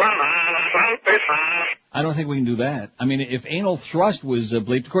I don't think we can do that. I mean, if anal thrust was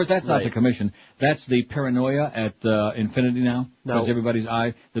bleeped, of course that's not the commission. That's the paranoia at Infinity now. Because everybody's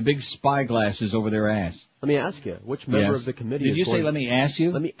eye, the big spy glasses over their ass. Let me ask you, which member of the committee Did you say let me ask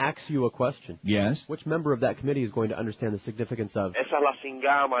you? Let me ask you a question. Yes. Which member of that committee is going to understand the significance of... Esa es la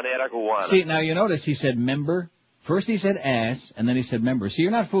cingada manera cubana. See, now you notice he said member. First he said ass, and then he said member. See,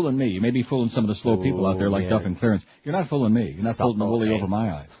 you're not fooling me. You may be fooling some of the slow people out there like Duff and Clarence. You're not fooling me. You're not pulling the woolly over my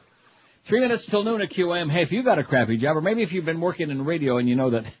eye. 3 minutes till noon at QM. Hey, if you got a crappy job, or maybe if you've been working in radio and you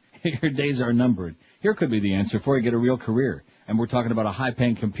know that your days are numbered, here could be the answer for you. Get a real career. And we're talking about a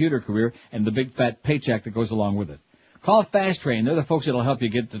high-paying computer career and the big fat paycheck that goes along with it. Call Fast Train. They're the folks that will help you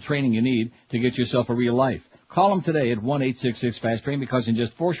get the training you need to get yourself a real life. Call them today at 1-866-FAST-TRAIN because in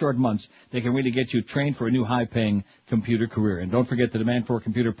just 4 short months, they can really get you trained for a new high-paying computer career. And don't forget the demand for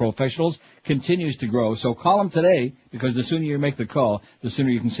computer professionals continues to grow. So call them today because the sooner you make the call, the sooner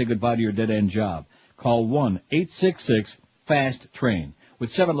you can say goodbye to your dead-end job. Call 1-866-FAST-TRAIN.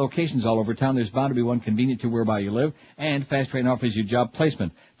 With 7 locations all over town, there's bound to be one convenient to whereby you live. And Fast Train offers you job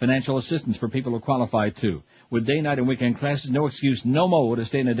placement, financial assistance for people who qualify too. With day, night, and weekend classes, no excuse, no more to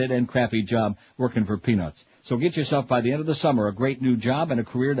stay in a dead-end crappy job working for peanuts. So get yourself by the end of the summer a great new job and a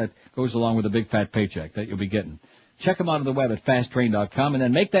career that goes along with a big fat paycheck that you'll be getting. Check them out on the web at fasttrain.com and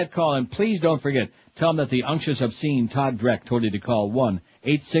then make that call. And please don't forget, tell them that the unctuous obscene Todd Dreck told you to call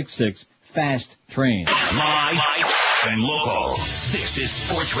 1-866-FAST-TRAIN. Live and local. This is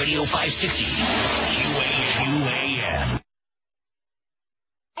Sports Radio 560. QAM.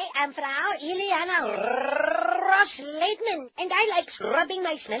 Hey, I'm Frau Iliana Ross-Leitman, and I like scrubbing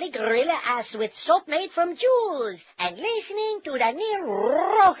my smelly gorilla ass with soap made from jewels and listening to the Neil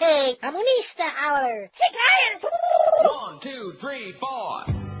Roque Comunista Hour. Hey, Kyle! 1, 2, 3, 4.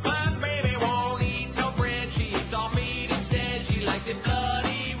 My baby won't eat no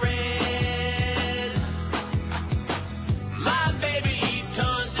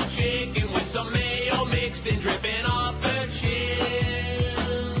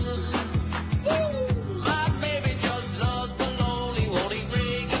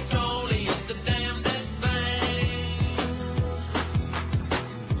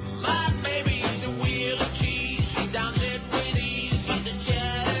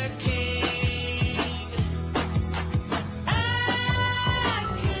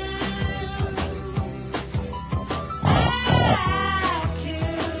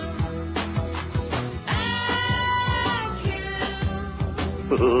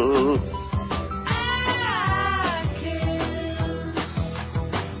If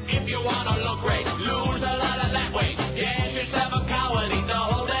you wanna look great, lose a lot of that weight. Get yourself a cow and eat the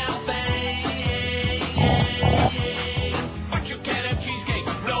whole damn thing. But you can't have cheesecake.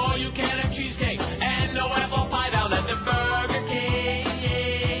 No, you can't have cheesecake. And no apple pie down at the Burger King.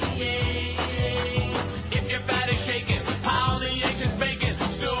 If your fat is shaking, pound the eggs and bacon.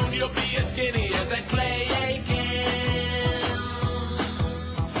 Soon you'll be as skinny as that Clay Aiken.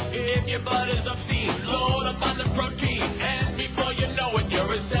 If your blood is obscene, load up on the protein. And before you know it,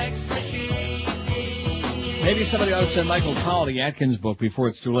 you're a sex machine. Maybe somebody ought to send Michael Powell the Atkins book before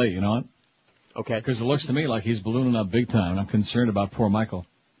it's too late, you know what? Okay. Because it looks to me like he's ballooning up big time, and I'm concerned about poor Michael.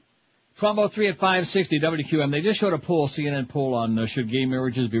 1203 at 560 WQM. They just showed a poll, CNN poll, on should gay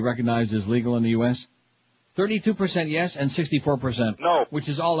marriages be recognized as legal in the U.S.? 32% yes and 64% no. Which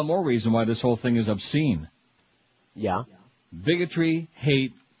is all the more reason why this whole thing is obscene. Yeah. Bigotry,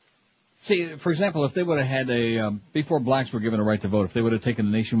 hate. See, for example, if they would have had before blacks were given a right to vote, if they would have taken a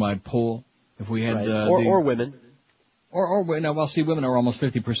nationwide poll, if we had... Right. Or women. Well, see, women are almost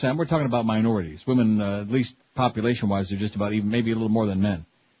 50%. We're talking about minorities. Women, at least population-wise, are just about even, maybe a little more than men.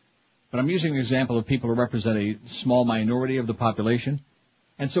 But I'm using an example of people who represent a small minority of the population.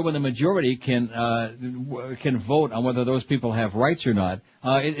 And so when the majority can vote on whether those people have rights or not,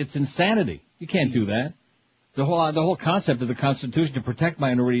 it's insanity. You can't do that. The whole concept of the Constitution to protect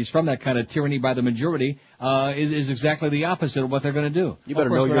minorities from that kind of tyranny by the majority is exactly the opposite of what they're going to do. You better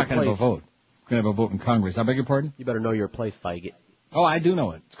know your we're not going to place. have a vote. We're going to have a vote in Congress. I beg your pardon? You better know your place, Feige. Oh, I do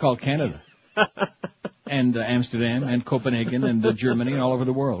know it. It's called Canada. And Amsterdam and Copenhagen and Germany and all over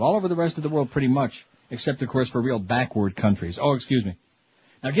the world. All over the rest of the world pretty much. Except, of course, for real backward countries. Oh, excuse me.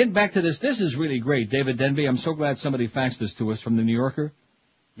 Now, getting back to this is really great. David Denby, I'm so glad somebody faxed this to us from the New Yorker.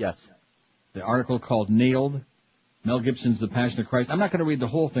 Yes. The article called Nailed. Mel Gibson's The Passion of Christ. I'm not going to read the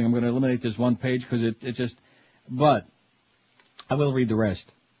whole thing. I'm going to eliminate this one page because it just... But I will read the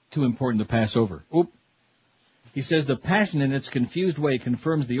rest. Too important to pass over. Oop. He says, the Passion in its confused way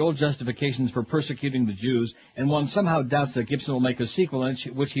confirms the old justifications for persecuting the Jews, and one somehow doubts that Gibson will make a sequel in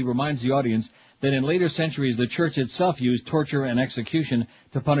which he reminds the audience that in later centuries the church itself used torture and execution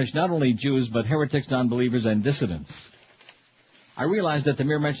to punish not only Jews but heretics, non-believers, and dissidents. I realized that the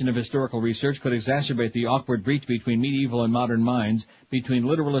mere mention of historical research could exacerbate the awkward breach between medieval and modern minds, between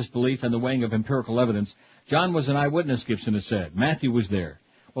literalist belief and the weighing of empirical evidence. John was an eyewitness, Gibson has said. Matthew was there.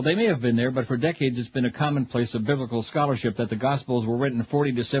 Well, they may have been there, but for decades it's been a commonplace of biblical scholarship that the Gospels were written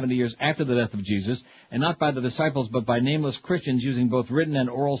 40 to 70 years after the death of Jesus, and not by the disciples, but by nameless Christians using both written and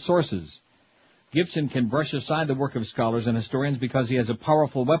oral sources. Gibson can brush aside the work of scholars and historians because he has a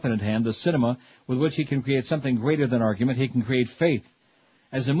powerful weapon at hand, the cinema, with which he can create something greater than argument. He can create faith.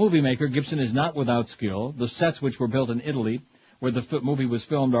 As a movie maker, Gibson is not without skill. The sets which were built in Italy, where the movie was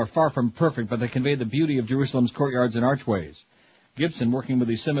filmed, are far from perfect, but they convey the beauty of Jerusalem's courtyards and archways. Gibson, working with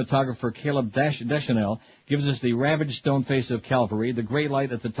the cinematographer Caleb Deschanel, gives us the ravaged stone face of Calvary, the gray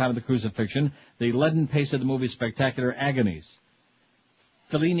light at the time of the crucifixion, the leaden pace of the movie's spectacular agonies.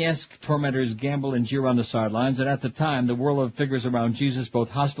 Fellini-esque tormentors gamble and jeer on the sidelines, and at the time, the whirl of figures around Jesus, both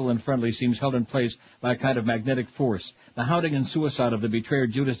hostile and friendly, seems held in place by a kind of magnetic force. The hounding and suicide of the betrayer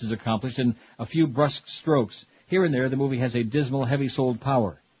Judas is accomplished in a few brusque strokes. Here and there, the movie has a dismal, heavy-souled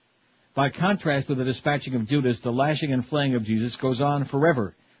power. By contrast with the dispatching of Judas, the lashing and flaying of Jesus goes on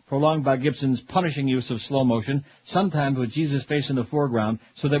forever, prolonged by Gibson's punishing use of slow motion, sometimes with Jesus' face in the foreground,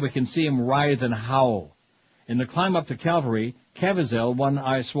 so that we can see him writhe and howl. In the climb up to Calvary, Caviezel, one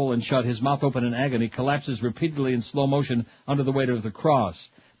eye swollen shut, his mouth open in agony, collapses repeatedly in slow motion under the weight of the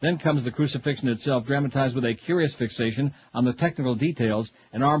cross. Then comes the crucifixion itself, dramatized with a curious fixation on the technical details,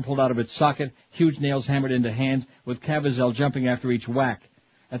 an arm pulled out of its socket, huge nails hammered into hands, with Caviezel jumping after each whack.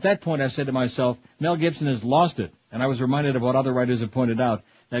 At that point, I said to myself, Mel Gibson has lost it, and I was reminded of what other writers have pointed out,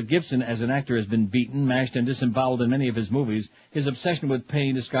 that Gibson, as an actor, has been beaten, mashed, and disemboweled in many of his movies. His obsession with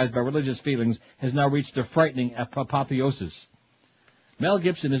pain, disguised by religious feelings, has now reached a frightening apotheosis. Mel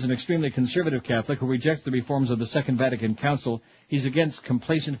Gibson is an extremely conservative Catholic who rejects the reforms of the Second Vatican Council. He's against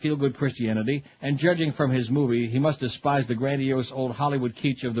complacent, feel-good Christianity, and judging from his movie, he must despise the grandiose old Hollywood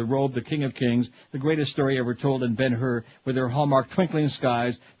kitsch of The Robe, The King of Kings, the greatest story ever told, and Ben-Hur, with their hallmark twinkling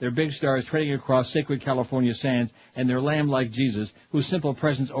skies, their big stars trading across sacred California sands, and their lamb-like Jesus, whose simple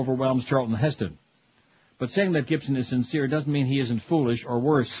presence overwhelms Charlton Heston. But saying that Gibson is sincere doesn't mean he isn't foolish, or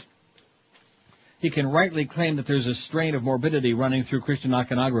worse. He can rightly claim that there's a strain of morbidity running through Christian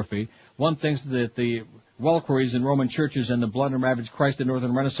iconography. One thinks that the reliquaries in Roman churches and the blood and ravaged Christ in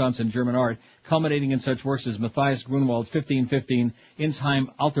Northern Renaissance and German art, culminating in such works as Matthias Grunewald's 1515 Insheim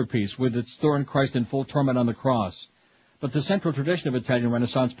altarpiece with its thorn Christ in full torment on the cross. But the central tradition of Italian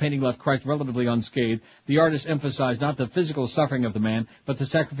Renaissance painting left Christ relatively unscathed. The artist emphasized not the physical suffering of the man, but the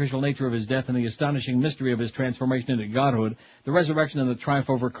sacrificial nature of his death and the astonishing mystery of his transformation into godhood, the resurrection and the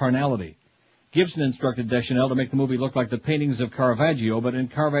triumph over carnality. Gibson instructed Deschanel to make the movie look like the paintings of Caravaggio, but in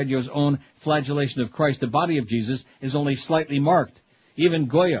Caravaggio's own flagellation of Christ, the body of Jesus is only slightly marked. Even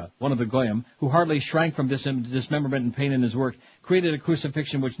Goya, one of the Goyim, who hardly shrank from dismemberment and pain in his work, created a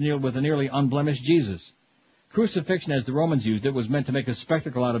crucifixion which kneeled with a nearly unblemished Jesus. Crucifixion, as the Romans used it, was meant to make a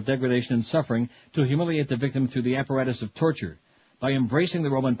spectacle out of degradation and suffering, to humiliate the victim through the apparatus of torture. By embracing the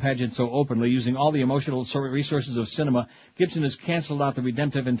Roman pageant so openly, using all the emotional resources of cinema, Gibson has canceled out the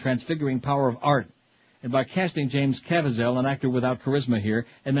redemptive and transfiguring power of art. And by casting James Caviezel, an actor without charisma here,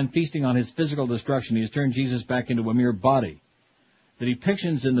 and then feasting on his physical destruction, he has turned Jesus back into a mere body. The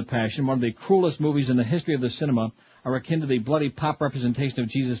depictions in The Passion, one of the cruelest movies in the history of the cinema, are akin to the bloody pop representation of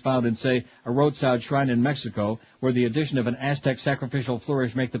Jesus found in, say, a roadside shrine in Mexico, where the addition of an Aztec sacrificial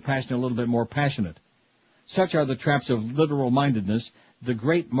flourish make the Passion a little bit more passionate. Such are the traps of literal-mindedness. The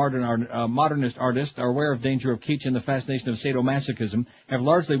great modernist artists are aware of danger of kitsch and the fascination of sadomasochism, have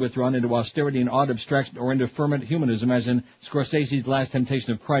largely withdrawn into austerity and odd abstraction or into fervent humanism, as in Scorsese's Last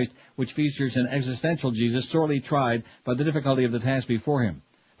Temptation of Christ, which features an existential Jesus sorely tried by the difficulty of the task before him.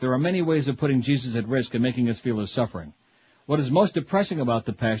 There are many ways of putting Jesus at risk and making us feel his suffering. What is most depressing about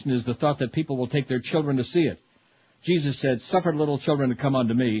The Passion is the thought that people will take their children to see it. Jesus said, "Suffer little children to come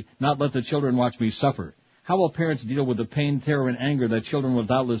unto me, not let the children watch me suffer." How will parents deal with the pain, terror, and anger that children will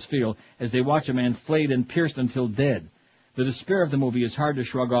doubtless feel as they watch a man flayed and pierced until dead? The despair of the movie is hard to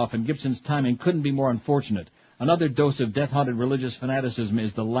shrug off, and Gibson's timing couldn't be more unfortunate. Another dose of death-haunted religious fanaticism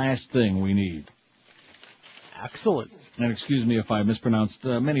is the last thing we need. Excellent. And excuse me if I mispronounced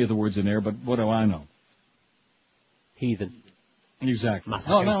many of the words in there, but what do I know? Heathen. Exactly.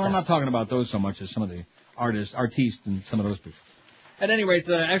 No, I'm not talking about those so much as some of the artists, and some of those people. At any rate,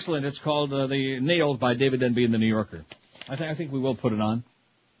 excellent. It's called The Nailed by David Denby in The New Yorker. I think we will put it on.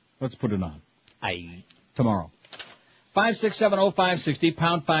 Let's put it on. Tomorrow. 5670560,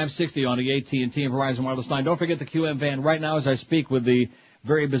 pound 560 on the AT&T and Verizon wireless line. Don't forget the QM van right now as I speak with the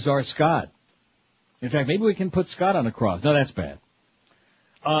very bizarre Scott. In fact, maybe we can put Scott on the cross. No, that's bad.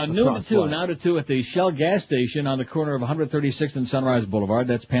 Noon to 2, now to 2 at the Shell gas station on the corner of 136th and Sunrise Boulevard.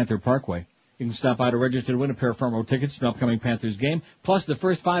 That's Panther Parkway. You can stop by to register to win a pair of front row tickets to an upcoming Panthers game. Plus, the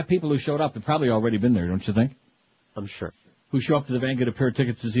first 5 people who showed up have probably already been there, don't you think? I'm sure. Who show up to the van get a pair of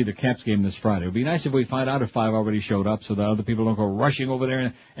tickets to see the Caps game this Friday. It would be nice if we find out if 5 already showed up so that other people don't go rushing over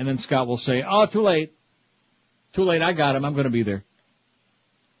there and then Scott will say, "Oh, too late. Too late, I got him. I'm going to be there."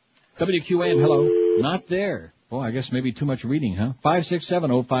 WQAM, hello. Not there. Well, I guess maybe too much reading, huh?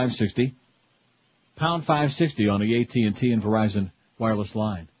 5670560. Pound 560 on the AT&T and Verizon wireless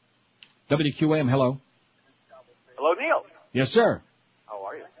line. WQAM, hello. Hello, Neil. Yes, sir. How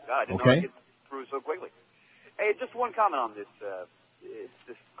are you? God, I didn't know I'd get through so quickly. Hey, just one comment on this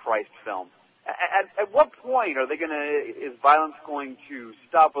Christ film. At what point are they is violence going to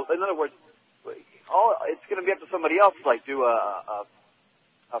stop? In other words, it's going to be up to somebody else to do a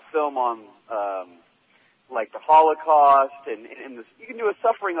film on like the Holocaust and you can do a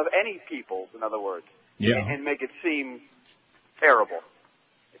suffering of any people, in other words, and make it seem terrible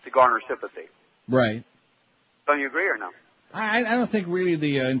to garner sympathy. Right. Don't you agree or no? I don't think really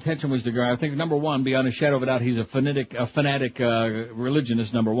the intention was to garner. I think, number one, beyond a shadow of a doubt, he's a fanatic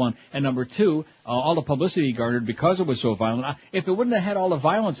religionist, number one. And number two, all the publicity he garnered because it was so violent. If it wouldn't have had all the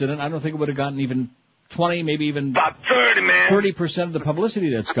violence in it, I don't think it would have gotten even 20, maybe even about 30% of the publicity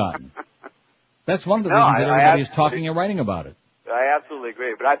that's gotten. That's one of the reasons that everybody is talking and writing about it. I absolutely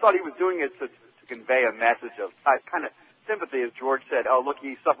agree. But I thought he was doing it to convey a message of kind of sympathy, as George said. Oh, look,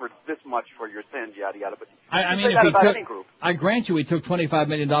 he suffered this much for your sins, yada yada. But I mean, if he took, I grant you, he took $25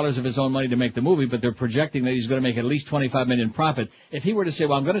 million of his own money to make the movie, but they're projecting that he's going to make at least $25 million profit. If he were to say,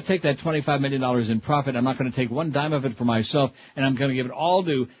 well, I'm going to take that $25 million in profit, I'm not going to take one dime of it for myself, and I'm going to give it all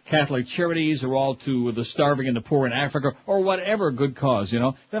to Catholic charities or all to the starving and the poor in Africa or whatever good cause,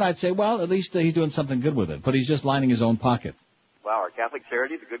 then I'd say, well, at least he's doing something good with it. But he's just lining his own pocket. Wow, are Catholic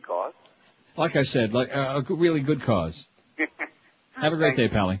charities a good cause? Like I said, like a really good cause. Have a great day,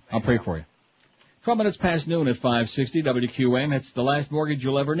 Pally. I'll pray for you. 12 minutes past noon at 560 WQAM. It's the last mortgage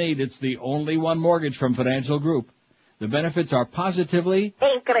you'll ever need. It's the only one mortgage from Financial Group. The benefits are positively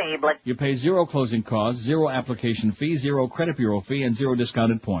incredible. You pay 0 closing costs, 0 application fee, 0 credit bureau fee, and 0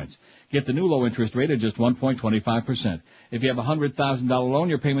 discounted points. Get the new low interest rate at just 1.25%. If you have a $100,000 loan,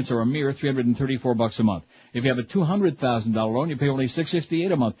 your payments are a mere $334 a month. If you have a $200,000 loan, you pay only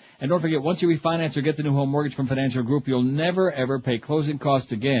 $668 a month. And don't forget, once you refinance or get the new home mortgage from Financial Group, you'll never ever pay closing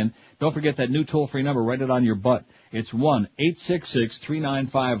costs again. Don't forget that new toll-free number. Write it on your butt. It's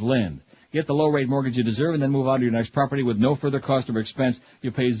 1-866-395-LEND. Get the low-rate mortgage you deserve and then move on to your next property with no further cost or expense.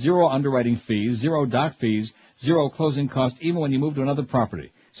 You pay 0 underwriting fees, 0 doc fees, 0 closing costs, even when you move to another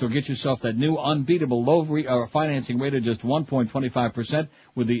property. So get yourself that new unbeatable low financing rate of just 1.25%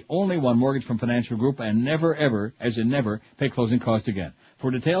 with the only one mortgage from Financial Group, and never ever, as in never, pay closing costs again. For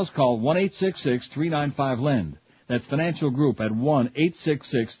details, call 1-866-395-LEND. That's Financial Group at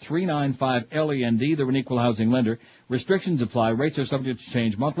 1-866-395-LEND. They're an equal housing lender. Restrictions apply. Rates are subject to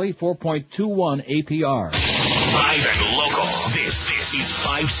change monthly. 4.21 APR. Live and local. This is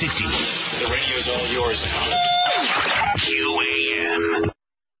 560. The radio's all yours now. QAM.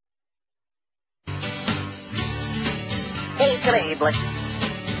 Increíble.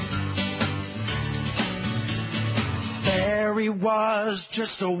 There he was,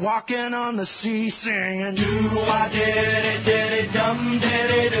 just a-walking on the sea, singing,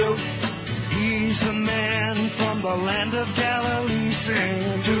 do-I-did-it-dum-did-it-do. He's the man from the land of Galilee,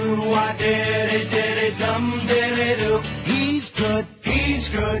 singing, do-I-did-it-did-it-dum-did-it-do. He's good,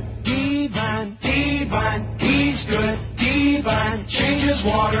 divine, he's good, divine, changes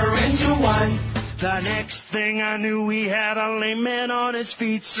water into wine. The next thing I knew, we had a lame man on his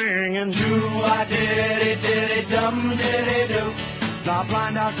feet singing, do-I-did-it-did-it-dum-did-it-do. The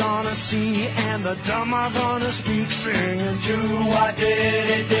blind are gonna see and the dumb are gonna speak singing,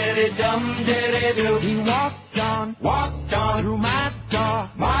 do-I-did-it-did-it-dum-did-it-do. He walked on through my door,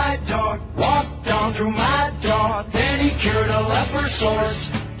 walked on through my door, then he cured a leper's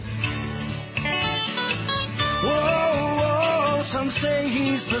sores. Whoa, some say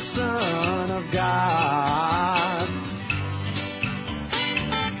he's the Son of God.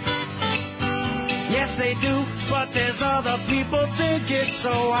 Yes, they do, but there's other people think it's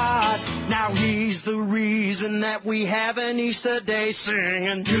so odd. Now he's the reason that we have an Easter day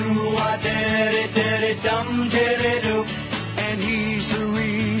singing, do-I-did-it-did-it-dum-did-it-do. And he's the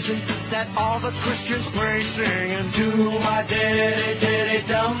reason that all the Christians pray singing,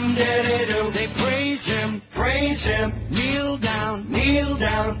 do-I-did-it-did-it-dum-did-it-do. They praise him, kneel down,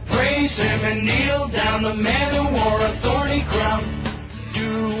 praise him and kneel down, the man who wore a thorny crown.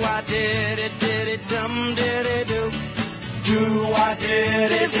 Do-I-did-it-did-it-dum-did-it-do.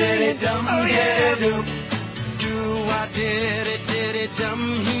 Do-I-did-it-did-it-dum-did-it-do.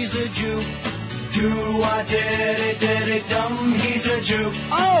 Do-I-did-it-did-it-dum, he's a Jew. Do-I-did-it-did-it-dum, he's a Jew.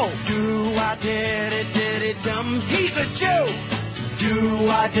 Oh! Do-I-did-it-did-it-dum, he's a Jew.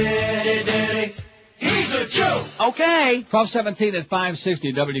 Do-I-did-it-did-it, he's a Jew. Okay. 12:17 at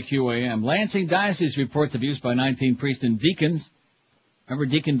 560 WQAM. Lansing Diocese reports abuse by 19 priests and deacons. Remember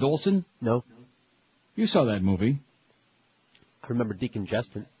Deacon Dolson? No. You saw that movie. I remember Deacon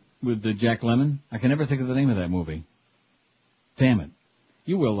Justin. With Jack Lemmon? I can never think of the name of that movie. Damn it.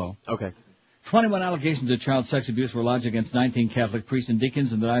 You will, though. Okay. 21 allegations of child sex abuse were lodged against 19 Catholic priests and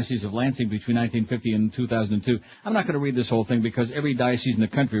deacons in the Diocese of Lansing between 1950 and 2002. I'm not going to read this whole thing because every diocese in the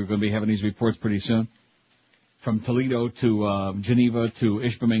country are going to be having these reports pretty soon. From Toledo to Geneva to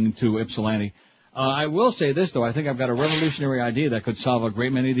Ishpeming to Ypsilanti. I will say this, though. I think I've got a revolutionary idea that could solve a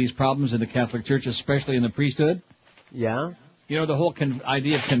great many of these problems in the Catholic Church, especially in the priesthood. Yeah? You know, the whole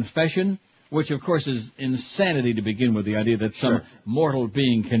idea of confession, which, of course, is insanity to begin with, the idea that some mortal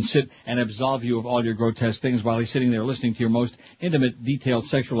being can sit and absolve you of all your grotesque things while he's sitting there listening to your most intimate, detailed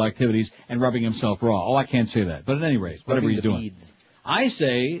sexual activities and rubbing himself raw. Oh, I can't say that. But at any rate, whatever he's doing. Beads. I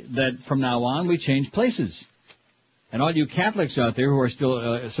say that from now on we change places. And all you Catholics out there who are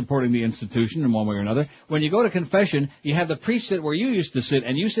still supporting the institution in one way or another, when you go to confession, you have the priest sit where you used to sit,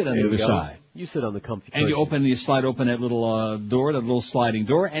 and you sit on the other side. You sit on the comfy And you slide open that little door, that little sliding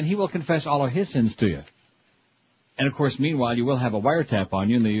door, and he will confess all of his sins to you. And of course, meanwhile, you will have a wiretap on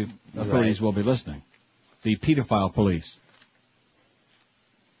you, and the authorities will be listening. The pedophile police.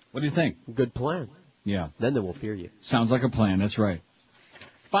 What do you think? Good plan. Yeah. Then they will fear you. Sounds like a plan, that's right.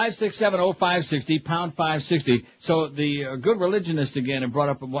 5670560, pound 560. So the good religionists again have brought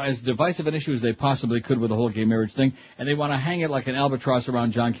up as divisive an issue as they possibly could with the whole gay marriage thing, and they want to hang it like an albatross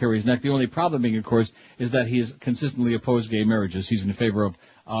around John Kerry's neck. The only problem being, of course, is that he has consistently opposed gay marriages. He's in favor of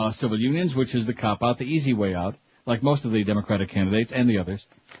civil unions, which is the cop-out, the easy way out, like most of the Democratic candidates and the others.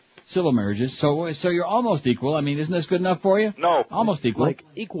 Civil marriages. So you're almost equal. I mean, isn't this good enough for you? No. Almost equal. Like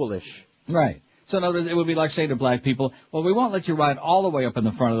equalish. Right. So in other words, it would be like saying to black people, well, we won't let you ride all the way up in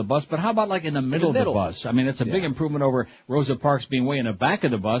the front of the bus, but how about like in the middle of the bus? I mean, it's a big improvement over Rosa Parks being way in the back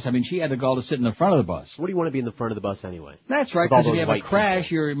of the bus. I mean, she had the gall to sit in the front of the bus. What do you want to be in the front of the bus anyway? That's right, because if you have a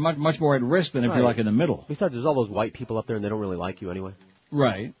crash, you're much more at risk than if you're like in the middle. Besides, there's all those white people up there and they don't really like you anyway.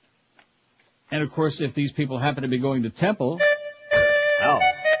 Right. And of course, if these people happen to be going to temple...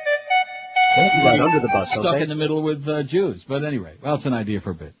 Right under the bus, Stuck in the middle with Jews. But anyway, well, it's an idea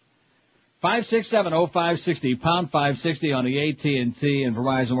for a bit. 5670560, pound 560 on the AT&T and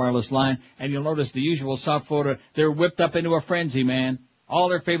Verizon wireless line, and you'll notice the usual South Florida, they're whipped up into a frenzy, man. All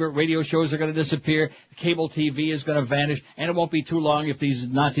their favorite radio shows are going to disappear. Cable TV is going to vanish, and it won't be too long if these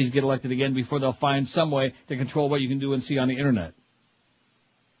Nazis get elected again before they'll find some way to control what you can do and see on the Internet.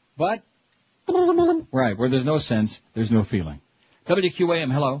 But, right, where there's no sense, there's no feeling.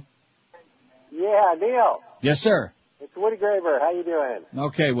 WQAM, hello. Yeah, Neil. Yes, sir. It's Woody Graber. How you doing?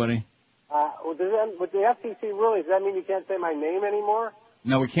 Okay, Woody. With the FCC ruling, does that mean you can't say my name anymore?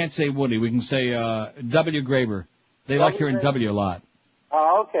 No, we can't say Woody. We can say W. Graber. They like hearing W a lot.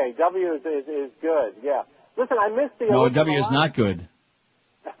 Oh, okay. W is good. Yeah. Listen, I missed the. No, W is not good.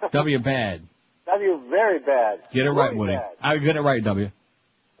 W bad. W very bad. Get it right, Woody. I get it right, W.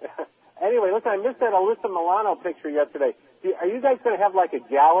 Anyway, listen, I missed that Alyssa Milano picture yesterday. Are you guys going to have like a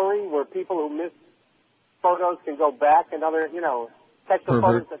gallery where people who missed photos can go back and catch the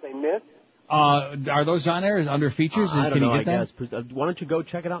photos that they missed? Are those on there? Is under features? I don't Can know, you get I guess. Why don't you go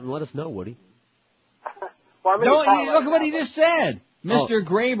check it out and let us know, Woody? Well, look at what he just said. Mr.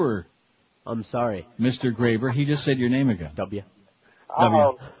 Graber. I'm sorry. Mr. Graber. He just said your name again. W. I'm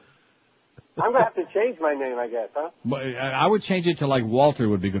going to have to change my name, I guess, huh? I would change it to like Walter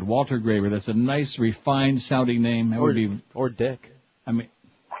would be good. Walter Graber. That's a nice, refined sounding name. That would be. Or Dick. I mean.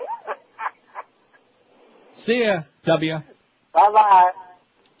 See ya, W. Bye-bye.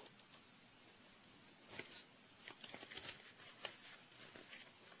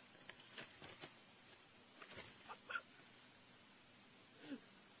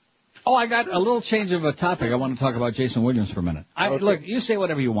 Oh, I got a little change of a topic. I want to talk about Jason Williams for a minute. Okay. Look, you say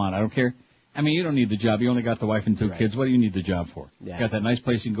whatever you want. I don't care. I mean, you don't need the job. You only got the wife and two kids. What do you need the job for? Yeah. You got that nice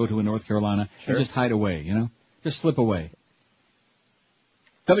place you can go to in North Carolina. Sure. And just hide away, Just slip away.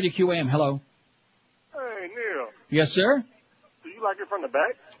 WQAM, hello. Hey, Neil. Yes, sir? Do you like it from the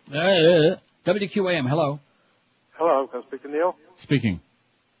back? WQAM, hello. Hello, can I speak to Neil? Speaking.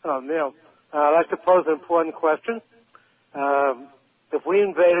 Hello, Neil. I'd like to pose an important question. If we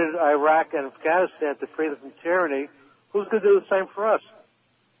invaded Iraq and Afghanistan to free them from tyranny, who's going to do the same for us?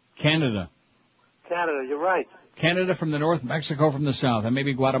 Canada. Canada, you're right. Canada from the north, Mexico from the south, and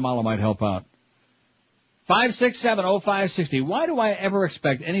maybe Guatemala might help out. 5670560. Why do I ever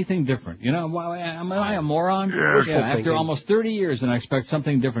expect anything different? Am I a moron? Yeah, after almost 30 years, and I expect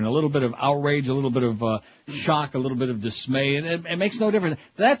something different. A little bit of outrage, a little bit of shock, a little bit of dismay, and it makes no difference.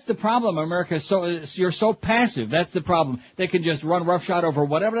 That's the problem, America. You're so passive. That's the problem. They can just run roughshod over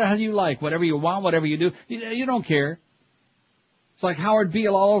whatever the hell you like, whatever you want, whatever you do. You don't care. It's like Howard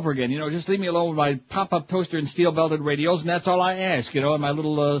Beale all over again. Just leave me alone with my pop-up toaster and steel-belted radios, and that's all I ask, and my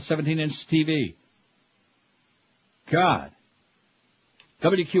little 17-inch TV. God.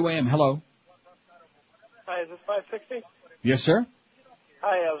 WQAM, hello. Hi, is this 560? Yes, sir?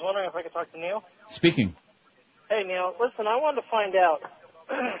 Hi, I was wondering if I could talk to Neil. Speaking. Hey, Neil, listen, I wanted to find out,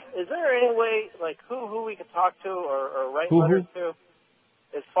 is there any way, like, who we could talk to or write letters to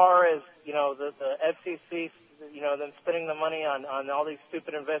as far as, the FCC, them spending the money on all these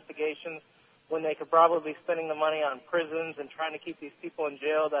stupid investigations when they could probably be spending the money on prisons and trying to keep these people in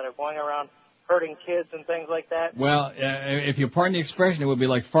jail that are going around hurting kids and things like that? Well, if you pardon the expression, it would be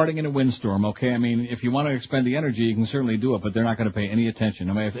like farting in a windstorm, okay? I mean, if you want to expend the energy, you can certainly do it, but they're not going to pay any attention.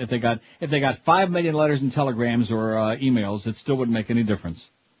 I mean, if they got 5 million letters and telegrams or emails, it still wouldn't make any difference.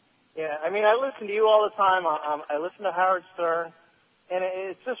 Yeah, I mean, I listen to you all the time. I listen to Howard Stern, and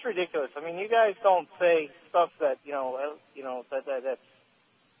it's just ridiculous. I mean, you guys don't say stuff that, that's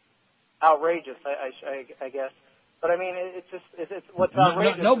outrageous, I guess. But I mean, it's what's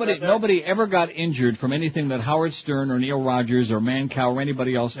outrageous. Nobody ever got injured from anything that Howard Stern or Neil Rogers or Mancow or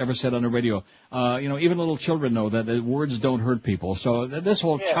anybody else ever said on the radio. Even little children know that the words don't hurt people. So this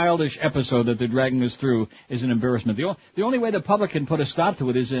whole childish episode that they're dragging us through is an embarrassment. The only way the public can put a stop to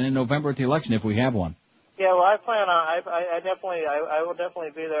it is in November at the election if we have one. Yeah, well, I plan on. I will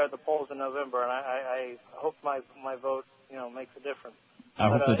definitely be there at the polls in November, and I hope my vote, makes a difference. I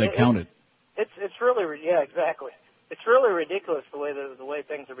hope that they count it. It's really, exactly. It's really ridiculous the way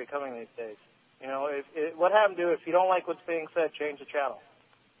things are becoming these days. What happened to if you don't like what's being said, change the channel.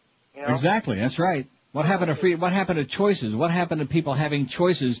 Exactly, that's right. What happened to choices? What happened to people having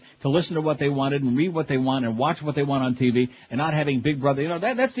choices to listen to what they wanted and read what they want and watch what they want on TV and not having Big Brother?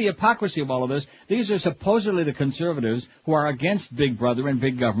 That's the hypocrisy of all of this. These are supposedly the conservatives who are against Big Brother and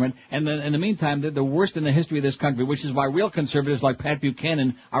big government, and then in the meantime, they're the worst in the history of this country, which is why real conservatives like Pat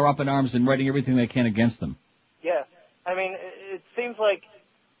Buchanan are up in arms and writing everything they can against them. Yeah. I mean, it seems like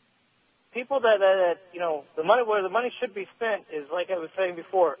people that the money where the money should be spent is, like I was saying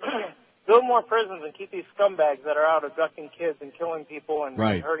before, Build more prisons and keep these scumbags that are out abducting kids and killing people and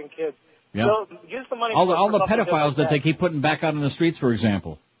Right. hurting kids. Yeah. So use the money All for the something good pedophiles like that they keep putting back out on the streets, for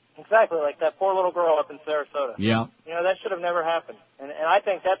example. Exactly, like that poor little girl up in Sarasota. Yeah. You know, that should have never happened. And I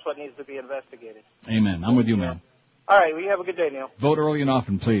think that's what needs to be investigated. Amen. I'm with you, man. All right, well, you have a good day, Neil. Vote early and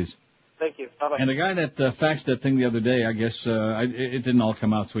often, please. Thank you. Bye-bye. And the guy that faxed that thing the other day, I guess it didn't all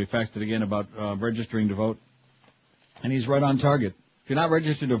come out, so he faxed it again about registering to vote. And he's right on target. If you're not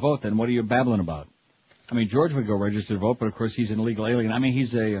registered to vote, then what are you babbling about? I mean, George would go register to vote, but of course he's an illegal alien. I mean,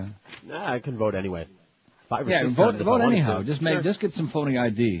 he's a... I can vote anyway. Vote anyhow. Just get some phony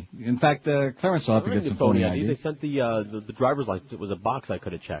ID. In fact, Clarence will have to get some phony ID. They sent the driver's license. It was a box I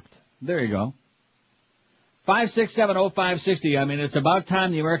could have checked. There you go. 5670560. I mean, it's about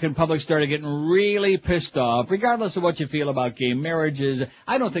time the American public started getting really pissed off, regardless of what you feel about gay marriages.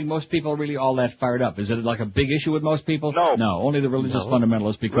 I don't think most people are really all that fired up. Is it like a big issue with most people? No. No, only the religious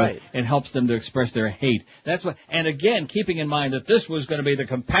fundamentalists, because it helps them to express their hate. That's what, and again, keeping in mind that this was going to be the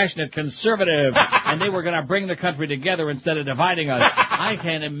compassionate conservative, and they were going to bring the country together instead of dividing us. I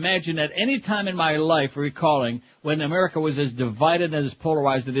can imagine at any time in my life recalling when America was as divided and as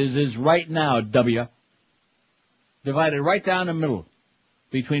polarized as it is right now, divided right down the middle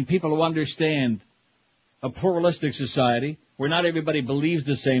between people who understand a pluralistic society where not everybody believes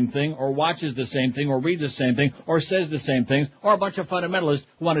the same thing or watches the same thing or reads the same thing or says the same things, or a bunch of fundamentalists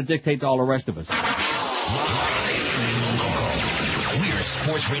who want to dictate to all the rest of us. We're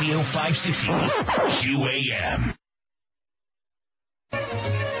Sports Radio 560 QAM.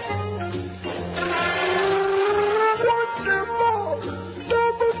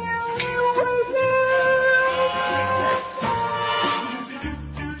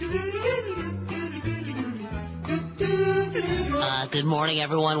 Good morning,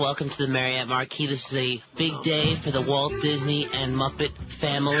 everyone. Welcome to the Marriott Marquis. This is a big day for the Walt Disney and Muppet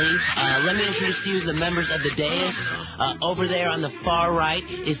family. Let me introduce to you the members of the dais. Over there on the far right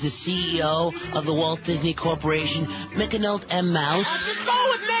is the CEO of the Walt Disney Corporation, Mickanolt M. Mouse. Just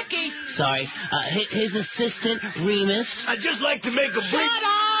go with Mickey. Sorry. His assistant, Remus. I'd just like to make a brief... Shut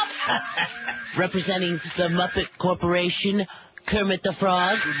up! Representing the Muppet Corporation, Kermit the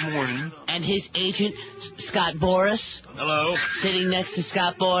Frog. Good morning. And his agent, Scott Boris. Hello. Sitting next to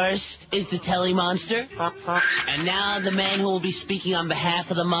Scott Boris is the Telly Monster. And now the man who will be speaking on behalf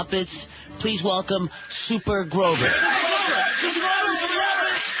of the Muppets. Please welcome Super Grover.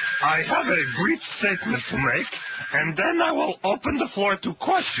 I have a brief statement to make, and then I will open the floor to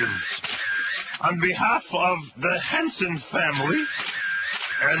questions. On behalf of the Henson family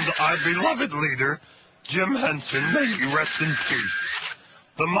and our beloved leader, Jim Henson, may he rest in peace.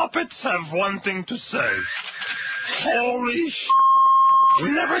 The Muppets have one thing to say. Holy sh**.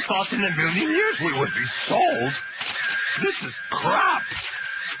 We never thought in a million years we would be sold. This is crap.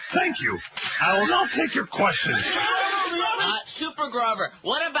 Thank you. I will now take your questions. Super Grover,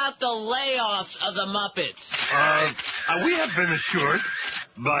 what about the layoffs of the Muppets? We have been assured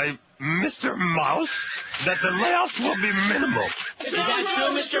by Mr. Mouse that the layoffs will be minimal. Is that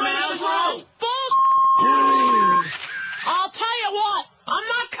true, Mr. Mouse? Oh, I'll tell you what, I'm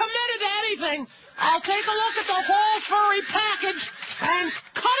not committed to anything. I'll take a look at the whole furry package and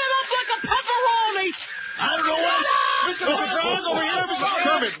cut it up like a pepperoni. I don't know what. Mr. Brown over here.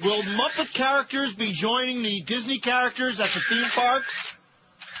 Kermit, will Muppet characters be joining the Disney characters at the theme parks?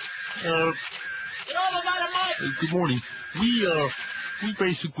 Get over by the mic. Good morning. We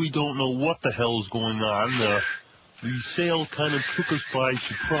basically don't know what the hell is going on. The sale kind of took us by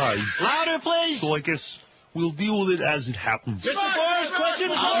surprise. Louder, please. So I guess we'll deal with it as it happens. Mr. Boris, question,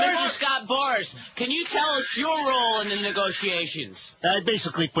 Mr. Scott Boris, can you tell us your role in the negotiations? I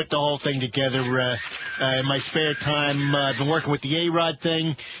basically put the whole thing together in my spare time. I've been working with the A-Rod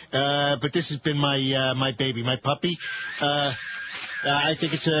thing, but this has been my baby, my puppy. I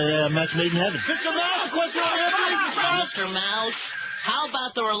think it's a match made in heaven. Mr. Mouse, question over here, please. Mr. Mouse, how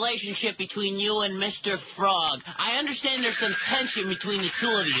about the relationship between you and Mr. Frog? I understand there's some tension between the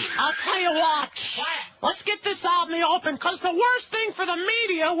two of you. I'll tell you what. Let's get this out in the open, because the worst thing for the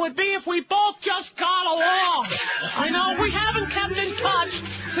media would be if we both just got along. You know, we haven't kept in touch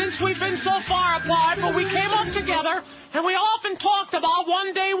since we've been so far apart, but we came up together, and we often talked about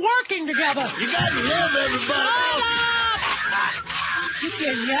one day working together. You guys love everybody. You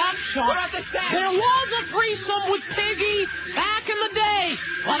can yap, Sean. There was a threesome with Piggy back in the day,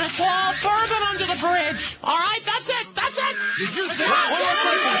 but it's all bourbon under the bridge. All right, that's it. That's it. Did you say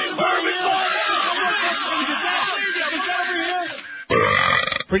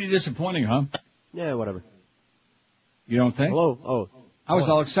Pretty disappointing, huh? Yeah, whatever. You don't think? Hello? Oh. I was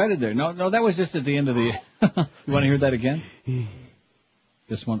all excited there. No, that was just at the end of the... You want to hear that again?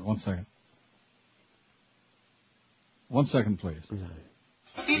 Just one second. 1 second, please.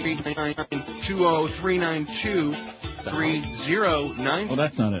 20392-3096. Well,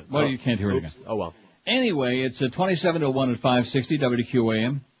 that's not it. Well, you can't hear it again. Oh, well. Anyway, it's 27 to 1 at 560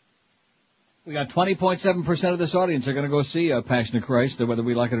 WQAM. We got 20.7% of this audience are going to go see Passion of Christ, whether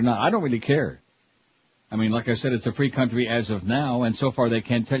we like it or not. I don't really care. I mean, like I said, it's a free country as of now, and so far they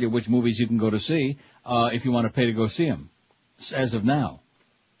can't tell you which movies you can go to see if you want to pay to go see them, as of now.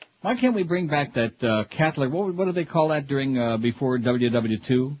 Why can't we bring back that Catholic, what do they call that during before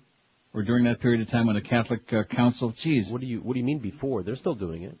WW2? Or during that period of time when the Catholic Council, geez. What do you mean before? They're still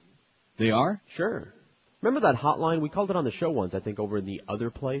doing it. They are? Sure. Remember that hotline? We called it on the show once, I think, over in the other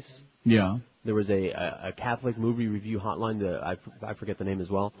place. Yeah. There was a Catholic movie review hotline that I forget the name as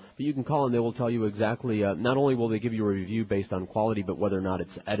well. But you can call and they will tell you exactly, not only will they give you a review based on quality, but whether or not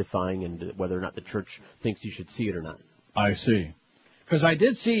it's edifying and whether or not the church thinks you should see it or not. I see. Because I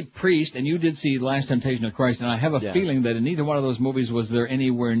did see Priest and you did see Last Temptation of Christ, and I have a feeling that in neither one of those movies was there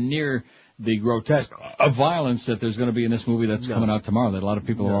anywhere near the grotesque of violence that there's going to be in this movie that's coming out tomorrow that a lot of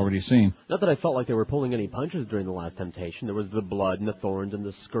people have already seen. Not that I felt like they were pulling any punches during The Last Temptation. There was the blood and the thorns and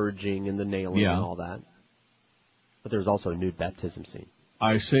the scourging and the nailing and all that. But there was also a nude baptism scene.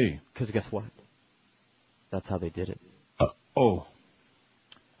 I see. Because guess what? That's how they did it.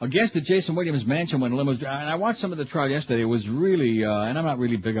 A guest at Jason Williams' mansion when limos, and I watched some of the trial yesterday. It was really, and I'm not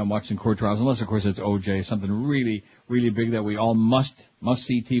really big on watching court trials, unless of course it's OJ, something really, really big that we all must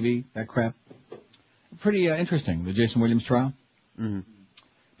see TV, that crap. Pretty interesting, the Jason Williams trial. Mm-hmm.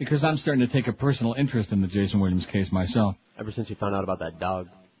 Because I'm starting to take a personal interest in the Jason Williams case myself. Ever since you found out about that dog.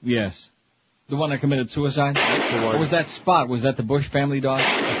 Yes. The one that committed suicide? Or was that Spot? Was that the Bush family dog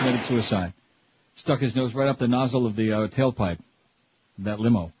that committed suicide? Stuck his nose right up the nozzle of the tailpipe. That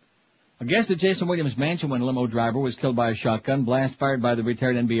limo. A guest at Jason Williams' mansion when a limo driver was killed by a shotgun blast fired by the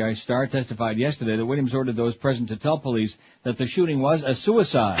retired NBA star testified yesterday that Williams ordered those present to tell police that the shooting was a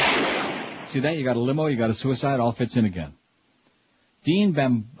suicide. See that? You got a limo, you got a suicide, all fits in again. Dean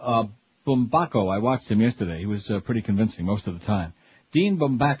Bumbaco, I watched him yesterday. He was pretty convincing most of the time. Dean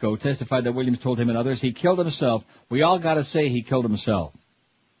Bumbaco testified that Williams told him and others he killed himself. We all got to say he killed himself.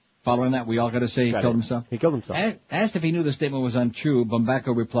 Following that, we all got to say he killed himself? He killed himself. Asked if he knew the statement was untrue,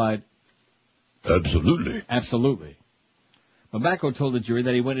 Bumbaco replied, Absolutely. Absolutely. Bumbaco told the jury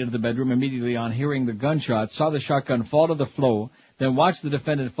that he went into the bedroom immediately on hearing the gunshot, saw the shotgun fall to the floor, then watched the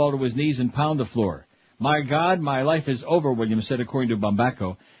defendant fall to his knees and pound the floor. My God, my life is over, Williams said, according to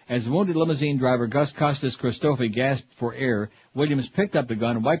Bumbaco. As wounded limousine driver Gus Costas Christofi gasped for air, Williams picked up the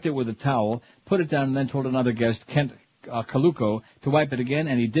gun, wiped it with a towel, put it down, and then told another guest, Kent Kaluko, to wipe it again,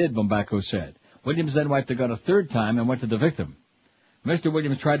 and he did, Bumbaco said. Williams then wiped the gun a third time and went to the victim. Mr.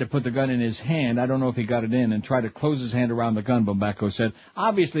 Williams tried to put the gun in his hand. I don't know if he got it in, and tried to close his hand around the gun, Bumbaco said,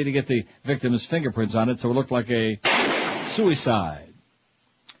 obviously to get the victim's fingerprints on it so it looked like a suicide.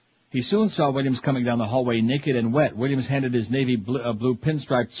 He soon saw Williams coming down the hallway naked and wet. Williams handed his navy blue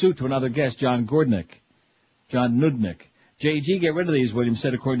pinstriped suit to another guest, John Nudnik. JG, get rid of these, Williams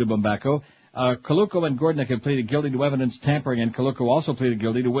said, according to Bumbaco. Kaluko and Gordnick had pleaded guilty to evidence tampering, and Kaluko also pleaded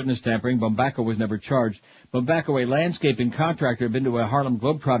guilty to witness tampering. Bumbaco was never charged. Bumbaco, a landscaping contractor, had been to a Harlem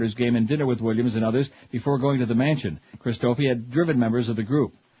Globetrotters game and dinner with Williams and others before going to the mansion. Christofi had driven members of the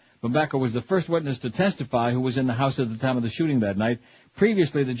group. Bumbaco was the first witness to testify who was in the house at the time of the shooting that night.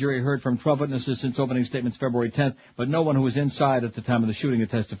 Previously, the jury heard from 12 witnesses since opening statements February 10th, but no one who was inside at the time of the shooting had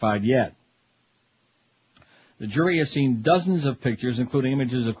testified yet. The jury has seen dozens of pictures, including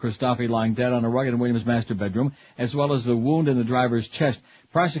images of Christofi lying dead on a rug in Williams' master bedroom, as well as the wound in the driver's chest.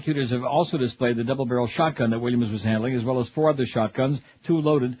 Prosecutors have also displayed the double-barrel shotgun that Williams was handling, as well as 4 other shotguns, 2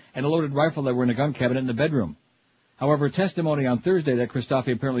 loaded, and a loaded rifle that were in a gun cabinet in the bedroom. However, testimony on Thursday that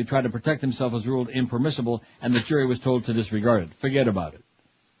Christofi apparently tried to protect himself was ruled impermissible, and the jury was told to disregard it. Forget about it.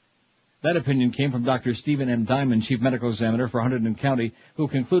 That opinion came from Dr. Stephen M. Diamond, Chief Medical Examiner for Hunterdon County, who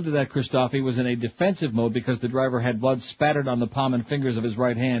concluded that Christofi was in a defensive mode because the driver had blood spattered on the palm and fingers of his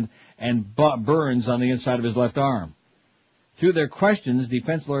right hand and burns on the inside of his left arm. Through their questions,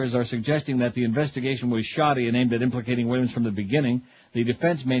 defense lawyers are suggesting that the investigation was shoddy and aimed at implicating Williams from the beginning. The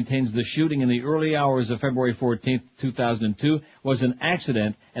defense maintains the shooting in the early hours of February 14, 2002 was an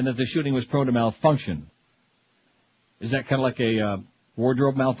accident and that the shooting was prone to malfunction. Is that kind of like a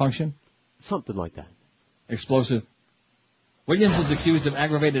wardrobe malfunction? Something like that. Explosive. Williams is accused of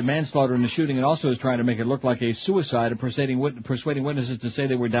aggravated manslaughter in the shooting and also is trying to make it look like a suicide and persuading witnesses to say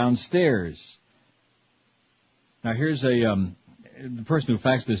they were downstairs. Now here's the person who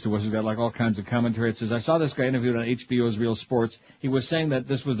faxed this to us has got like all kinds of commentary. It says, I saw this guy interviewed on HBO's Real Sports. He was saying that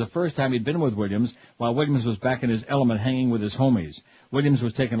this was the first time he'd been with Williams, while Williams was back in his element hanging with his homies. Williams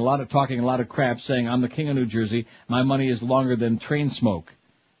was talking a lot of crap, saying, I'm the king of New Jersey. My money is longer than train smoke.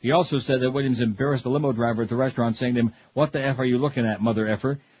 He also said that Williams embarrassed the limo driver at the restaurant, saying to him, what the F are you looking at, mother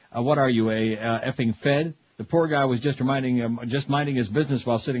effer? What are you, a effing Fed? The poor guy was just minding his business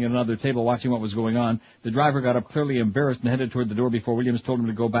while sitting at another table watching what was going on. The driver got up clearly embarrassed and headed toward the door before Williams told him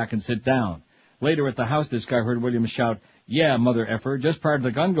to go back and sit down. Later at the house, this guy heard Williams shout, yeah, mother effer, just prior to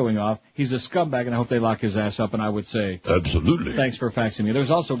the gun going off. He's a scumbag, and I hope they lock his ass up, and I would say... Absolutely. Thanks for faxing me. There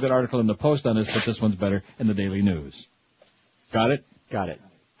was also a good article in the Post on this, but this one's better in the Daily News. Got it? Got it.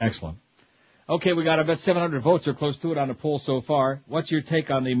 Excellent. Okay, we got about 700 votes or close to it on the poll so far. What's your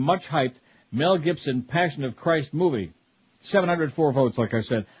take on the much-hyped Mel Gibson Passion of Christ movie? 704 votes, like I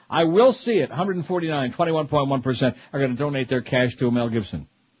said. I will see it. 149, 21.1% are going to donate their cash to Mel Gibson.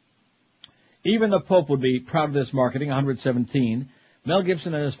 Even the Pope would be proud of this marketing, 117. Mel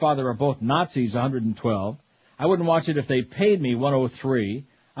Gibson and his father are both Nazis, 112. I wouldn't watch it if they paid me, 103.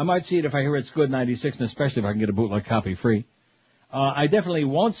 I might see it if I hear it's good, 96, and especially if I can get a bootleg copy free. I definitely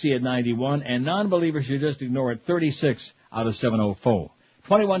won't see it, 91, and non-believers should just ignore it, 36 out of 704.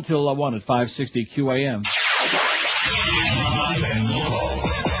 21 till 1 at 560 QAM. Live and local.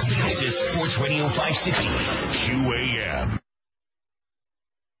 This is Sports Radio 560 QAM.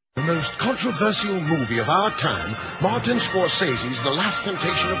 The most controversial movie of our time, Martin Scorsese's The Last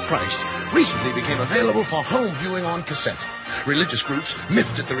Temptation of Christ, recently became available for home viewing on cassette. Religious groups,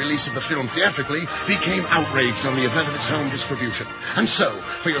 miffed at the release of the film theatrically, became outraged on the event of its home distribution. And so,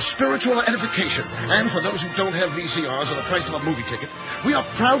 for your spiritual edification, and for those who don't have VCRs or the price of a movie ticket, we are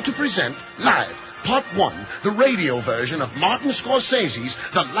proud to present, live, Part 1, the radio version of Martin Scorsese's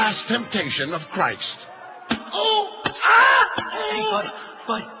The Last Temptation of Christ. Hey, bud,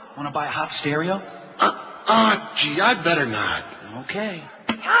 want to buy a hot stereo? Gee, I'd better not. Okay.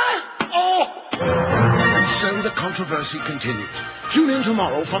 And so the controversy continues. Tune in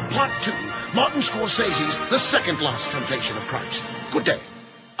tomorrow for Part 2, Martin Scorsese's The Second Last Temptation of Christ. Good day.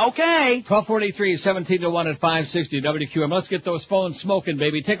 Okay. 1243, 17 to 1 at 560 WQM. Let's get those phones smoking,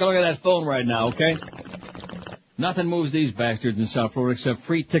 baby. Take a look at that phone right now, okay? Nothing moves these bastards in South Florida except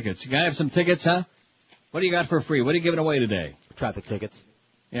free tickets. You gotta have some tickets, huh? What do you got for free? What are you giving away today? Traffic tickets.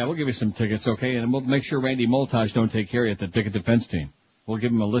 Yeah, we'll give you some tickets, okay? And we'll make sure Randy Moltage don't take care of you at the ticket defense team. We'll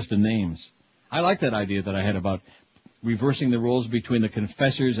give him a list of names. I like that idea that I had about reversing the roles between the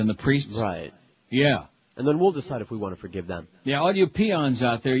confessors and the priests. Right. Yeah. And then we'll decide if we want to forgive them. Yeah, all you peons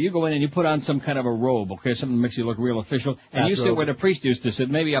out there, you go in and you put on some kind of a robe, okay, something that makes you look real official, and you sit where the priest used to sit,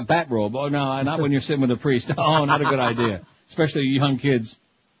 maybe a bat robe. Oh, no, not when you're sitting with a priest. Oh, not a good idea, especially young kids.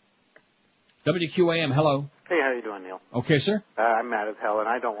 WQAM, hello. Hey, how you doing, Neil? Okay, sir. I'm mad as hell, and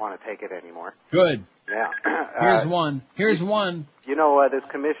I don't want to take it anymore. Good. Yeah. Here's one. You know, this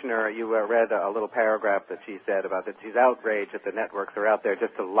commissioner, you read a little paragraph that she said about that she's outraged that the networks are out there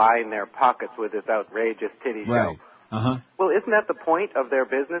just to line their pockets with this outrageous titty show. Right. Uh-huh. Well, isn't that the point of their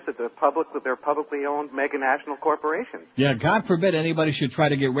business? That they're publicly owned mega national corporations. Yeah, God forbid anybody should try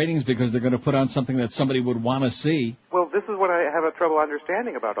to get ratings because they're going to put on something that somebody would want to see. Well, this is what I have a trouble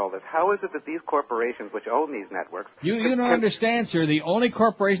understanding about all this. How is it that these corporations, which own these networks... You don't understand, sir. The only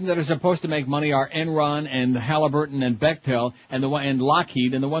corporations that are supposed to make money are Enron and Halliburton and Bechtel and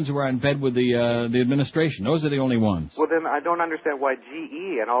Lockheed and the ones who are in bed with the administration. Those are the only ones. Well, then I don't understand why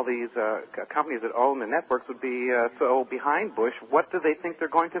GE and all these companies that own the networks would be so behind Bush. What do they think they're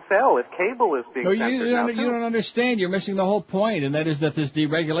going to sell if cable is being censored now, you don't understand. You're missing the whole point, and that is that this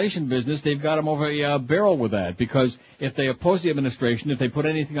deregulation business, they've got them over a barrel with that, because if they oppose the administration, if they put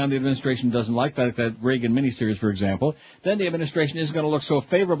anything on the administration doesn't like that Reagan miniseries, for example, then the administration isn't going to look so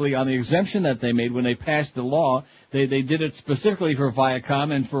favorably on the exemption that they made when they passed the law. They did it specifically for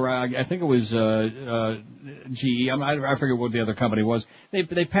Viacom and for, I think it was GE. I forget what the other company was.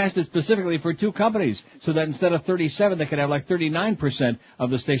 They passed it specifically for two companies, so that instead of 37, they could have like 39% of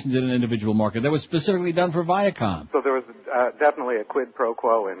the stations in an individual market. That was specifically done for Viacom. So there was definitely a quid pro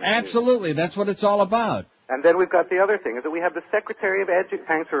quo in Absolutely. That's what it's all about. And then we've got the other thing, is that we have the Secretary of Education.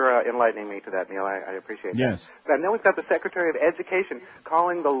 Thanks for enlightening me to that, Neil. I appreciate that. Yes. And then we've got the Secretary of Education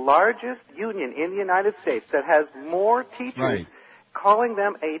calling the largest union in the United States that has more teachers, right, calling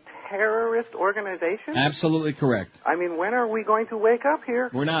them a terrorist organization? Absolutely correct. I mean, when are we going to wake up here?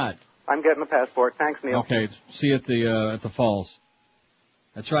 We're not. I'm getting the passport. Thanks, Neil. Okay. See you at the falls.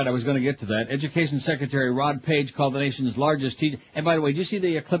 That's right, I was going to get to that. Education Secretary Rod Page called the nation's largest teacher. And by the way, did you see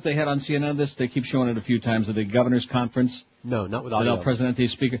the clip they had on CNN of this? They keep showing it a few times at the governor's conference. No, not with audio. The Presidente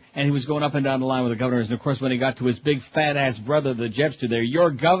speaker. And he was going up and down the line with the governors. And of course, when he got to his big fat-ass brother, the Jeffster there,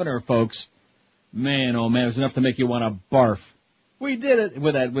 your governor, folks. Man, oh man, it was enough to make you want to barf. We did it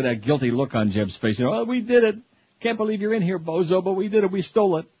with that guilty look on Jeb's face. You know, oh, we did it. Can't believe you're in here, bozo, but we did it. We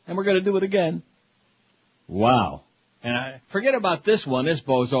stole it. And we're going to do it again. Wow. And forget about this one, this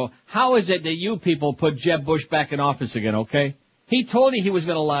bozo. How is it that you people put Jeb Bush back in office again, okay? He told you he was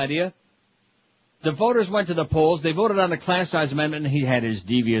going to lie to you. The voters went to the polls. They voted on the class size amendment, and he had his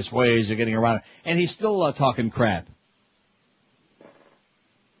devious ways of getting around it. And he's still talking crap.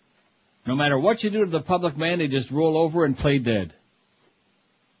 No matter what you do to the public, man, they just roll over and play dead.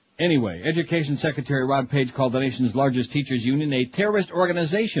 Anyway, Education Secretary Rod Page called the nation's largest teachers union a terrorist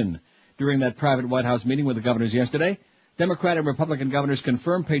organization during that private White House meeting with the governors yesterday. Democrat and Republican governors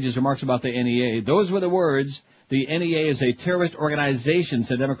confirmed Page's remarks about the NEA. Those were the words. The NEA is a terrorist organization,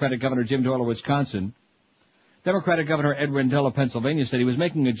 said Democratic Governor Jim Doyle of Wisconsin. Democratic Governor Ed Rendell of Pennsylvania said he was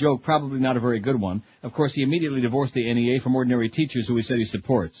making a joke, probably not a very good one. Of course, he immediately divorced the NEA from ordinary teachers who he said he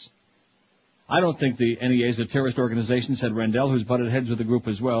supports. I don't think the NEA is a terrorist organization, said Rendell, who's butted heads with the group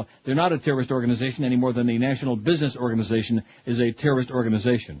as well. They're not a terrorist organization any more than the National Business Organization is a terrorist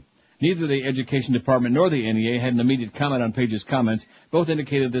organization. Neither the Education Department nor the NEA had an immediate comment on Page's comments. Both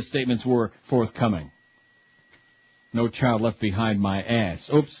indicated that statements were forthcoming. No child left behind my ass.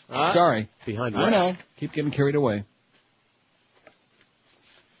 Oops, sorry. Behind I know. Keep getting carried away.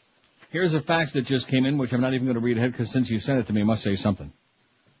 Here's a fax that just came in, which I'm not even going to read ahead because since you sent it to me, it must say something.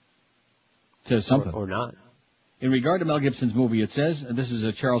 It says something. Or not. In regard to Mel Gibson's movie, it says, and this is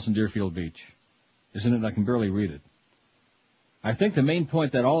at Charleston Deerfield Beach. Isn't it? I can barely read it. I think the main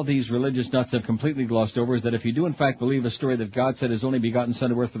point that all of these religious nuts have completely glossed over is that if you do in fact believe a story that God said his only begotten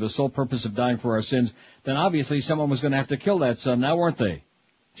son to earth for the sole purpose of dying for our sins, then obviously someone was going to have to kill that son, now weren't they?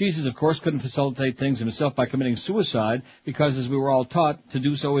 Jesus, of course, couldn't facilitate things himself by committing suicide because, as we were all taught, to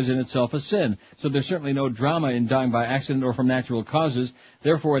do so is in itself a sin. So there's certainly no drama in dying by accident or from natural causes.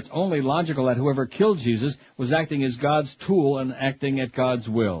 Therefore, it's only logical that whoever killed Jesus was acting as God's tool and acting at God's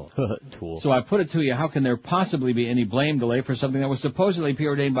will. Tool. So I put it to you, how can there possibly be any blame delay for something that was supposedly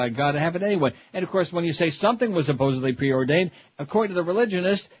preordained by God to happen anyway? And, of course, when you say something was supposedly preordained, according to the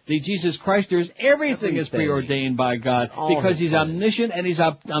religionists, the Jesus Christers, everything is preordained by God because he's omniscient and he's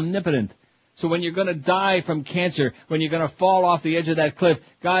omnipotent. So when you're going to die from cancer, when you're going to fall off the edge of that cliff,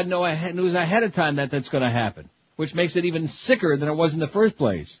 God knows ahead of time that that's going to happen, which makes it even sicker than it was in the first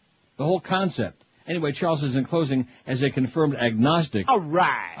place. The whole concept. Anyway, Charles is in closing as a confirmed agnostic. All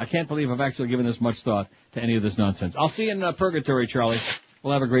right. I can't believe I've actually given this much thought to any of this nonsense. I'll see you in purgatory, Charlie.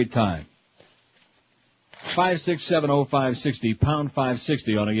 We'll have a great time. 5670560, pound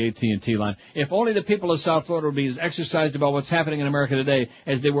 560 on the AT&T line. If only the people of South Florida would be as exercised about what's happening in America today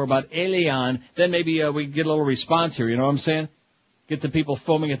as they were about Elian, then maybe we get a little response here, you know what I'm saying? Get the people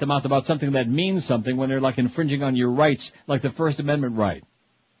foaming at the mouth about something that means something when they're like infringing on your rights, like the First Amendment right.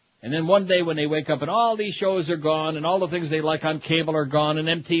 And then one day when they wake up and all these shows are gone and all the things they like on cable are gone and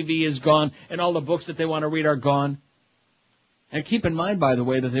MTV is gone and all the books that they want to read are gone. And keep in mind, by the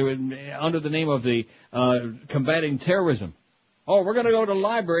way, that they were under the name of the combating terrorism. Oh, we're going to go to the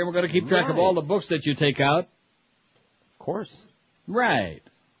library and we're going to keep track of all the books that you take out. Of course. Right.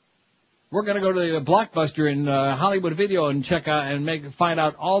 We're going to go to the Blockbuster in Hollywood Video and check out and find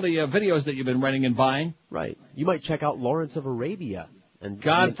out all the videos that you've been renting and buying. Right. You might check out Lawrence of Arabia. And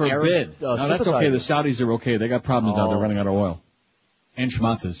God forbid. No, that's okay. The Saudis are okay. They got problems now. They're running out of oil. And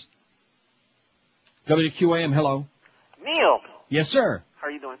schmatzes. WQAM, hello. Neil. Yes, sir. How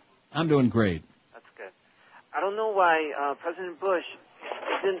are you doing? I'm doing great. That's good. I don't know why President Bush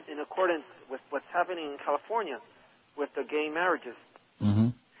isn't in accordance with what's happening in California with the gay marriages. Mm-hmm.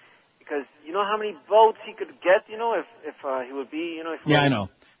 Because you know how many votes he could get, you know, if he would be, you know. I know.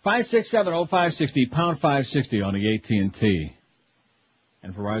 5670560, pound 560 on the AT&T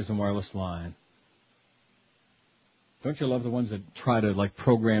and Verizon wireless line. Don't you love the ones that try to, like,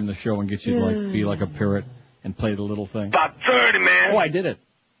 program the show and get you to, like, be like a parrot and play the little thing? About 30, man. Oh, I did it.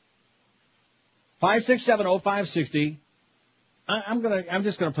 5670560. I'm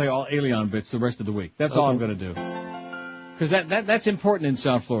just gonna play all Alien bits the rest of the week. That's all I'm gonna do. Because that's important in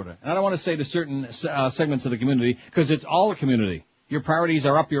South Florida. And I don't want to say to certain segments of the community, because it's all a community. Your priorities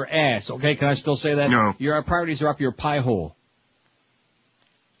are up your ass, okay? Can I still say that? No. Your priorities are up your pie hole.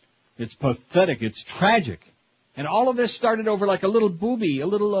 It's pathetic. It's tragic. And all of this started over like a little booby. A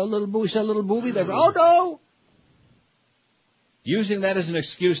little booby said a little booby. They go, oh no! using that as an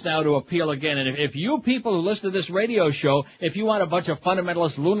excuse now to appeal again. And if you people who listen to this radio show, if you want a bunch of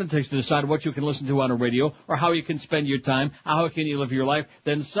fundamentalist lunatics to decide what you can listen to on a radio or how you can spend your time, how can you live your life,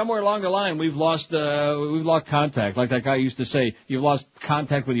 then somewhere along the line we've lost contact. Like that guy used to say, you've lost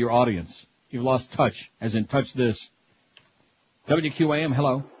contact with your audience. You've lost touch, as in touch this. WQAM,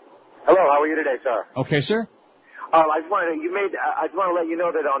 hello. Hello, how are you today, sir? Okay, sir. I just want to let you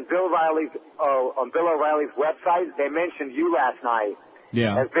know that on Bill O'Reilly's website, they mentioned you last night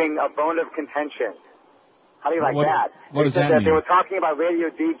as being a bone of contention. How do you like that? What does that mean? They were talking about radio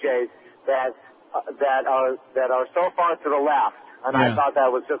DJs that are so far to the left, and I thought that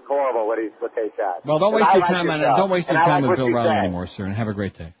was just horrible what they said. Well, don't waste your time with Bill Riley anymore, sir, and have a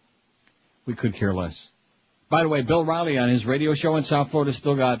great day. We could care less. By the way, Bill Riley on his radio show in South Florida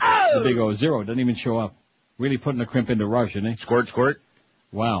still got the big O0. Doesn't even show up. Really putting the crimp into Rush, isn't he? Squirt, squirt.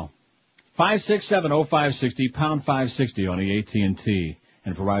 Wow. 567-0560, pound 560 on the AT&T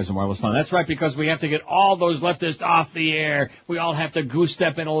and Verizon Wireless line. That's right, because we have to get all those leftists off the air. We all have to goose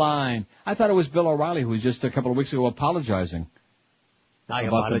step in a line. I thought it was Bill O'Reilly who was just a couple of weeks ago apologizing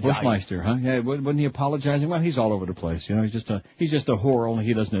about the Bushmeister, huh? Yeah, wasn't he apologizing? Well, he's all over the place. You know, he's just a whore, only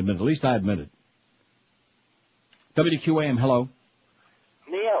he doesn't admit it. At least I admit it. WQAM, hello.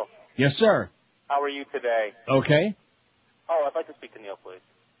 Neil. Yes, sir. How are you today? Okay. Oh, I'd like to speak to Neil, please.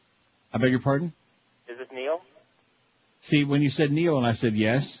 I beg your pardon? Is this Neil? See, when you said Neil and I said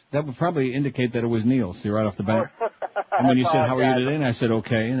yes, that would probably indicate that it was Neil, see, right off the bat. And when you said, how are you today? And I said,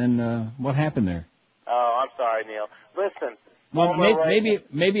 okay. And then, what happened there? Oh, I'm sorry, Neil. Listen. Well,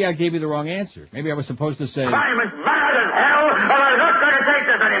 maybe I gave you the wrong answer. Maybe I was supposed to say... I'm as mad as hell, and I'm not going to take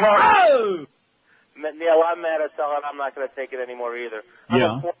this anymore. Oh! Neil, I'm mad as hell, and I'm not going to take it anymore either. I'm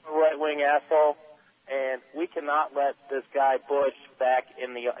a former right-wing asshole, and we cannot let this guy Bush back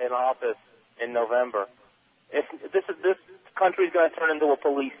in office in November. This country's going to turn into a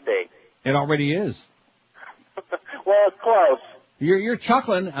police state. It already is. Well, it's close. You're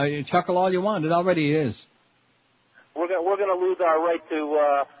chuckling. You chuckle all you want. It already is. We're going to lose our right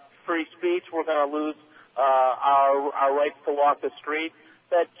to free speech. We're going to lose our rights to walk the street.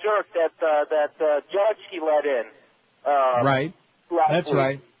 That jerk, that judge he let in. Right. That's week.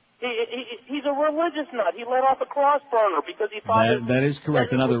 Right. He's a religious nut. He let off a cross burner because he thought that is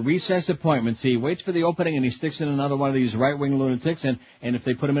correct. Another recess appointment. See, he waits for the opening and he sticks in another one of these right-wing lunatics, and if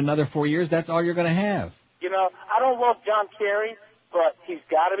they put him in another 4 years, that's all you're going to have. You know, I don't love John Kerry, but he's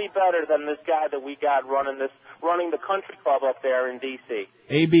got to be better than this guy that we got running the country club up there in D.C.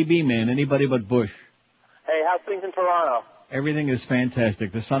 ABB, man. Anybody but Bush. Hey, how's things in Toronto? Everything is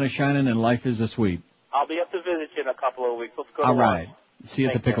fantastic. The sun is shining and life is a sweet. I'll be up to visit you in a couple of weeks. Let's go. All right. See you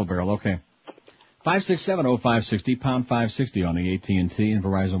at the Pickle Barrel. Okay. 567-0560, pound 560 on the AT&T and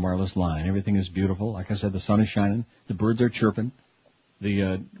Verizon Wireless line. Everything is beautiful. Like I said, the sun is shining. The birds are chirping.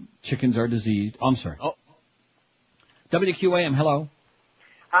 The chickens are diseased. Oh, I'm sorry. Oh. WQAM, hello.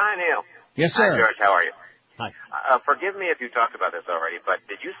 Hi, Neil. Yes, sir. Hi, George. How are you? Hi. Forgive me if you talked about this already, but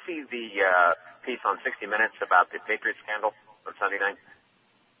did you see the piece on 60 Minutes about the Patriot scandal on Sunday night?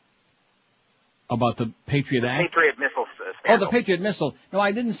 About the Patriot Act? Patriot missile scandal. Oh, the Patriot missile. No,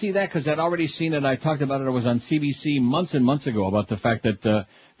 I didn't see that because I'd already seen it. I talked about it. It was on CBC months and months ago about the fact that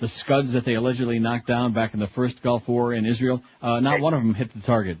the Scuds that they allegedly knocked down back in the first Gulf War in Israel, not one of them hit the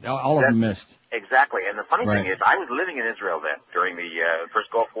target. All of them missed. Exactly. And the funny thing is, I was living in Israel then during the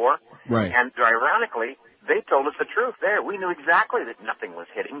first Gulf War. Right. And ironically, they told us the truth there. We knew exactly that nothing was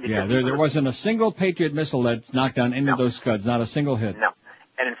hitting. Yeah, there wasn't a single Patriot missile that knocked down any of those Scuds, not a single hit. No.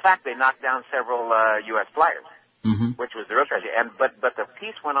 And in fact, they knocked down several U.S. flyers, which was the real tragedy. But the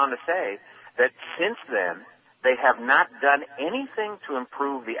piece went on to say that since then, they have not done anything to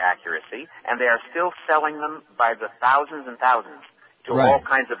improve the accuracy, and they are still selling them by the thousands and thousands to all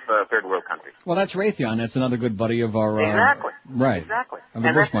kinds of third world countries. Well, that's Raytheon. That's another good buddy of our... Exactly. Right. Exactly. Of the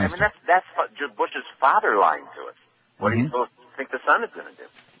Bushmeister. That's Bush's father lying to us. What are you supposed to think the son is going to do?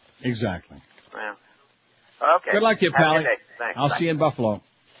 Exactly. Yeah. Okay. Good luck to you, Pally. Thanks. I'll see you in Buffalo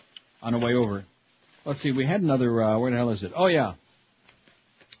on the way over. Let's see, we had another, where the hell is it? Oh, yeah.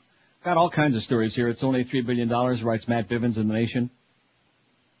 Got all kinds of stories here. It's only $3 billion, writes Matt Bivens in The Nation.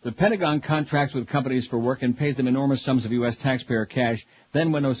 The Pentagon contracts with companies for work and pays them enormous sums of U.S. taxpayer cash.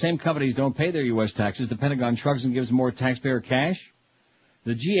 Then when those same companies don't pay their U.S. taxes, the Pentagon shrugs and gives more taxpayer cash?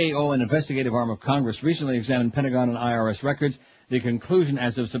 The GAO, an investigative arm of Congress, recently examined Pentagon and IRS records. The conclusion,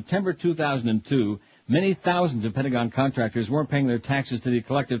 as of September 2002, many thousands of Pentagon contractors weren't paying their taxes to the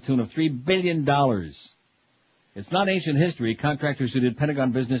collective tune of $3 billion. It's not ancient history. Contractors who did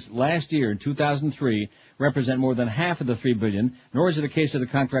Pentagon business last year in 2003 represent more than half of the $3 billion, nor is it a case of the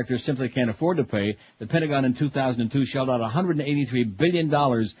contractors simply can't afford to pay. The Pentagon in 2002 shelled out $183 billion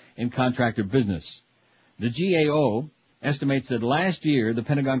in contractor business. The GAO estimates that last year the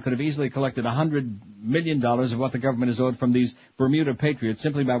Pentagon could have easily collected $100 million of what the government is owed from these Bermuda patriots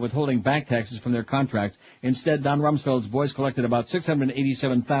simply by withholding back taxes from their contracts. Instead, Don Rumsfeld's boys collected about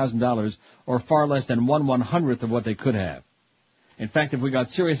 $687,000, or far less than 1/100th of what they could have. In fact, if we got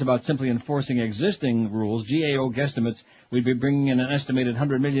serious about simply enforcing existing rules, GAO guesstimates we'd be bringing in an estimated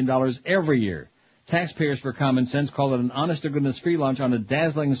 $100 million every year. Taxpayers for common sense call it an honest-to-goodness free lunch on a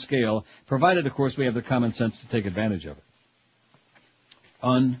dazzling scale, provided, of course, we have the common sense to take advantage of it.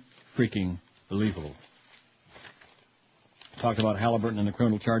 Unfreaking believable. Talked about Halliburton and the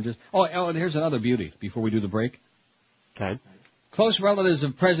criminal charges. Oh, and here's another beauty before we do the break. Okay. Close relatives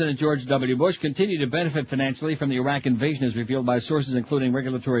of President George W. Bush continue to benefit financially from the Iraq invasion, as revealed by sources including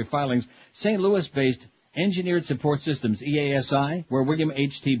regulatory filings. St. Louis-based Engineered Support Systems, EASI, where William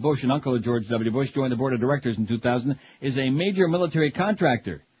H.T. Bush, an uncle of George W. Bush, joined the board of directors in 2000, is a major military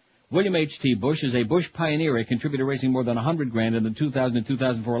contractor. William H.T. Bush is a Bush pioneer, a contributor raising more than $100,000 in the 2000 and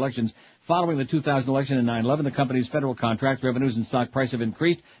 2004 elections. Following the 2000 election and 9/11, the company's federal contract, revenues, and stock price have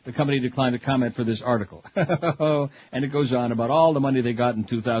increased. The company declined to comment for this article. And it goes on about all the money they got in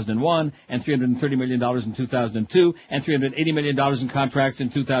 2001, and $330 million in 2002, and $380 million in contracts in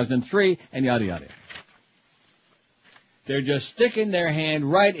 2003, and yada yada. They're just sticking their hand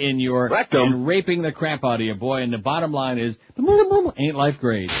right in your rectum and raping the crap out of you, boy. And the bottom line is, ain't life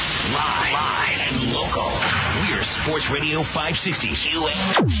great? Live and local. We're Sports Radio 560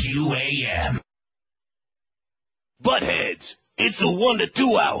 QAM. Buttheads, it's the 1 to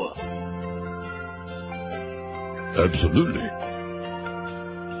 2 hour. Absolutely.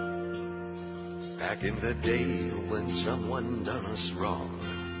 Back in the day when someone done us wrong,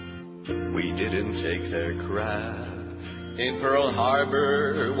 we didn't take their crap. In Pearl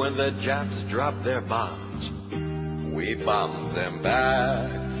Harbor, when the Japs dropped their bombs, we bombed them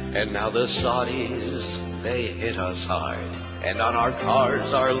back. And now the Saudis, they hit us hard. And on our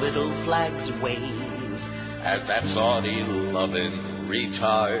cars, our little flags wave, as that Saudi-loving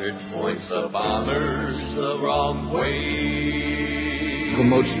retard points the bombers the wrong way.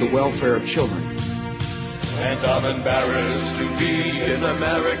 Promotes the welfare of children. And I'm embarrassed to be an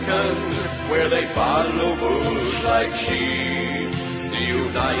American where they follow Bush like sheep. The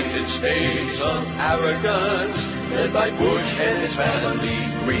United States of arrogance, led by Bush and his family,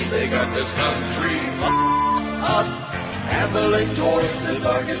 greed. They got this country up, ambling towards the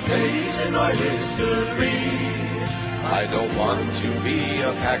darkest days in our history. I don't want to be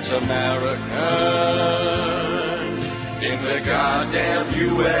a Pax American in the goddamn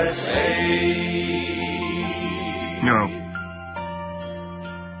USA. No.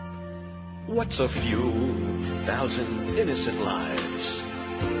 What's a few thousand innocent lives?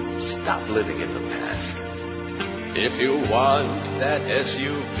 Stop living in the past. If you want that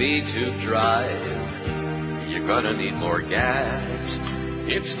SUV to drive, you're gonna need more gas.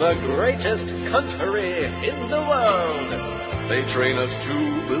 It's the greatest country in the world. They train us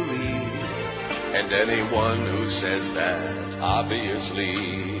to believe. And anyone who says that, obviously,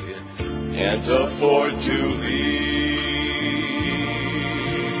 can't afford to leave.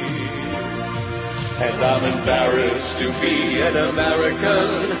 And I'm embarrassed to be an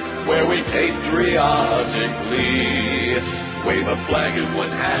American where we patriotically wave a flag in one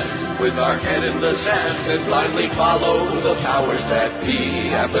hand with our head in the sand and blindly follow the powers that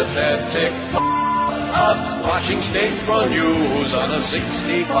be. Apathetic up, watching State Front News on a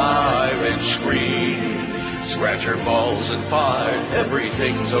 65-inch screen. Scratch your balls and fart,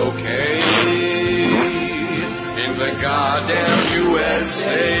 everything's okay in the goddamn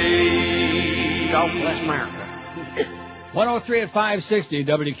USA. God bless America. 103 at 560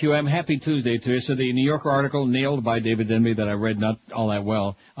 WQM. Happy Tuesday to you. So the New Yorker article nailed by David Denby that I read not all that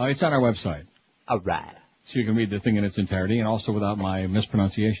well, it's on our website. All right. So you can read the thing in its entirety and also without my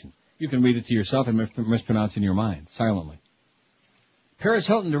mispronunciation. You can read it to yourself and mispronounce in your mind, silently. Paris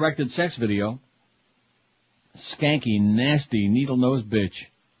Hilton directed sex video. Skanky, nasty, needle-nosed bitch.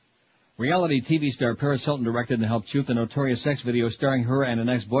 Reality TV star Paris Hilton directed and helped shoot the notorious sex video starring her and an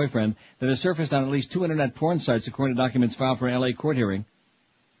ex-boyfriend that has surfaced on at least 2 internet porn sites according to documents filed for an L.A. court hearing.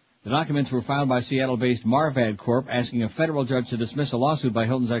 The documents were filed by Seattle-based Marvad Corp. asking a federal judge to dismiss a lawsuit by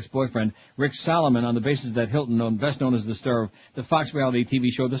Hilton's ex-boyfriend, Rick Solomon, on the basis that Hilton, best known as the star of the Fox reality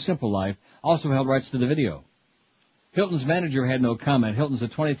TV show The Simple Life, also held rights to the video. Hilton's manager had no comment. Hilton's a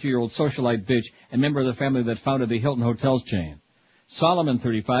 23-year-old socialite bitch and member of the family that founded the Hilton Hotels chain. Solomon,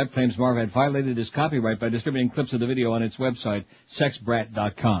 35, claims Marv had violated his copyright by distributing clips of the video on its website,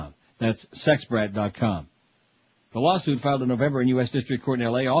 sexbrat.com. That's sexbrat.com. The lawsuit filed in November in U.S. District Court in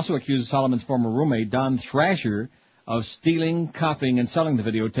L.A. also accuses Solomon's former roommate, Don Thrasher, of stealing, copying, and selling the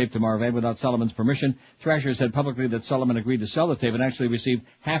videotape to Marv Ed without Solomon's permission. Thrasher said publicly that Solomon agreed to sell the tape and actually received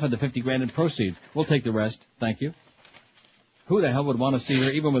half of the $50,000 in proceeds. We'll take the rest. Thank you. Who the hell would want to see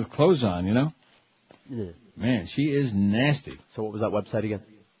her even with clothes on, you know? Yeah. Man, she is nasty. So what was that website again?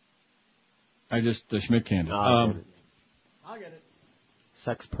 The Schmidt candle. I'll get it.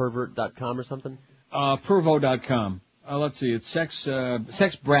 Sexpervert.com or something? Pervo.com. Let's see, it's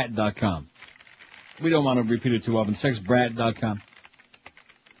sexbrat.com. We don't want to repeat it too often. Sexbrat.com.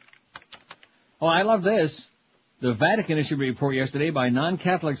 Oh, I love this. The Vatican issued a report yesterday by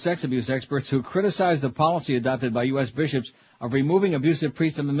non-Catholic sex abuse experts who criticized the policy adopted by U.S. bishops of removing abusive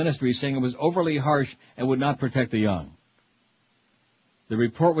priests from the ministry, saying it was overly harsh and would not protect the young. The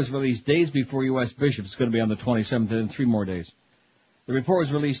report was released days before U.S. bishops. It's going to be on the 27th in 3 more days. The report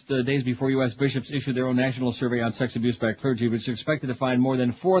was released days before U.S. bishops issued their own national survey on sex abuse by clergy, which is expected to find more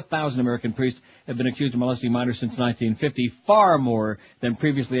than 4,000 American priests have been accused of molesting minors since 1950, far more than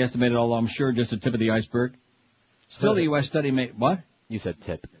previously estimated, although I'm sure just the tip of the iceberg. Still, the U.S. study made... What? You said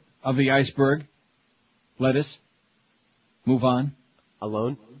tip. Of the iceberg. Lettuce. Move on.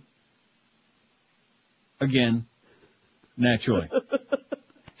 Alone. Again. Naturally.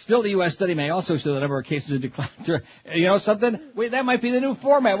 Still, the U.S. study may also show the number of cases of decline. You know something? That might be the new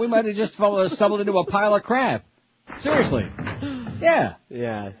format. We might have just stumbled into a pile of crap. Seriously. Yeah.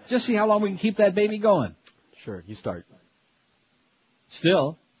 Yeah. Just see how long we can keep that baby going. Sure, you start.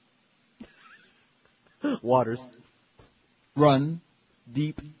 Still. Waters. Run.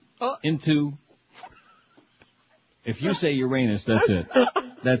 Deep. Into. If you say Uranus, that's it.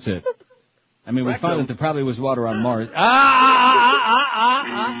 That's it. I mean, we found that there probably was water on Mars.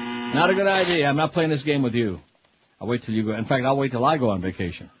 Not a good idea. I'm not playing this game with you. I'll wait till you go. In fact, I'll wait till I go on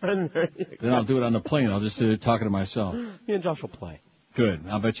vacation. Then I'll do it on the plane. I'll just sit talking to myself. Me and Josh will play. Good.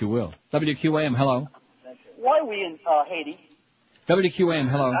 I'll bet you will. WQAM, hello. Why are we in Haiti? WQAM,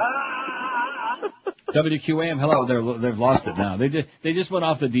 hello. WQAM, hello. They've lost it now. They just went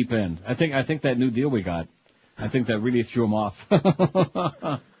off the deep end. I think that new deal we got, I think that really threw them off.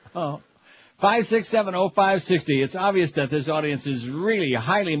 Oh. 5670560. It's obvious that this audience is really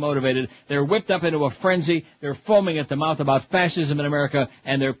highly motivated. They're whipped up into a frenzy. They're foaming at the mouth about fascism in America,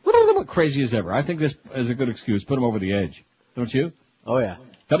 and they're crazy as ever. I think this is a good excuse. Put them over the edge. Don't you? Oh, yeah.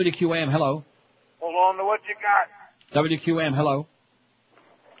 WQAM, hello. Hold on to what you got. WQAM, hello.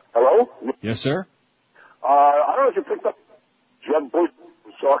 Hello? Yes, sir? I don't know if you picked up Jeb Bush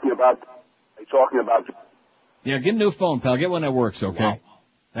was talking about... Yeah, get a new phone, pal. Get one that works, okay? Wow.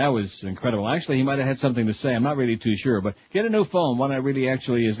 That was incredible. Actually, he might have had something to say. I'm not really too sure, but get a new phone, one that really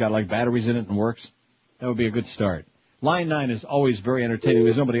actually has got like batteries in it and works. That would be a good start. Line 9 is always very entertaining.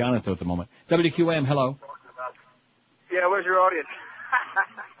 There's nobody on it though at the moment. WQAM, hello. Yeah, where's your audience?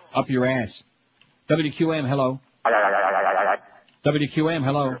 Up your ass. WQAM, hello. WQAM,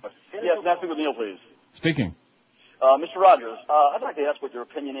 hello. Yes, that's with Neil, please. Speaking. Mr. Rogers, I'd like to ask what your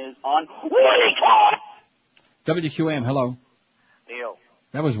opinion is on Woody. WQAM, hello. Neil.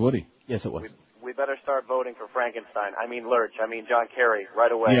 That was Woody. Yes, it was. We better start voting for Frankenstein. I mean Lurch. I mean John Kerry right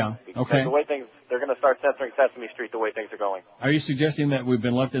away. Yeah, okay. The way they're going to start censoring Sesame Street the way things are going. Are you suggesting that we've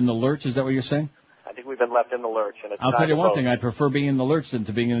been left in the lurch? Is that what you're saying? I think we've been left in the lurch. And it's I'll tell you one thing. I'd prefer being in the lurch than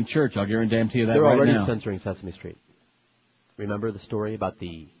to being in church. I'll guarantee you that They're right now. They're already censoring Sesame Street. Remember the story about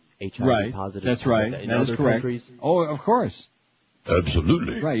the HIV positive? That's right. In that is correct. Countries? Oh, of course.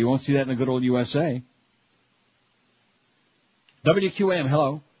 Absolutely. Right. You won't see that in the good old USA. WQAM,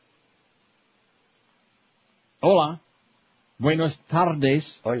 hello. Hola. Buenos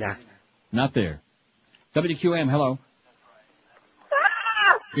tardes. Hola. Not there. WQAM, hello.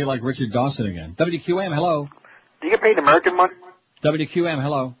 Feel like Richard Dawson again. WQAM, hello. Do you get paid American money? WQAM,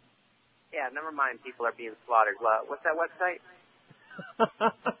 hello. Yeah, never mind. People are being slaughtered. What's that website?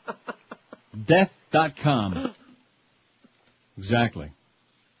 Death.com. Exactly.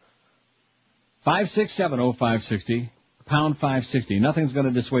 5670560. Pound 560. Nothing's going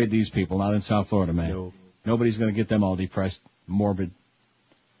to dissuade these people, not in South Florida, man. No. Nobody's going to get them all depressed, morbid.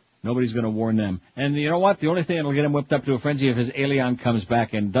 Nobody's going to warn them. And you know what? The only thing that'll get him whipped up to a frenzy if his alien comes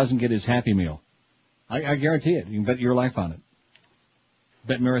back and doesn't get his Happy Meal. I guarantee it. You can bet your life on it.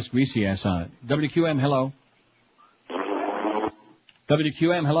 Bet Maris Greasy ass on it. WQM, hello.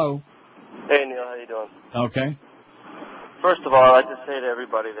 WQM, hello. Hey, Neil, how you doing? Okay. First of all, I'd like to say to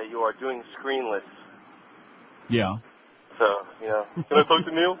everybody that you are doing screenless. Yeah. So, can I talk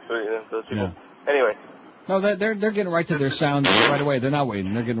to Neil? Those people. Yeah. Anyway, No, they're getting right to their sound right away. They're not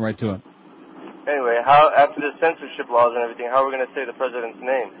waiting. They're getting right to it. Anyway, how after the censorship laws and everything, how are we going to say the president's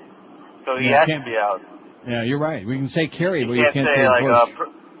name? So he has to be out. Yeah, you're right. We can say Kerry, but you can't say like Bush.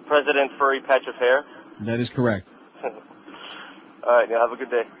 President Furry Patch of Hair. That is correct. All right, now have a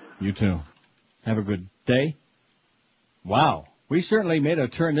good day. You too. Have a good day. Wow. We certainly made a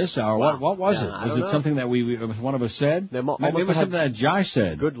turn this hour. Wow. What was it? Was it something that one of us said? Maybe it was something that Josh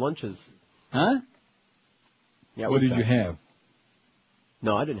said. Good lunches. Huh? Yeah. What did you have?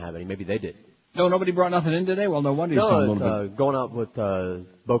 No, I didn't have any. Maybe they did. No, nobody brought nothing in today? Well, no wonder you sound a little bit. Going out with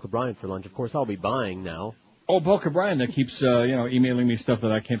Boca Brian for lunch. Of course, I'll be buying now. Oh, Boca Brian that keeps, emailing me stuff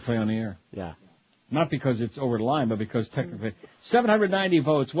that I can't play on the air. Yeah. Not because it's over the line, but because technically. 790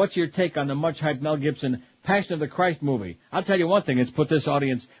 votes. What's your take on the much-hyped Mel Gibson Passion of the Christ movie? I'll tell you one thing. It's put this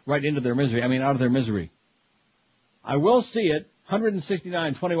audience right into their misery. Out of their misery. I will see it.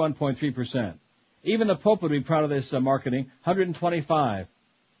 169, 21.3%. Even the Pope would be proud of this marketing. 125.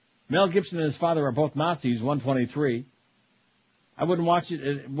 Mel Gibson and his father are both Nazis. 123. I wouldn't watch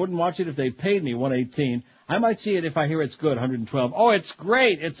it if they paid me. 118. I might see it if I hear it's good. 112. Oh, it's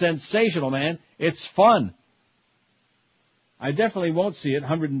great. It's sensational, man. It's fun. I definitely won't see it.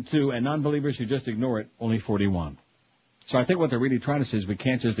 102. And non-believers who just ignore it. Only 41. So I think what they're really trying to say is we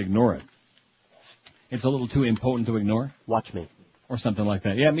can't just ignore it. It's a little too impotent to ignore. Watch me. Or something like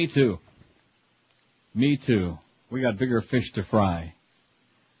that. Yeah, me too. Me too. We got bigger fish to fry.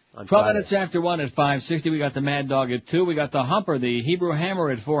 12 minutes after 1 at 5:60. We got the Mad Dog at 2. We got the Humper, the Hebrew Hammer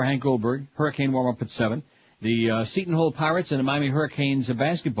at 4. Hank Goldberg. Hurricane warm-up at 7. The Seton Hall Pirates and the Miami Hurricanes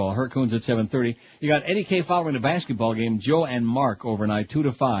basketball. Hurricanes at 7:30. You got Eddie K following the basketball game. Joe and Mark overnight 2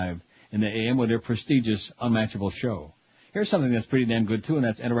 to 5 in the AM with their prestigious Unmatchable show. Here's something that's pretty damn good too, and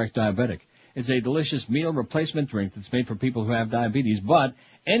that's Enterex Diabetic. It's a delicious meal replacement drink that's made for people who have diabetes, but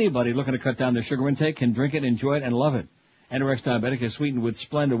anybody looking to cut down their sugar intake can drink it, enjoy it, and love it. Enterex Diabetic is sweetened with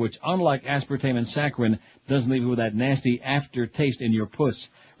Splenda, which, unlike aspartame and saccharin, doesn't leave you with that nasty aftertaste in your puss.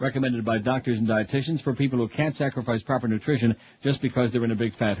 Recommended by doctors and dietitians for people who can't sacrifice proper nutrition just because they're in a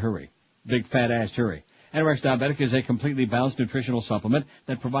big fat ass hurry. Enterex Diabetic is a completely balanced nutritional supplement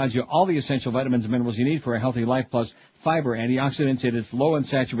that provides you all the essential vitamins and minerals you need for a healthy life, plus fiber, antioxidants. It is low in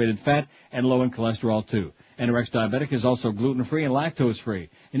saturated fat and low in cholesterol too. Enterex Diabetic is also gluten-free and lactose-free.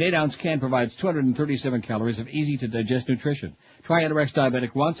 An 8-ounce can provides 237 calories of easy-to-digest nutrition. Try Enterex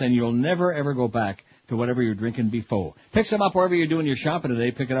Diabetic once and you'll never ever go back to whatever you're drinking before. Pick some up wherever you're doing your shopping today.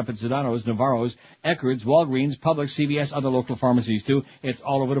 Pick it up at Sedano's, Navarro's, Eckerd's, Walgreens, Publix, CVS, other local pharmacies too. It's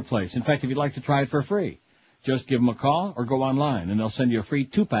all over the place. In fact, if you'd like to try it for free, just give them a call or go online and they'll send you a free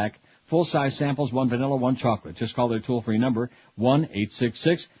 2-pack, full-size samples, 1 vanilla, 1 chocolate. Just call their toll-free number,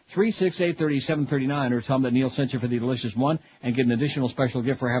 1-866-368-3739, or tell them that Neil sent you for the delicious one and get an additional special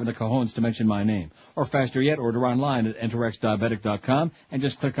gift for having the cojones to mention my name. Or faster yet, order online at enterexdiabetic.com and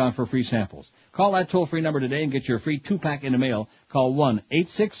just click on for free samples. Call that toll-free number today and get your free 2-pack in the mail. Call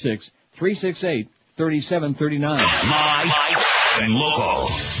 1-866-368-3739. Live and local.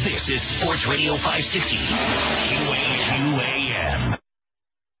 This is Sports Radio 560. QAM.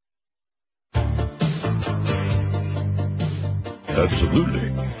 Absolutely.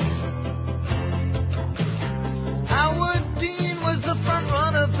 Howard Dean was the front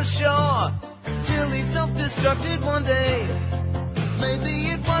runner for sure, till he self-destructed one day. Maybe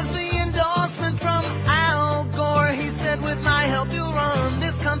it was the endorsement from Al Gore. He said, with my help you'll run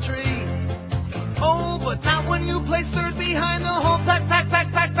this country. Oh, but not when you place third behind the whole pack.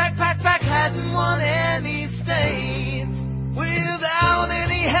 Hadn't won any states without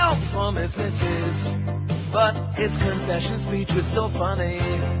any help from his missus. But his concession speech was so funny.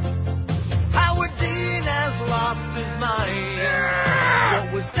 Howard Dean has lost his mind.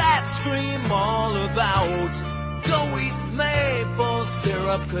 What was that scream all about? Go eat maple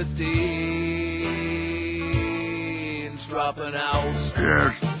syrup, 'cause Dean's dropping out.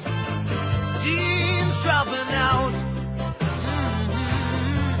 Yes. Dean's dropping out.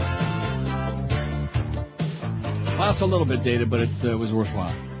 Well, it's a little bit dated, but it was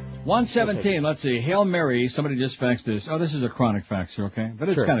worthwhile. 117, let's see. Hail Mary, somebody just faxed this. Oh, this is a chronic faxer, okay? But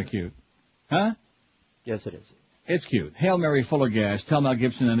it's kind of cute. Huh? Yes, it is. It's cute. Hail Mary full of gas. Tell Mel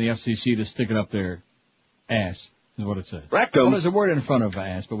Gibson and the FCC to stick it up their ass, is what it says. Rectum. Well, there's a word in front of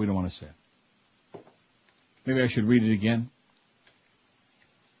ass, but we don't want to say it. Maybe I should read it again.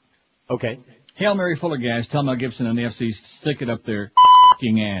 Okay. Hail Mary full of gas. Tell Mel Gibson and the FCC to stick it up their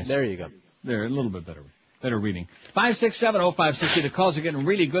f***ing ass. There you go. There, a little bit better. Better reading. 5670560. The calls are getting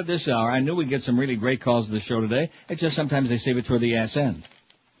really good this hour. I knew we'd get some really great calls to the show today. It's just sometimes they save it toward the ass end.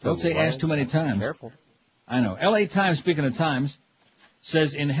 Don't say ass too many times. Careful. I know. LA Times, speaking of times,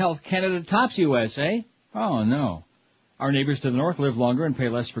 says in health, Canada tops USA. Oh, no. Our neighbors to the north live longer and pay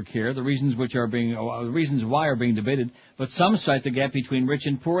less for care. The reasons why are being debated, but some cite the gap between rich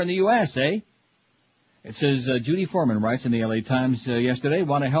and poor in the U.S., eh? It says, Judy Foreman writes in the LA Times yesterday,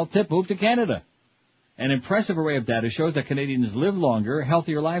 want a health tip, move to Canada. An impressive array of data shows that Canadians live longer,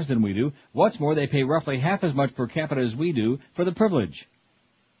 healthier lives than we do. What's more, they pay roughly half as much per capita as we do for the privilege.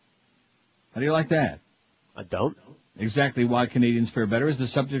 How do you like that? I don't. Exactly why Canadians fare better is the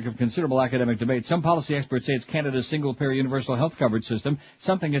subject of considerable academic debate. Some policy experts say it's Canada's single-payer universal health coverage system.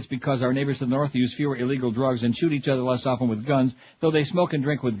 Some think it's because our neighbors to the north use fewer illegal drugs and shoot each other less often with guns, though they smoke and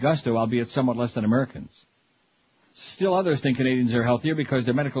drink with gusto, albeit somewhat less than Americans. Still others think Canadians are healthier because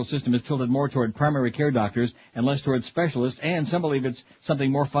their medical system is tilted more toward primary care doctors and less toward specialists, and some believe it's something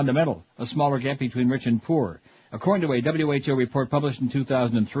more fundamental, a smaller gap between rich and poor. According to a WHO report published in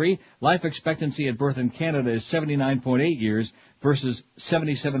 2003, life expectancy at birth in Canada is 79.8 years versus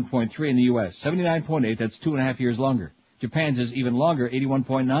 77.3 in the U.S. 79.8, that's 2.5 years longer. Japan's is even longer,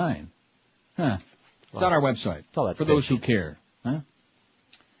 81.9. Huh. It's on our website for those who care. Huh?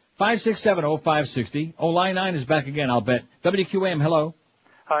 5670560. Oh, line 9 is back again, I'll bet. WQAM, hello.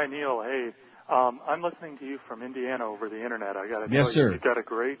 Hi, Neil. Hey. I'm listening to you from Indiana over the internet. I got to tell yes, sir. You've got a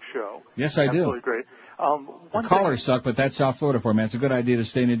great show. Yes, I do. Absolutely great. The callers suck, but that's South Florida for me. It's a good idea to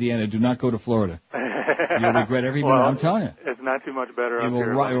stay in Indiana. Do not go to Florida. You'll regret every minute. I'm telling you. It's not too much better it up will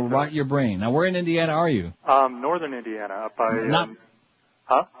here. It will rot your brain. Now, where in Indiana are you? Northern Indiana, up by...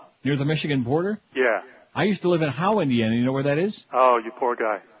 huh? Near the Michigan border? Yeah. I used to live in Howe, Indiana. You know where that is? Oh, you poor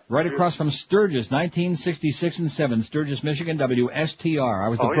guy. Right across from Sturgis, 1966 and 7, Sturgis, Michigan, WSTR. I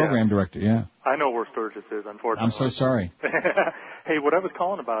was the program director, yeah. I know where Sturgis is, unfortunately. I'm so sorry. Hey, what I was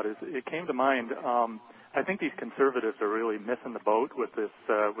calling about is, it came to mind, I think these conservatives are really missing the boat with this,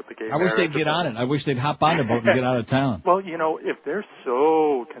 with the gay marriage. I wish they'd get on it. I wish they'd hop on the boat and get out of town. Well, you know, if they're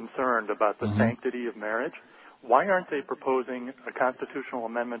so concerned about the sanctity of marriage, why aren't they proposing a constitutional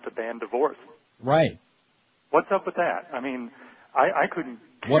amendment to ban divorce? Right. What's up with that? I mean, I couldn't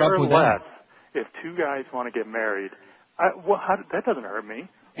care less if two guys want to get married. That doesn't hurt me.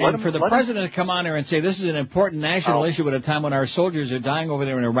 And for the president to come on there and say this is an important national issue at a time when our soldiers are dying over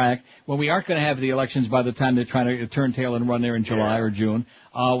there in Iraq, when we aren't going to have the elections by the time they're trying to turn tail and run there in July or June,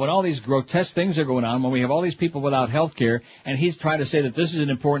 when all these grotesque things are going on, when we have all these people without health care, and he's trying to say that this is an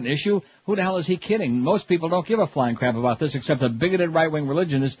important issue, who the hell is he kidding? Most people don't give a flying crap about this except the bigoted right-wing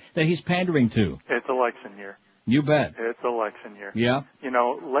religionists that he's pandering to. It's election year. You bet. It's election year. Yeah. You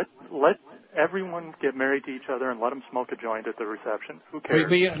know, let everyone get married to each other and let them smoke a joint at the reception. Who cares?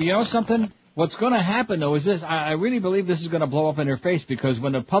 But you know something? What's going to happen, though, is this. I really believe this is going to blow up in their face because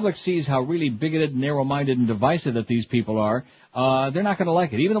when the public sees how really bigoted, narrow-minded, and divisive that these people are, they're not going to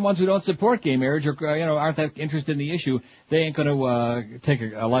like it. Even the ones who don't support gay marriage or, aren't that interested in the issue, they ain't going to take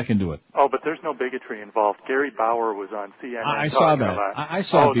a liking to it. Oh, but there's no bigotry involved. Gary Bauer was on CNN. I saw that. I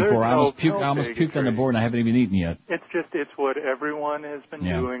saw it before. I almost puked on the board, and I haven't even eaten yet. It's what everyone has been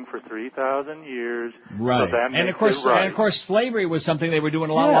doing for 3,000 years. Right. So that and of course, slavery was something they were doing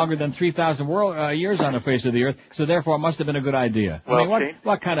a lot longer than 3,000 years on the face of the earth. So therefore, it must have been a good idea. Well, I mean,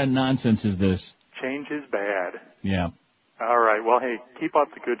 what kind of nonsense is this? Change is bad. Yeah. All right. Well, hey, keep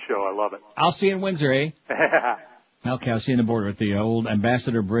up the good show. I love it. I'll see you in Windsor, eh? Okay, I'll see you in the border at the old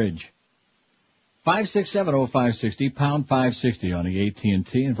Ambassador Bridge. 5670560, pound 560 on the AT&T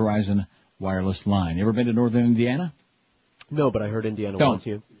and Verizon wireless line. You ever been to Northern Indiana? No, but I heard Indiana wants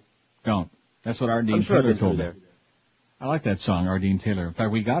you. Don't. That's what Ardeen Taylor told me. I like that song, Ardeen Taylor. In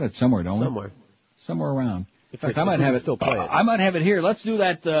fact, we got it somewhere, don't we? Somewhere around. In fact, I might have it. Still play it. I might have it here. Let's do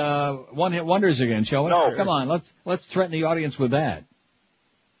that one-hit wonders again, shall we? No. Come on, let's threaten the audience with that.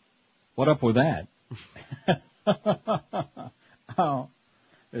 What up with that? Oh,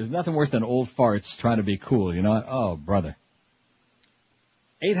 there's nothing worse than old farts trying to be cool, you know? Oh, brother.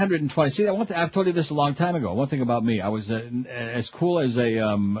 820. See, I've told you this a long time ago. One thing about me, I was as cool as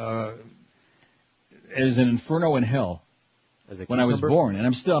an inferno in hell when I was born, and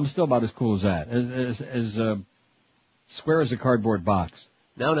I'm still about as cool as that, as square as a cardboard box.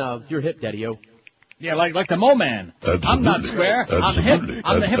 No, you're hip, Daddy-o. Yeah, like the Mo Man. Absolutely. I'm not square. I'm hip.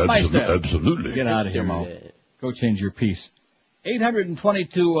 I'm the hip meister. Absolutely. Get out of here, Mo. Go change your piece.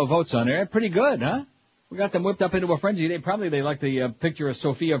 822 votes on there. Pretty good, huh? We got them whipped up into a frenzy. They like the picture of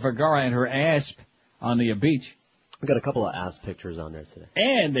Sofia Vergara and her asp on the beach. We got a couple of ass pictures on there today.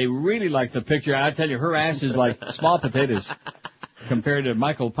 And they really like the picture. I tell you, her ass is like small potatoes compared to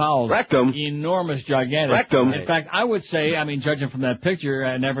Michael Powell's Rectum. Enormous, gigantic. Rectum. In fact, I would say, judging from that picture,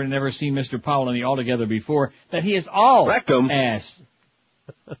 I never seen Mr. Powell in the Altogether before, that he is all Rectum. ass.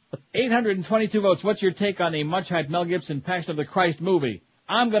 822 votes. What's your take on the much-hyped Mel Gibson Passion of the Christ movie?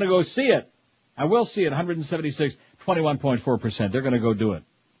 I'm going to go see it. I will see it, 176, 21.4%. They're going to go do it.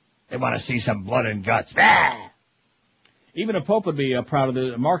 They want to see some blood and guts. Ah! Even a Pope would be proud of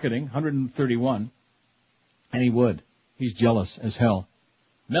the marketing, 131. And he would. He's jealous as hell.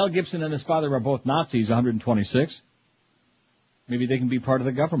 Mel Gibson and his father are both Nazis, 126. Maybe they can be part of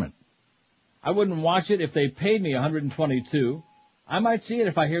the government. I wouldn't watch it if they paid me 122. I might see it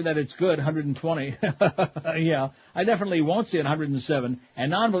if I hear that it's good, 120. Yeah, I definitely won't see it, 107.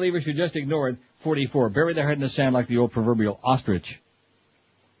 And non-believers should just ignore it, 44. Bury their head in the sand like the old proverbial ostrich.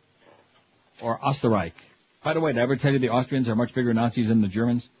 Or Österreich. By the way, did I ever tell you the Austrians are much bigger Nazis than the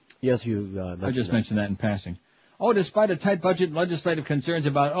Germans? Yes, you I just mentioned that in passing. Oh, despite a tight budget and legislative concerns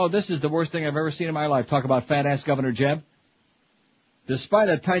about, this is the worst thing I've ever seen in my life. Talk about fat-ass Governor Jeb. Despite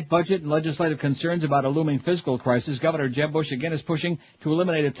a tight budget and legislative concerns about a looming fiscal crisis, Governor Jeb Bush again is pushing to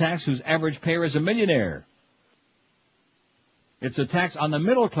eliminate a tax whose average payer is a millionaire. It's a tax on the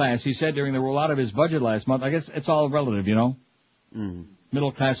middle class, he said during the rollout of his budget last month. I guess it's all relative, you know.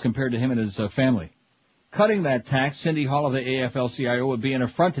 Middle class compared to him and his family. Cutting that tax, Cindy Hall of the AFL-CIO, would be an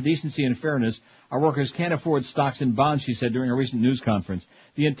affront to decency and fairness. Our workers can't afford stocks and bonds, she said during a recent news conference.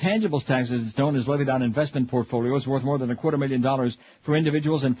 The intangibles tax, as it's known, is levied on investment portfolios worth more than $250,000 for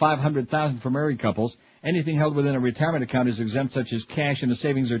individuals and $500,000 for married couples. Anything held within a retirement account is exempt, such as cash in a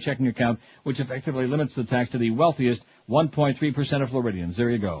savings or checking account, which effectively limits the tax to the wealthiest 1.3% of Floridians. There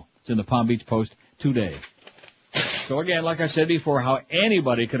you go. It's in the Palm Beach Post today. So again, like I said before, how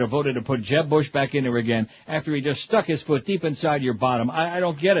anybody could have voted to put Jeb Bush back in there again after he just stuck his foot deep inside your bottom. I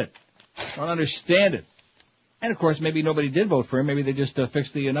don't get it. I don't understand it. And of course, maybe nobody did vote for him. Maybe they just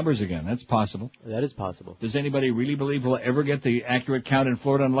fixed the numbers again. That's possible. That is possible. Does anybody really believe we'll ever get the accurate count in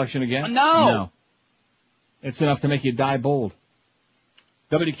Florida election again? No. It's enough to make you die bold.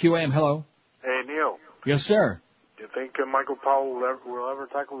 WQAM, hello. Hey, Neil. Yes, sir. Do you think Michael Powell will ever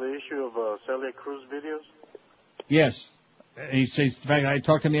tackle the issue of Celia Cruz videos? Yes. He says, in fact, I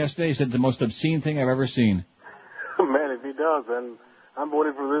talked to him yesterday. He said the most obscene thing I've ever seen. Man, if he does, then I'm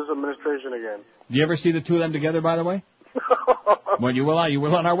voting for this administration again. Do you ever see the two of them together, by the way? Well, you will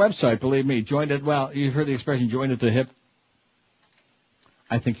on our website, believe me. Joined at, well, you've heard the expression joined at the hip.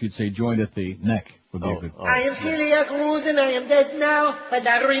 I think you'd say joined at the neck would be a good. I am Celia Cruz and I am dead now, but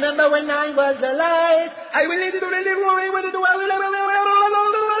I remember when I was alive. I will live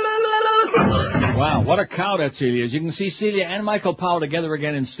Wow, what a cow that Celia is. You can see Celia and Michael Powell together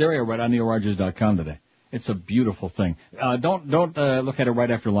again in stereo right on NeilRogers.com today. It's a beautiful thing. Don't look at it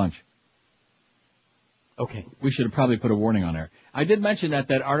right after lunch. Okay. We should have probably put a warning on there. I did mention that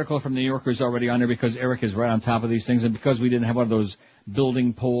article from the New Yorker is already on there because Eric is right on top of these things and because we didn't have one of those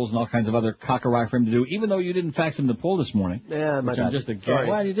building polls and all kinds of other cockawry for him to do, even though you didn't fax him the poll this morning. Yeah, which I'm just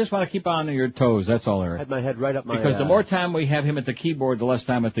well, you just want to keep on your toes. That's all, Eric. I had my head right up my Because the more time we have him at the keyboard, the less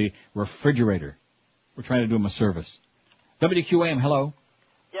time at the refrigerator. We're trying to do him a service. WQAM, hello.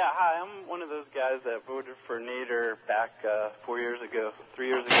 Yeah, hi. I'm one of those guys that voted for Nader back 3 years ago.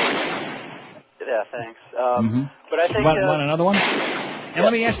 Yeah, thanks. But I think... Want another one? And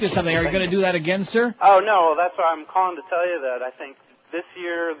let me ask you something. Are you going to do that again, sir? Oh, no. That's why I'm calling to tell you that I think this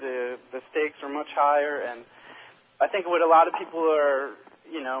year the stakes are much higher, and I think what a lot of people are,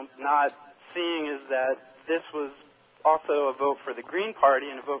 not seeing is that this was also a vote for the Green Party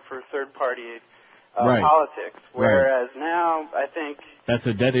and a vote for third-party politics, whereas now I think... That's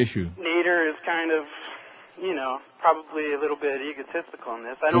a dead issue. Nader is kind of, probably a little bit egotistical in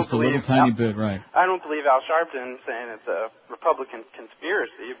this. Just a little tiny bit, right. I don't believe Al Sharpton saying it's a Republican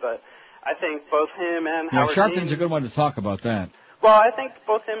conspiracy, but I think both him and Howard Sharpton's Dean... a good one to talk about that. Well, I think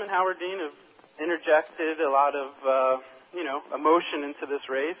both him and Howard Dean have interjected a lot of, emotion into this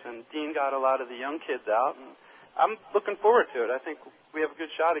race, and Dean got a lot of the young kids out, and I'm looking forward to it. I think we have a good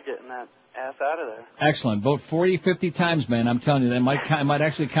shot at getting that ass out of there. Excellent. Vote 40, 50 times, man. I'm telling you, that might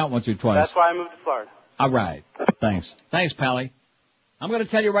actually count once or twice. That's why I moved to Florida. All right. Thanks. Thanks, Pally. I'm going to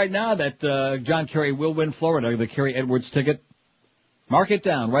tell you right now that John Kerry will win Florida, the Kerry Edwards ticket. Mark it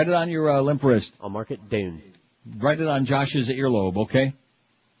down. Write it on your limp wrist. I'll mark it down. Write it on Josh's earlobe, okay?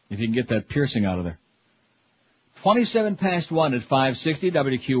 If you can get that piercing out of there. 27 past 1 at 560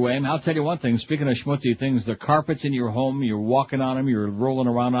 WQAM. I'll tell you one thing. Speaking of schmutzy things, the carpets in your home, you're walking on them, you're rolling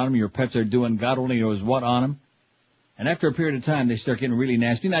around on them, your pets are doing God only knows what on them. And after a period of time, they start getting really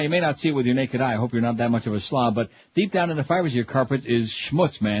nasty. Now, you may not see it with your naked eye. I hope you're not that much of a slob. But deep down in the fibers of your carpets is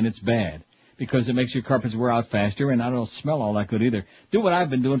schmutz, man. It's bad. Because it makes your carpets wear out faster, and I don't smell all that good either. Do what I've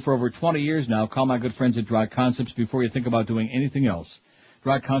been doing for over 20 years now. Call my good friends at Dry Concepts before you think about doing anything else.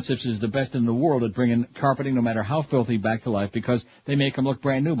 Dry Concepts is the best in the world at bringing carpeting, no matter how filthy, back to life because they make them look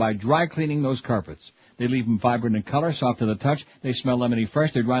brand new by dry cleaning those carpets. They leave them vibrant in color, soft to the touch. They smell lemony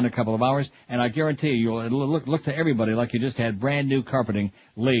fresh. They dry in a couple of hours. And I guarantee you, it'll look to everybody like you just had brand new carpeting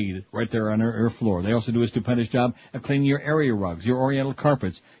laid right there on your floor. They also do a stupendous job of cleaning your area rugs, your oriental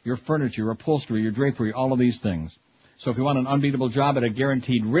carpets, your furniture, your upholstery, your drapery, all of these things. So if you want an unbeatable job at a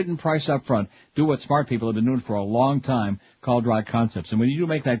guaranteed written price up front, do what smart people have been doing for a long time. Call Dry Concepts. And when you do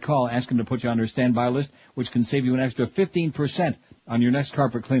make that call, ask them to put you on their standby list, which can save you an extra 15% on your next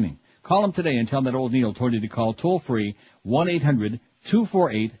carpet cleaning. Call them today and tell them that old Neil told you to call toll-free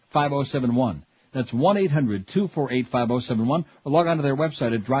 1-800-248-5071. That's 1-800-248-5071. Or log on to their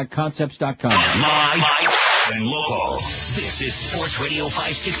website at dryconcepts.com. Live and local. This is Sports Radio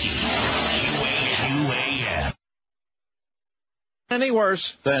 560. QAM. Any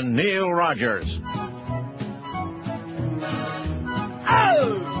worse than Neil Rogers.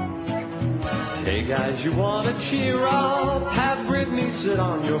 Oh! Hey guys, you wanna cheer up? Have Britney sit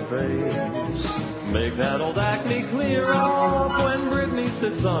on your face. Make that old acne clear up when Britney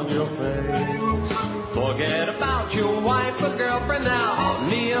sits on your face. Forget about your wife or girlfriend now.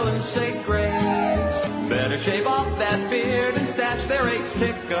 Kneel and say grace. Better shave off that beard and stash their aches.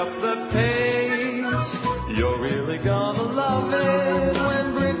 Pick up the pace. You're really gonna love it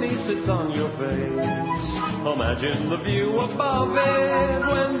when Britney sits on your face. Imagine the view above it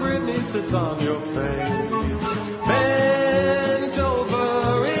when Britney sits on your face. Bent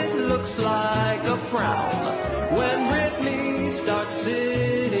over, it looks like a frown when Britney starts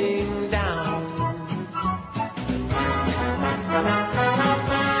sitting down.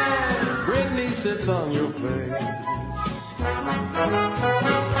 Britney sits on your face.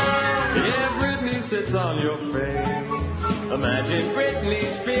 Yeah, Britney sits on your face. Imagine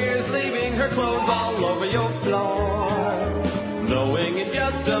Britney Spears leaving her clothes all over your floor. Knowing in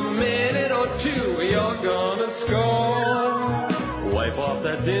just a minute or two you're gonna score. Wipe off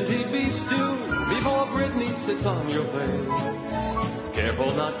that dingy beef stew before Britney sits on your face.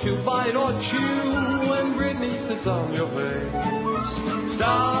 Careful not to bite or chew when Britney sits on your face.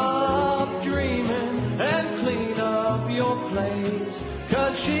 Stop dreaming and clean up your place,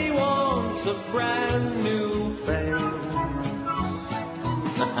 'cause she wants a brand new face.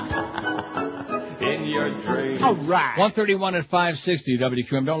 In your dreams. All right. 131 at 560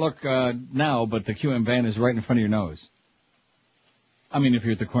 WQM. Don't look now, but the QM van is right in front of your nose. I mean, if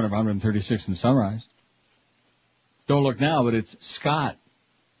you're at the corner of 136 and Sunrise. Don't look now, but it's Scott.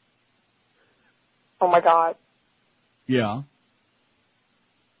 Oh, my God. Yeah.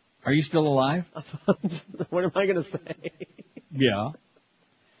 Are you still alive? What am I going to say? Yeah.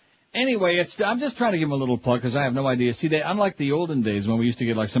 Anyway, I'm just trying to give them a little plug because I have no idea. See, unlike the olden days when we used to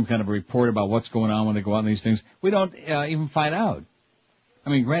get like some kind of a report about what's going on when they go out on these things, we don't even find out.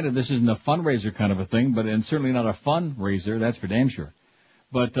 I mean, granted, this isn't a fundraiser kind of a thing, and certainly not a fundraiser, that's for damn sure.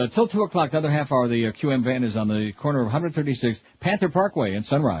 But till 2 o'clock, the other half hour, the QM van is on the corner of 136 Panther Parkway in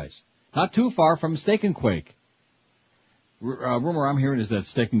Sunrise. Not too far from Steak and Quake. Rumor I'm hearing is that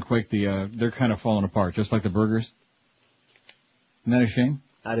Steak and Quake, they're kind of falling apart, just like the burgers. Isn't that a shame?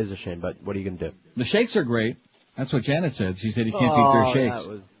 That is a shame, but what are you going to do? The shakes are great. That's what Janet said. She said you can't beat their shakes. That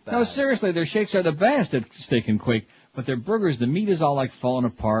was bad. No, seriously, their shakes are the best at Steak and Quake, but their burgers, the meat is all like falling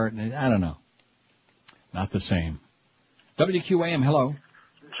apart, and I don't know. Not the same. WQAM, hello.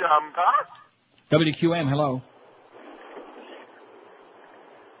 Jumpa? WQAM, hello.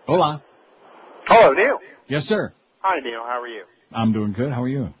 Hola. Hello, Neil. Yes, sir. Hi, Neil. How are you? I'm doing good. How are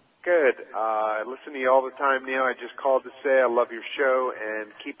you? Good. I listen to you all the time, Neil. I just called to say I love your show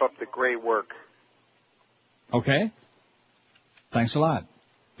and keep up the great work. Okay. Thanks a lot.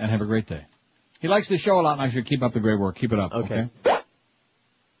 And have a great day. He likes the show a lot, and I should keep up the great work. Keep it up, okay?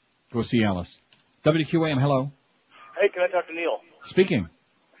 Go see Alice. WQAM, hello. Hey, can I talk to Neil? Speaking.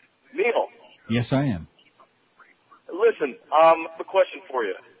 Neil. Yes, I am. Listen, a question for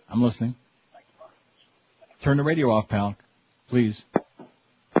you. I'm listening. Turn the radio off, pal. Please.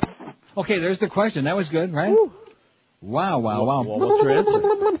 Okay, there's the question. That was good, right? Woo. Wow. What's your answer?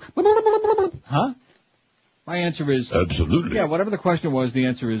 Huh? My answer is... Absolutely. Yeah, whatever the question was, the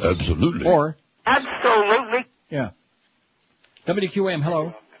answer is... Absolutely. Or... Absolutely. Yeah. WQAM,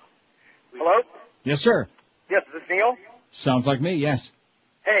 hello. Hello? Yes, sir. Yes, is this Neil? Sounds like me, yes.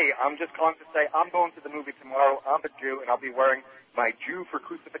 Hey, I'm just calling to say I'm going to the movie tomorrow. I'm a Jew, and I'll be wearing my Jew for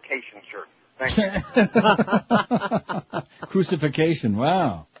Crucifixion shirt. Thank you. Crucifixion,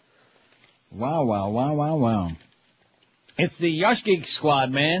 wow. Wow. It's the Yushki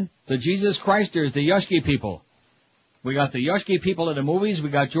squad, man. The Jesus Christers, the Yushki people. We got the Yushki people in the movies. We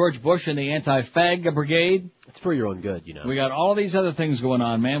got George Bush and the anti-fag brigade. It's for your own good, you know. We got all these other things going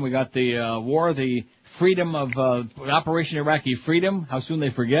on, man. We got the war, the freedom of Operation Iraqi Freedom. How soon they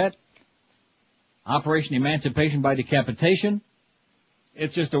forget. Operation Emancipation by Decapitation.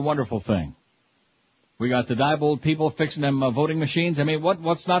 It's just a wonderful thing. We got the Diebold people fixing them voting machines. I mean,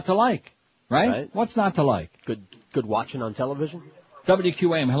 what's not to like, right? What's not to like? Good watching on television.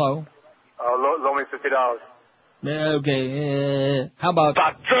 WQAM, hello. Loan me $50. Okay. How about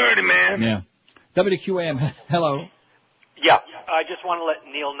 30, man? Yeah. WQAM, hello. Yeah, I just want to let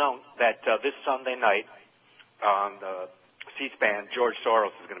Neil know that this Sunday night on the C-SPAN, George Soros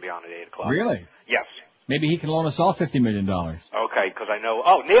is going to be on at 8 o'clock. Really? Yes. Maybe he can loan us all $50 million. Okay, because I know.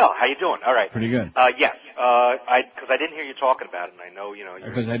 Oh, Neil, how you doing? All right. Pretty good. Yes. Because I didn't hear you talking about it, and I know, you're...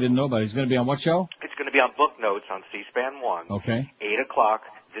 Because I didn't know about it. He's going to be on what show? It's going to be on Book Notes on C-SPAN 1. Okay. 8 o'clock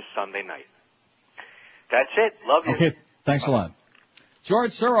this Sunday night. That's it. Love you. Okay. Thanks a lot.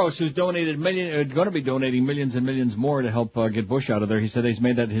 George Soros, who's going to be donating millions and millions more to help get Bush out of there. He said he's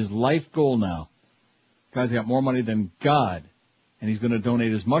made that his life goal now. Guy's got more money than God. And he's going to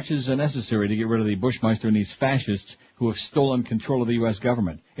donate as much as necessary to get rid of the Bushmeister and these fascists who have stolen control of the U.S.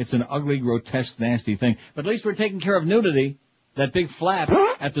 government. It's an ugly, grotesque, nasty thing. But at least we're taking care of nudity, that big flap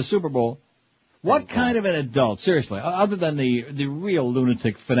at the Super Bowl. What kind of an adult, seriously, other than the real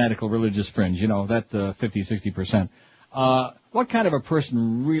lunatic, fanatical religious fringe, that 50-60%, what kind of a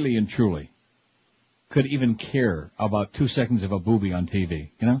person really and truly could even care about 2 seconds of a boobie on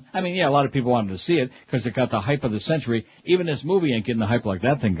TV, I mean, yeah, a lot of people wanted to see it because it got the hype of the century. Even this movie ain't getting the hype like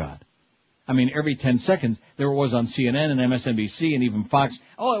that thing got. I mean, every 10 seconds, there it was on CNN and MSNBC and even Fox.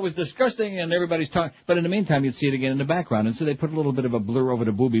 Oh, it was disgusting and everybody's talking. But in the meantime, you'd see it again in the background. And so they put a little bit of a blur over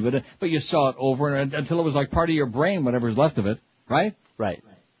the boobie, but you saw it over until it was like part of your brain, whatever's left of it, right? Right.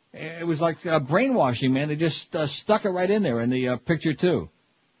 It was like brainwashing, man. They just stuck it right in there in the picture, too.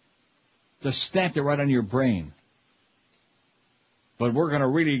 Just stamped it right on your brain. But we're going to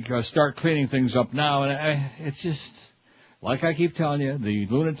really start cleaning things up now, and it's just, like I keep telling you, the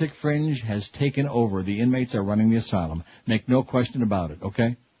lunatic fringe has taken over. The inmates are running the asylum. Make no question about it,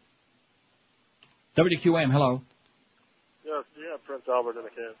 okay? WQAM, hello. Yes, yeah, Prince Albert in the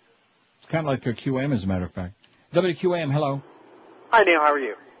can. It's kind of like a QAM, as a matter of fact. WQAM, hello. Hi, Neil. How are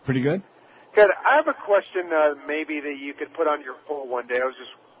you? Pretty good. Good. I have a question maybe that you could put on your poll one day. I was just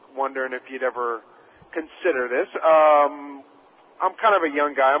wondering if you'd ever consider this. I'm kind of a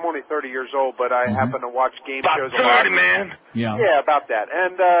young guy. I'm only 30 years old, but I happen to watch game shows a lot. 30, man. Yeah. Yeah, about that.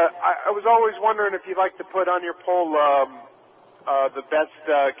 And I was always wondering if you'd like to put on your poll the best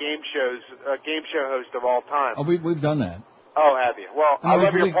game show host of all time. Oh, we've done that. Oh, have you? Well, I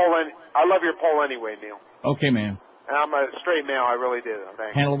love your poll. I love your poll anyway, Neil. Okay, man. And I'm a straight male. I really do.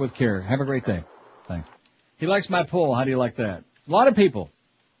 Thanks. Handle it with care. Have a great day. Thanks. He likes my poll. How do you like that? A lot of people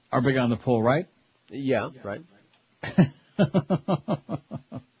are big on the poll, right? Yeah, right.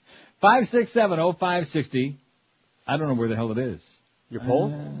 5670560. I don't know where the hell it is. Your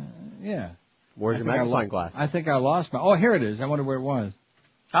poll? Yeah. Where's your magnifying glass? I think I lost my... Oh, here it is. I wonder where it was.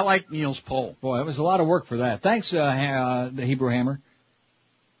 I like Neil's poll. Boy, it was a lot of work for that. Thanks, the Hebrew Hammer.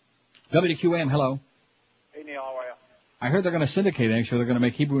 WQAM, hello. Hey, Neil, how are you? I heard they're going to syndicate, actually. They're going to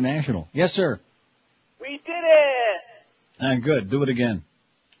make Hebrew national. Yes, sir. We did it! Good. Do it again.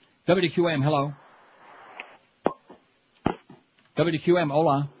 WQAM, hello. WQAM,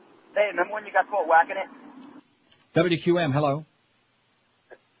 hola. Hey, remember when you got caught whacking it? WQAM, hello.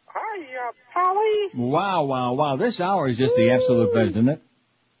 Hi, Polly. Wow. This hour is just the absolute best, isn't it?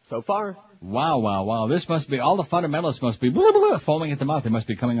 So far. Wow. This must be, all the fundamentalists must be blah, blah, blah, foaming at the mouth. They must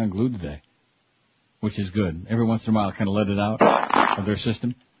be coming unglued today, which is good. Every once in a while, kind of let it out of their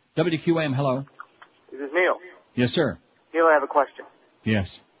system. WQAM, hello. This is Neil. Yes, sir. Neil, I have a question.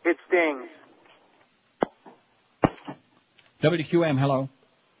 Yes. It stings. WQAM, hello.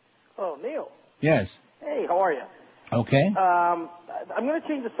 Oh, Neil. Yes. Hey, how are you? Okay. I'm going to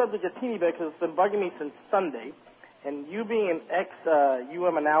change the subject a teeny bit because it's been bugging me since Sunday. And you being an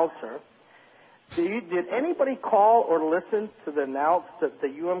ex-UM announcer, did anybody call or listen to the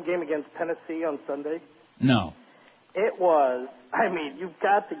UM game against Tennessee on Sunday? No. It was, you've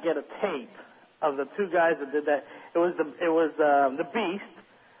got to get a tape of the two guys that did that. It was the Beast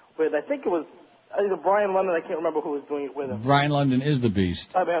with, I think it was either Brian London, I can't remember who was doing it with him. Brian London is the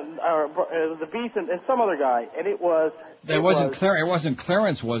Beast. It was the Beast and some other guy, and it was... It wasn't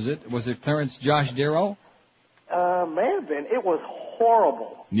Clarence, was it? Was it Clarence Josh Darrow? May have been. It was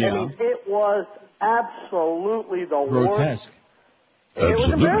horrible. Yeah. It was absolutely the grotesque. Worst. It was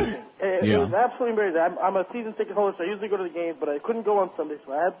embarrassing. It Yeah. was absolutely embarrassing. I'm a season ticket holder, so I usually go to the games, but I couldn't go on Sunday,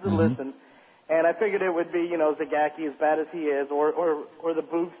 so I had to listen. And I figured it would be, Zagacki, as bad as he is, or the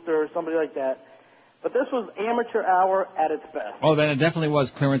Boogster, or somebody like that. But this was amateur hour at its best. Oh, then it definitely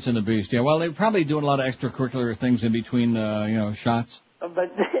was Clarence and the Beast. Yeah, well, they were probably doing a lot of extracurricular things in between, shots.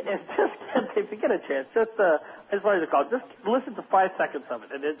 But if you get a chance, just as far as it goes, just listen to 5 seconds of it.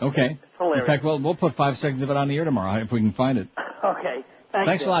 And Okay. It's hilarious. In fact, we'll put 5 seconds of it on the air tomorrow if we can find it. Okay.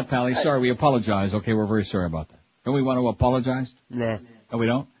 Thanks a lot, Pally. Sorry, we apologize. Okay, we're very sorry about that. Don't we want to apologize? Nah. No, we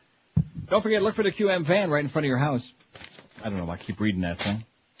don't? Don't forget, look for the QM van right in front of your house. I don't know if I keep reading that thing.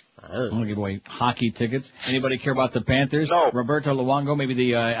 I'm going to give away hockey tickets. Anybody care about the Panthers? No. Roberto Luongo, maybe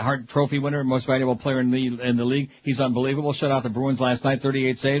the Hart Trophy winner, most valuable player in the league. He's unbelievable. Shut out the Bruins last night,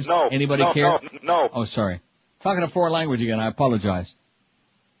 38 saves. No. Anybody No, care? no. Oh, sorry. Talking a foreign language again. I apologize.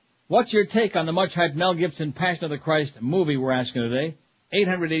 What's your take on the much-hyped Mel Gibson Passion of the Christ movie we're asking today?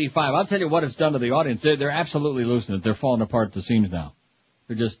 885. I'll tell you what it's done to the audience. They're absolutely losing it. They're falling apart at the seams now.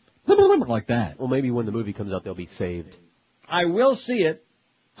 They're just like that. Well, maybe when the movie comes out, they'll be saved. I will see it.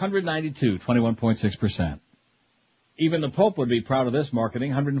 192, 21.6%. Even the Pope would be proud of this marketing,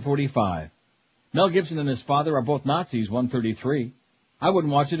 145. Mel Gibson and his father are both Nazis, 133. I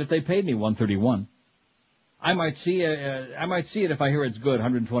wouldn't watch it if they paid me, 131. I might see it if I hear it's good,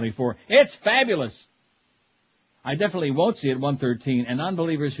 124. It's fabulous! I definitely won't see it, 113. And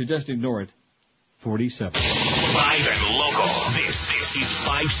non-believers who just ignore it, 47. Live and local. This is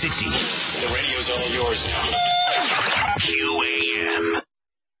 560. The radio's all yours now. QAM.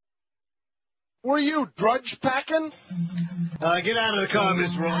 Were you drudge packing? Get out of the car,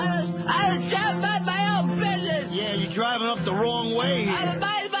 Miss Rose. I was driving by my own business. Yeah, you're driving up the wrong way here. I was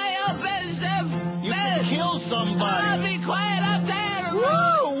by my own business. You can kill somebody. I'll be quiet up there.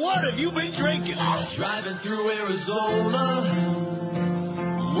 Woo! What have you been drinking? Driving through Arizona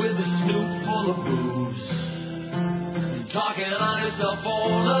with a snoot full of booze. Talking on his cell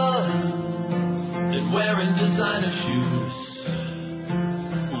phone and wearing designer shoes.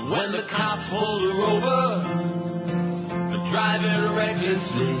 When the cops pulled her over for driving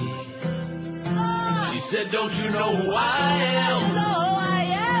recklessly, she said, don't you know who I am? I know who I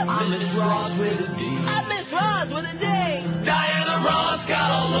am. I'm Miss Ross with a D. I'm Miss Ross with a D. Diana Ross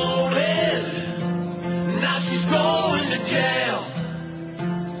got all loaded. Now she's going to jail.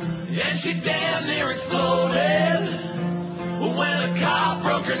 And she damn near exploded when a cop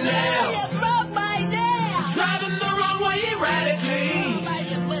broke her nail. You broke my nail. Driving the wrong way erratically.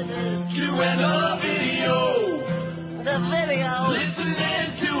 To a video. The video. Listening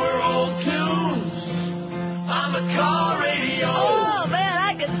to her old tunes on the car radio. Oh, man,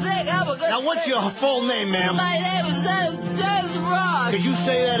 I can sing. I'm a good Now, what's your full name, ma'am? My name is Dennis Ross. Could you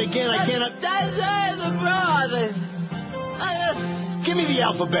say that again? I cannot... Dennis Ross. Give me the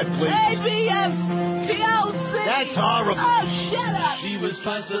alphabet, please. A-B-F-P-O-C. That's horrible. Oh, shut up. She was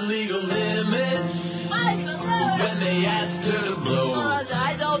twice the legal limit when they asked her to blow.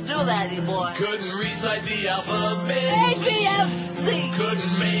 I don't do that anymore. Couldn't recite the alphabet. A-B-F-C.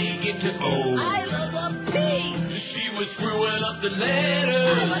 Couldn't make it to O. I love a P. She was screwing up the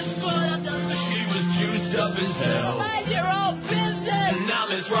letters. She was juiced up as hell. Mind your own business. Now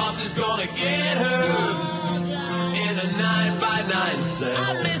Miss Ross is gonna get her in a 9x9 cell.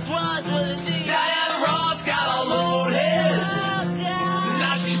 I'm Miss Ross with a D. Diana Ross got all loaded.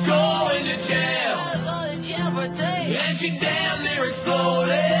 Now she's going to jail. And she damn near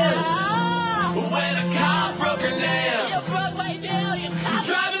exploded when a cop broke her nail. You broke my nail, you cop.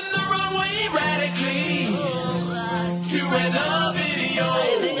 Driving the wrong way erratically to an video.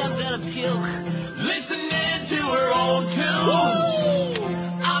 I think I'm gonna puke. Listening to her old tunes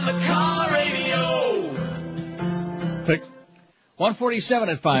on the car radio. 147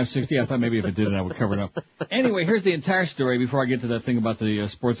 at 560. I thought maybe if it did it, I would cover it up. Anyway, here's the entire story before I get to that thing about the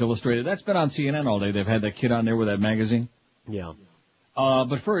Sports Illustrated. That's been on CNN all day. They've had that kid on there with that magazine. Yeah.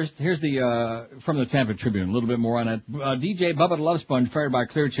 But first, here's the from the Tampa Tribune. A little bit more on it. DJ Bubba the Love Sponge, fired by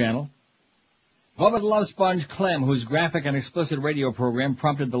Clear Channel. Bubba the Love Sponge Clem, whose graphic and explicit radio program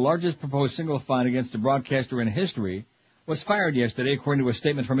prompted the largest proposed single fine against a broadcaster in history, was fired yesterday, according to a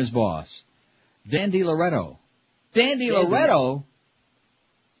statement from his boss, Dandy Loretto. Dandy Loretto?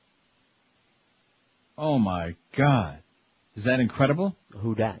 Oh, my God. Is that incredible?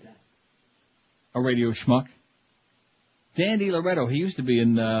 Who dat? A radio schmuck. Dandy Loretto. He used to be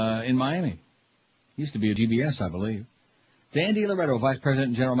in Miami. He used to be a GBS, I believe. Dandy Loretto, Vice President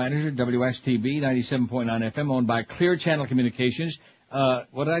and General Manager, WXTB, 97.9 FM, owned by Clear Channel Communications.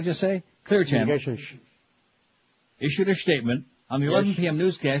 What did I just say? Clear Channel. Issued a statement on the 11 p.m.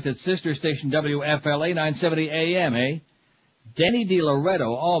 newscast at sister station WFLA 970 AM, Danny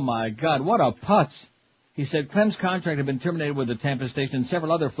DiLoretto, oh my God, what a putz. He said Clem's contract had been terminated with the Tampa station and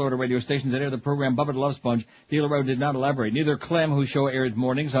several other Florida radio stations that air the program Bubba the Love Sponge. DiLoretto did not elaborate. Neither Clem, whose show aired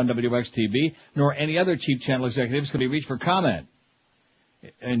mornings on WXTB, nor any other Cheap Channel executives could be reached for comment.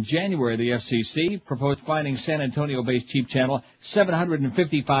 In January, the FCC proposed fining San Antonio-based Cheap Channel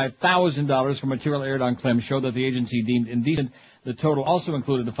 $755,000 for material aired on Clem's show that the agency deemed indecent. The total also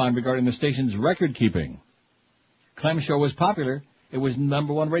included a fine regarding the station's record keeping. Clem's show was popular. It was the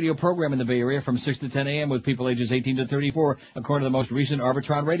 #1 radio program in the Bay Area from 6 to 10 a.m. with people ages 18 to 34, according to the most recent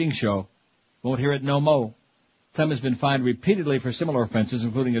Arbitron ratings show. Won't hear it no mo. Clem has been fined repeatedly for similar offenses,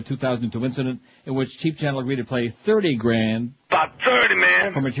 including a 2002 incident in which Cheap Channel agreed to pay $30,000. About 30,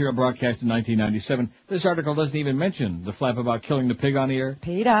 man. For material broadcast in 1997. This article doesn't even mention the flap about killing the pig on the air.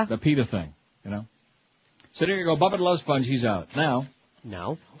 PETA. The PETA thing, you know. So there you go. Bubba the Love Sponge, he's out. Now.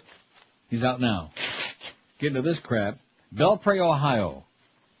 He's out now. Get into this crap. Belpre, Ohio.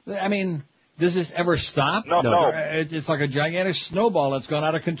 I mean, does this ever stop? No. It's like a gigantic snowball that's gone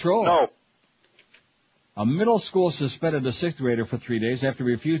out of control. No. A middle school suspended a 6th grader for 3 days after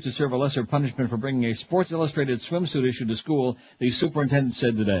he refused to serve a lesser punishment for bringing a Sports Illustrated swimsuit issue to school, the superintendent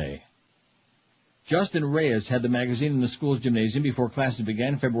said today. Justin Reyes had the magazine in the school's gymnasium before classes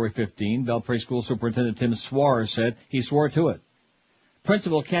began February 15. Belpre School Superintendent Tim Swar said he swore to it.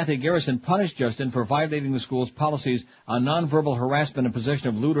 Principal Kathy Garrison punished Justin for violating the school's policies on nonverbal harassment and possession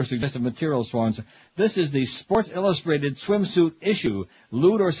of lewd or suggestive material, Swan said. This is the Sports Illustrated swimsuit issue,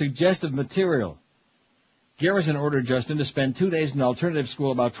 lewd or suggestive material. Garrison ordered Justin to spend 2 days in an alternative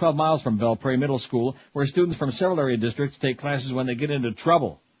school about 12 miles from Belpre Middle School, where students from several area districts take classes when they get into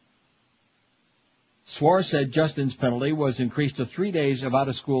trouble. Swar said Justin's penalty was increased to 3 days of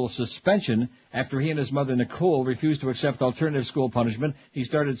out-of-school suspension after he and his mother, Nicole, refused to accept alternative school punishment. He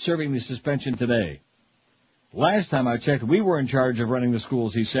started serving the suspension today. Last time I checked, we were in charge of running the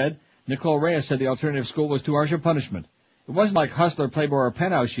schools, he said. Nicole Reyes said the alternative school was too harsh a punishment. It wasn't like Hustler, Playboy, or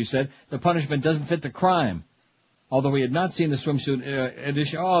Penthouse, she said. The punishment doesn't fit the crime. Although he had not seen the swimsuit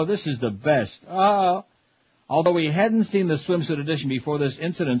edition. Oh, this is the best. Although he hadn't seen the swimsuit edition before this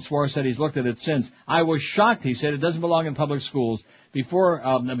incident, Swar said he's looked at it since. I was shocked, he said. It doesn't belong in public schools. Before,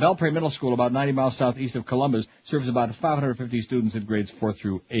 Belpre Middle School, about 90 miles southeast of Columbus, serves about 550 students in grades 4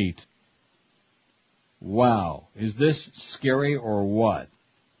 through 8. Wow. Is this scary or what?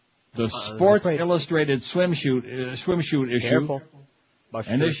 The Sports Illustrated swimsuit issue. Careful.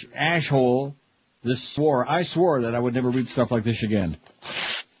 And this asshole, I swore that I would never read stuff like this again.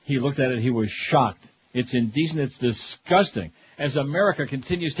 He looked at it, he was shocked. It's indecent, it's disgusting. As America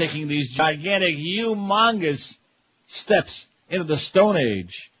continues taking these gigantic, humongous steps into the Stone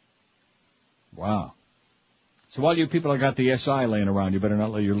Age. Wow. So all you people that got the SI laying around, you better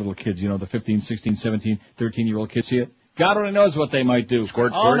not let your little kids, the 15, 16, 17, 13-year-old kids see it. God only knows what they might do.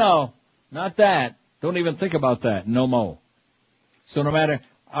 Squirt. Oh, no. Not that. Don't even think about that. No mo. So no matter...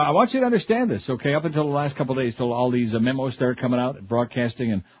 I want you to understand this, okay? Up until the last couple of days, till all these memos started coming out,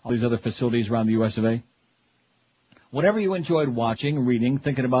 broadcasting, and all these other facilities around the U.S. of A. Whatever you enjoyed watching, reading,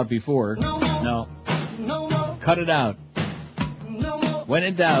 thinking about before, no. Cut it out. When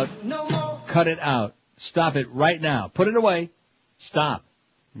in doubt, cut it out. Stop it right now. Put it away. Stop.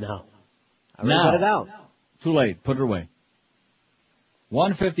 No. Now. Cut it out. Too late. Put it away.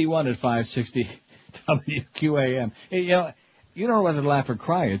 151 at 560 WQAM. Hey, you don't know whether to laugh or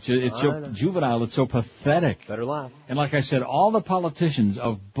cry. It's so juvenile. It's so pathetic. Better laugh. And like I said, all the politicians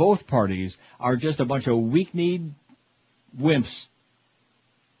of both parties are just a bunch of weak-kneed wimps,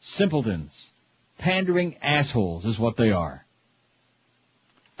 simpletons, pandering assholes is what they are.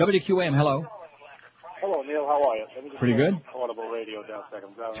 WQAM, hello. Hello, Neil. How are you? Let me just Pretty good. Portable radio down a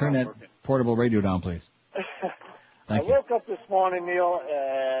second. Turn that portable radio down, please. I woke up this morning, Neil,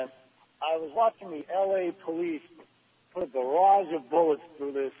 and I was watching the L.A. police put a barrage of bullets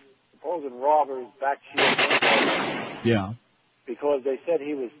through this supposed robber's back shield. Yeah. Because they said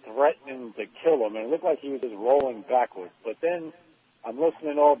he was threatening to kill him, and it looked like he was just rolling backwards. But then I'm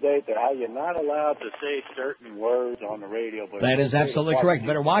listening all day to how you're not allowed to say certain words on the radio. But that is absolutely correct.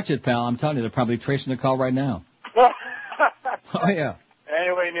 Better watch it, pal. I'm telling you, they're probably tracing the call right now. Oh, yeah.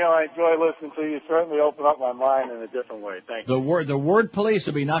 Anyway, Neil, I enjoy listening to you. You certainly open up my mind in a different way. Thank you. The word police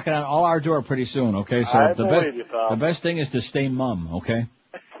will be knocking on all our door pretty soon, okay? So I believe you, pal. The best thing is to stay mum, okay?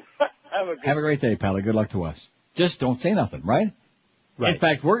 Have a great day, pal. Good luck to us. Just don't say nothing, right? Right. In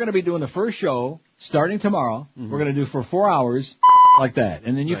fact, we're going to be doing the first show starting tomorrow. Mm-hmm. We're going to do for 4 hours like that.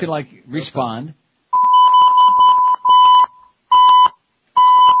 And then you can, respond.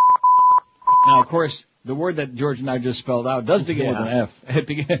 Now, of course, the word that George and I just spelled out does begin with an F.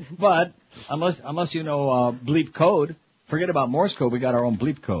 But unless you know bleep code, forget about Morse code. We got our own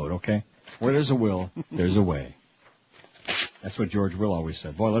bleep code, okay? Where there's a will, there's a way. That's what George Will always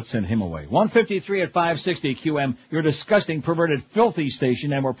said. Boy, let's send him away. 153 at 560 QM, your disgusting, perverted, filthy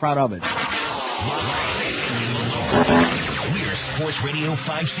station, and we're proud of it. We're We're Sports Radio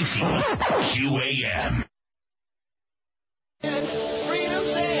 560 QAM.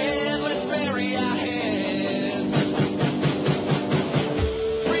 Freedom's Day, let's bury our hands.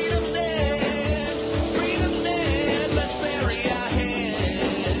 Freedom's Day, let's bury our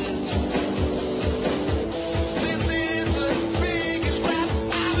hands. This is the biggest rap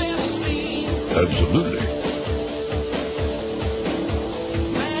I've ever seen. Absolutely.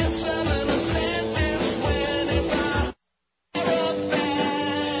 Man serving a sentence when it's out of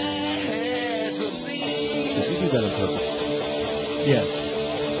fantasy. Did you do that on purpose? Yes.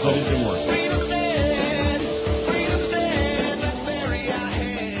 Oh, it didn't work.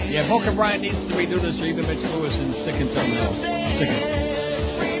 Yeah, Volker Bryant needs to redo this, or even Mitch Lewis, and stick in something else. Stick it.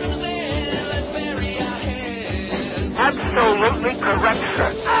 Absolutely correct,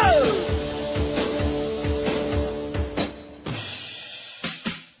 sir. Oh!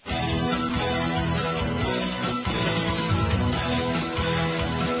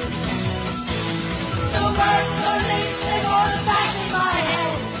 The word police, they want to bash in my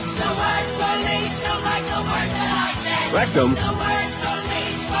head. The word police don't like the word that I said. Rectum. The word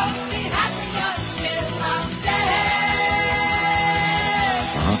police won't be happy until I'm dead.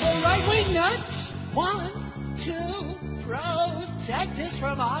 The right-wing nuts want to protect us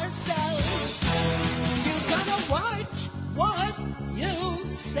from ourselves. You gotta watch what you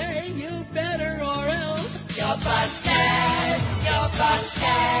say, you better, or else you're busted, you're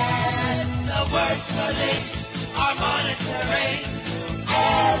busted. The word police are monitoring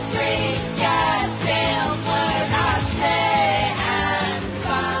every goddamn word I say and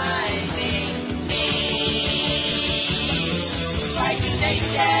finding me. Like they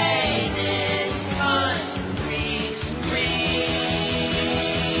say, this country's free.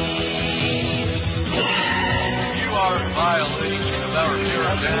 You are in violation of our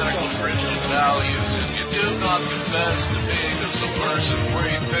puritanical Christian values if you do not confess to being a subversive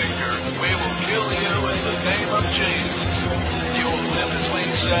free thinker. We will kill you in the name of Jesus. You will live as we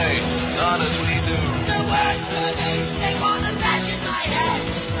say, not as we do. The word police, they want to bash in my head.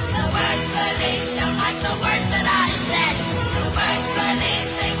 The word police don't like the words that I said. The word police,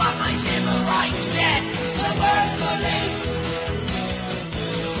 they want my civil rights dead. The word police.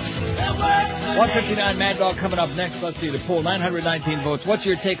 The word police. 159 Mad Dog coming up next. Let's see the poll. 919 votes. What's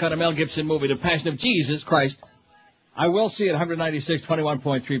your take on a Mel Gibson movie, The Passion of Jesus Christ? I will see it, 196,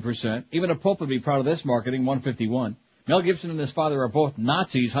 21.3%. Even a Pope would be proud of this marketing, 151. Mel Gibson and his father are both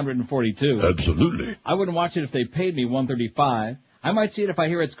Nazis, 142. Absolutely. I wouldn't watch it if they paid me, 135. I might see it if I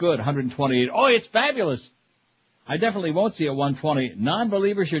hear it's good, 128. Oh, it's fabulous. I definitely won't see it, 120.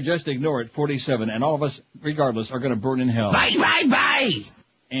 Non-believers should just ignore it, 47. And all of us, regardless, are going to burn in hell. Bye, bye, bye.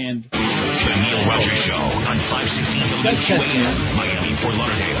 And The Neil Welcher Show on 560 WQAM, Miami, Fort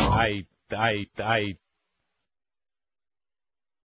Lauderdale.